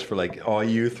 thanks so much for, like, all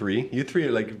you three. You three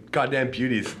are, like, goddamn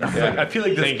beauties. Like, I feel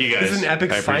like Thank you, this guys. is an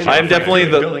epic I sign. appreciate I'm definitely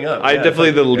building up. I'm Yeah, definitely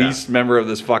it's the like- least member of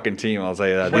this fucking team. I'll tell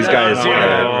you that. These guys.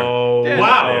 Oh,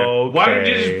 Wow. Why would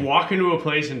you okay. just walk into a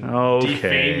place and Okay.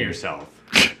 defame yourself?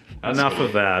 Enough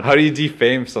of that. How do you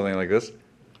defame something like this?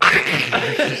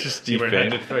 Just Seymour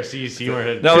defame. had to Seymour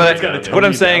had No, to- but what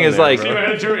I'm saying is like. Seymour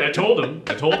had to- I told him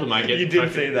I get. You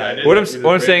did say that. What I'm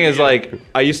saying is like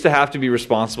I used to have to be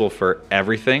responsible for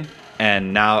everything,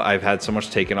 And now I've had so much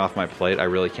taken off my plate. I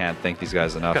really can't thank these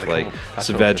guys enough. Gotta Like come.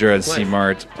 That's Saavedra and nice.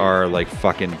 C-Mart are like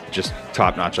fucking just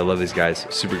top notch. I love these guys.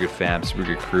 Super good fam, super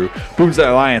good crew. Boomsday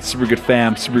Alliance, super good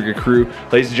fam, super good crew.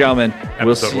 Ladies and gentlemen,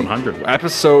 we'll Episode see 100.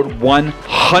 Episode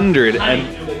 100.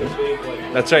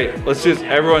 And that's right. Let's just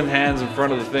everyone hands in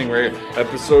front of the thing right here.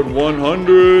 Episode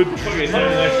 100. Okay, so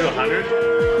let's do 100.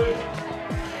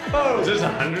 Oh, is this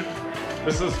 100?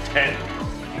 This is 10.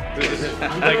 This is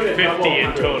like 50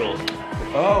 in total.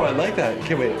 Oh, I like that.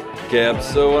 Okay, wait. Okay,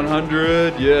 episode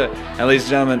 100. Yeah. And ladies and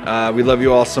gentlemen, we love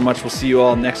you all so much. We'll see you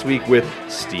all next week with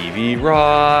Stevie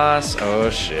Ross. Oh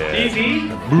shit. Easy.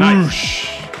 Boosh.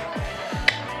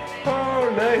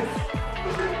 Oh, nice.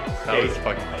 That was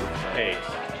fucking fun.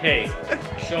 Hey,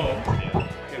 so.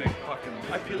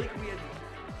 I feel like we had.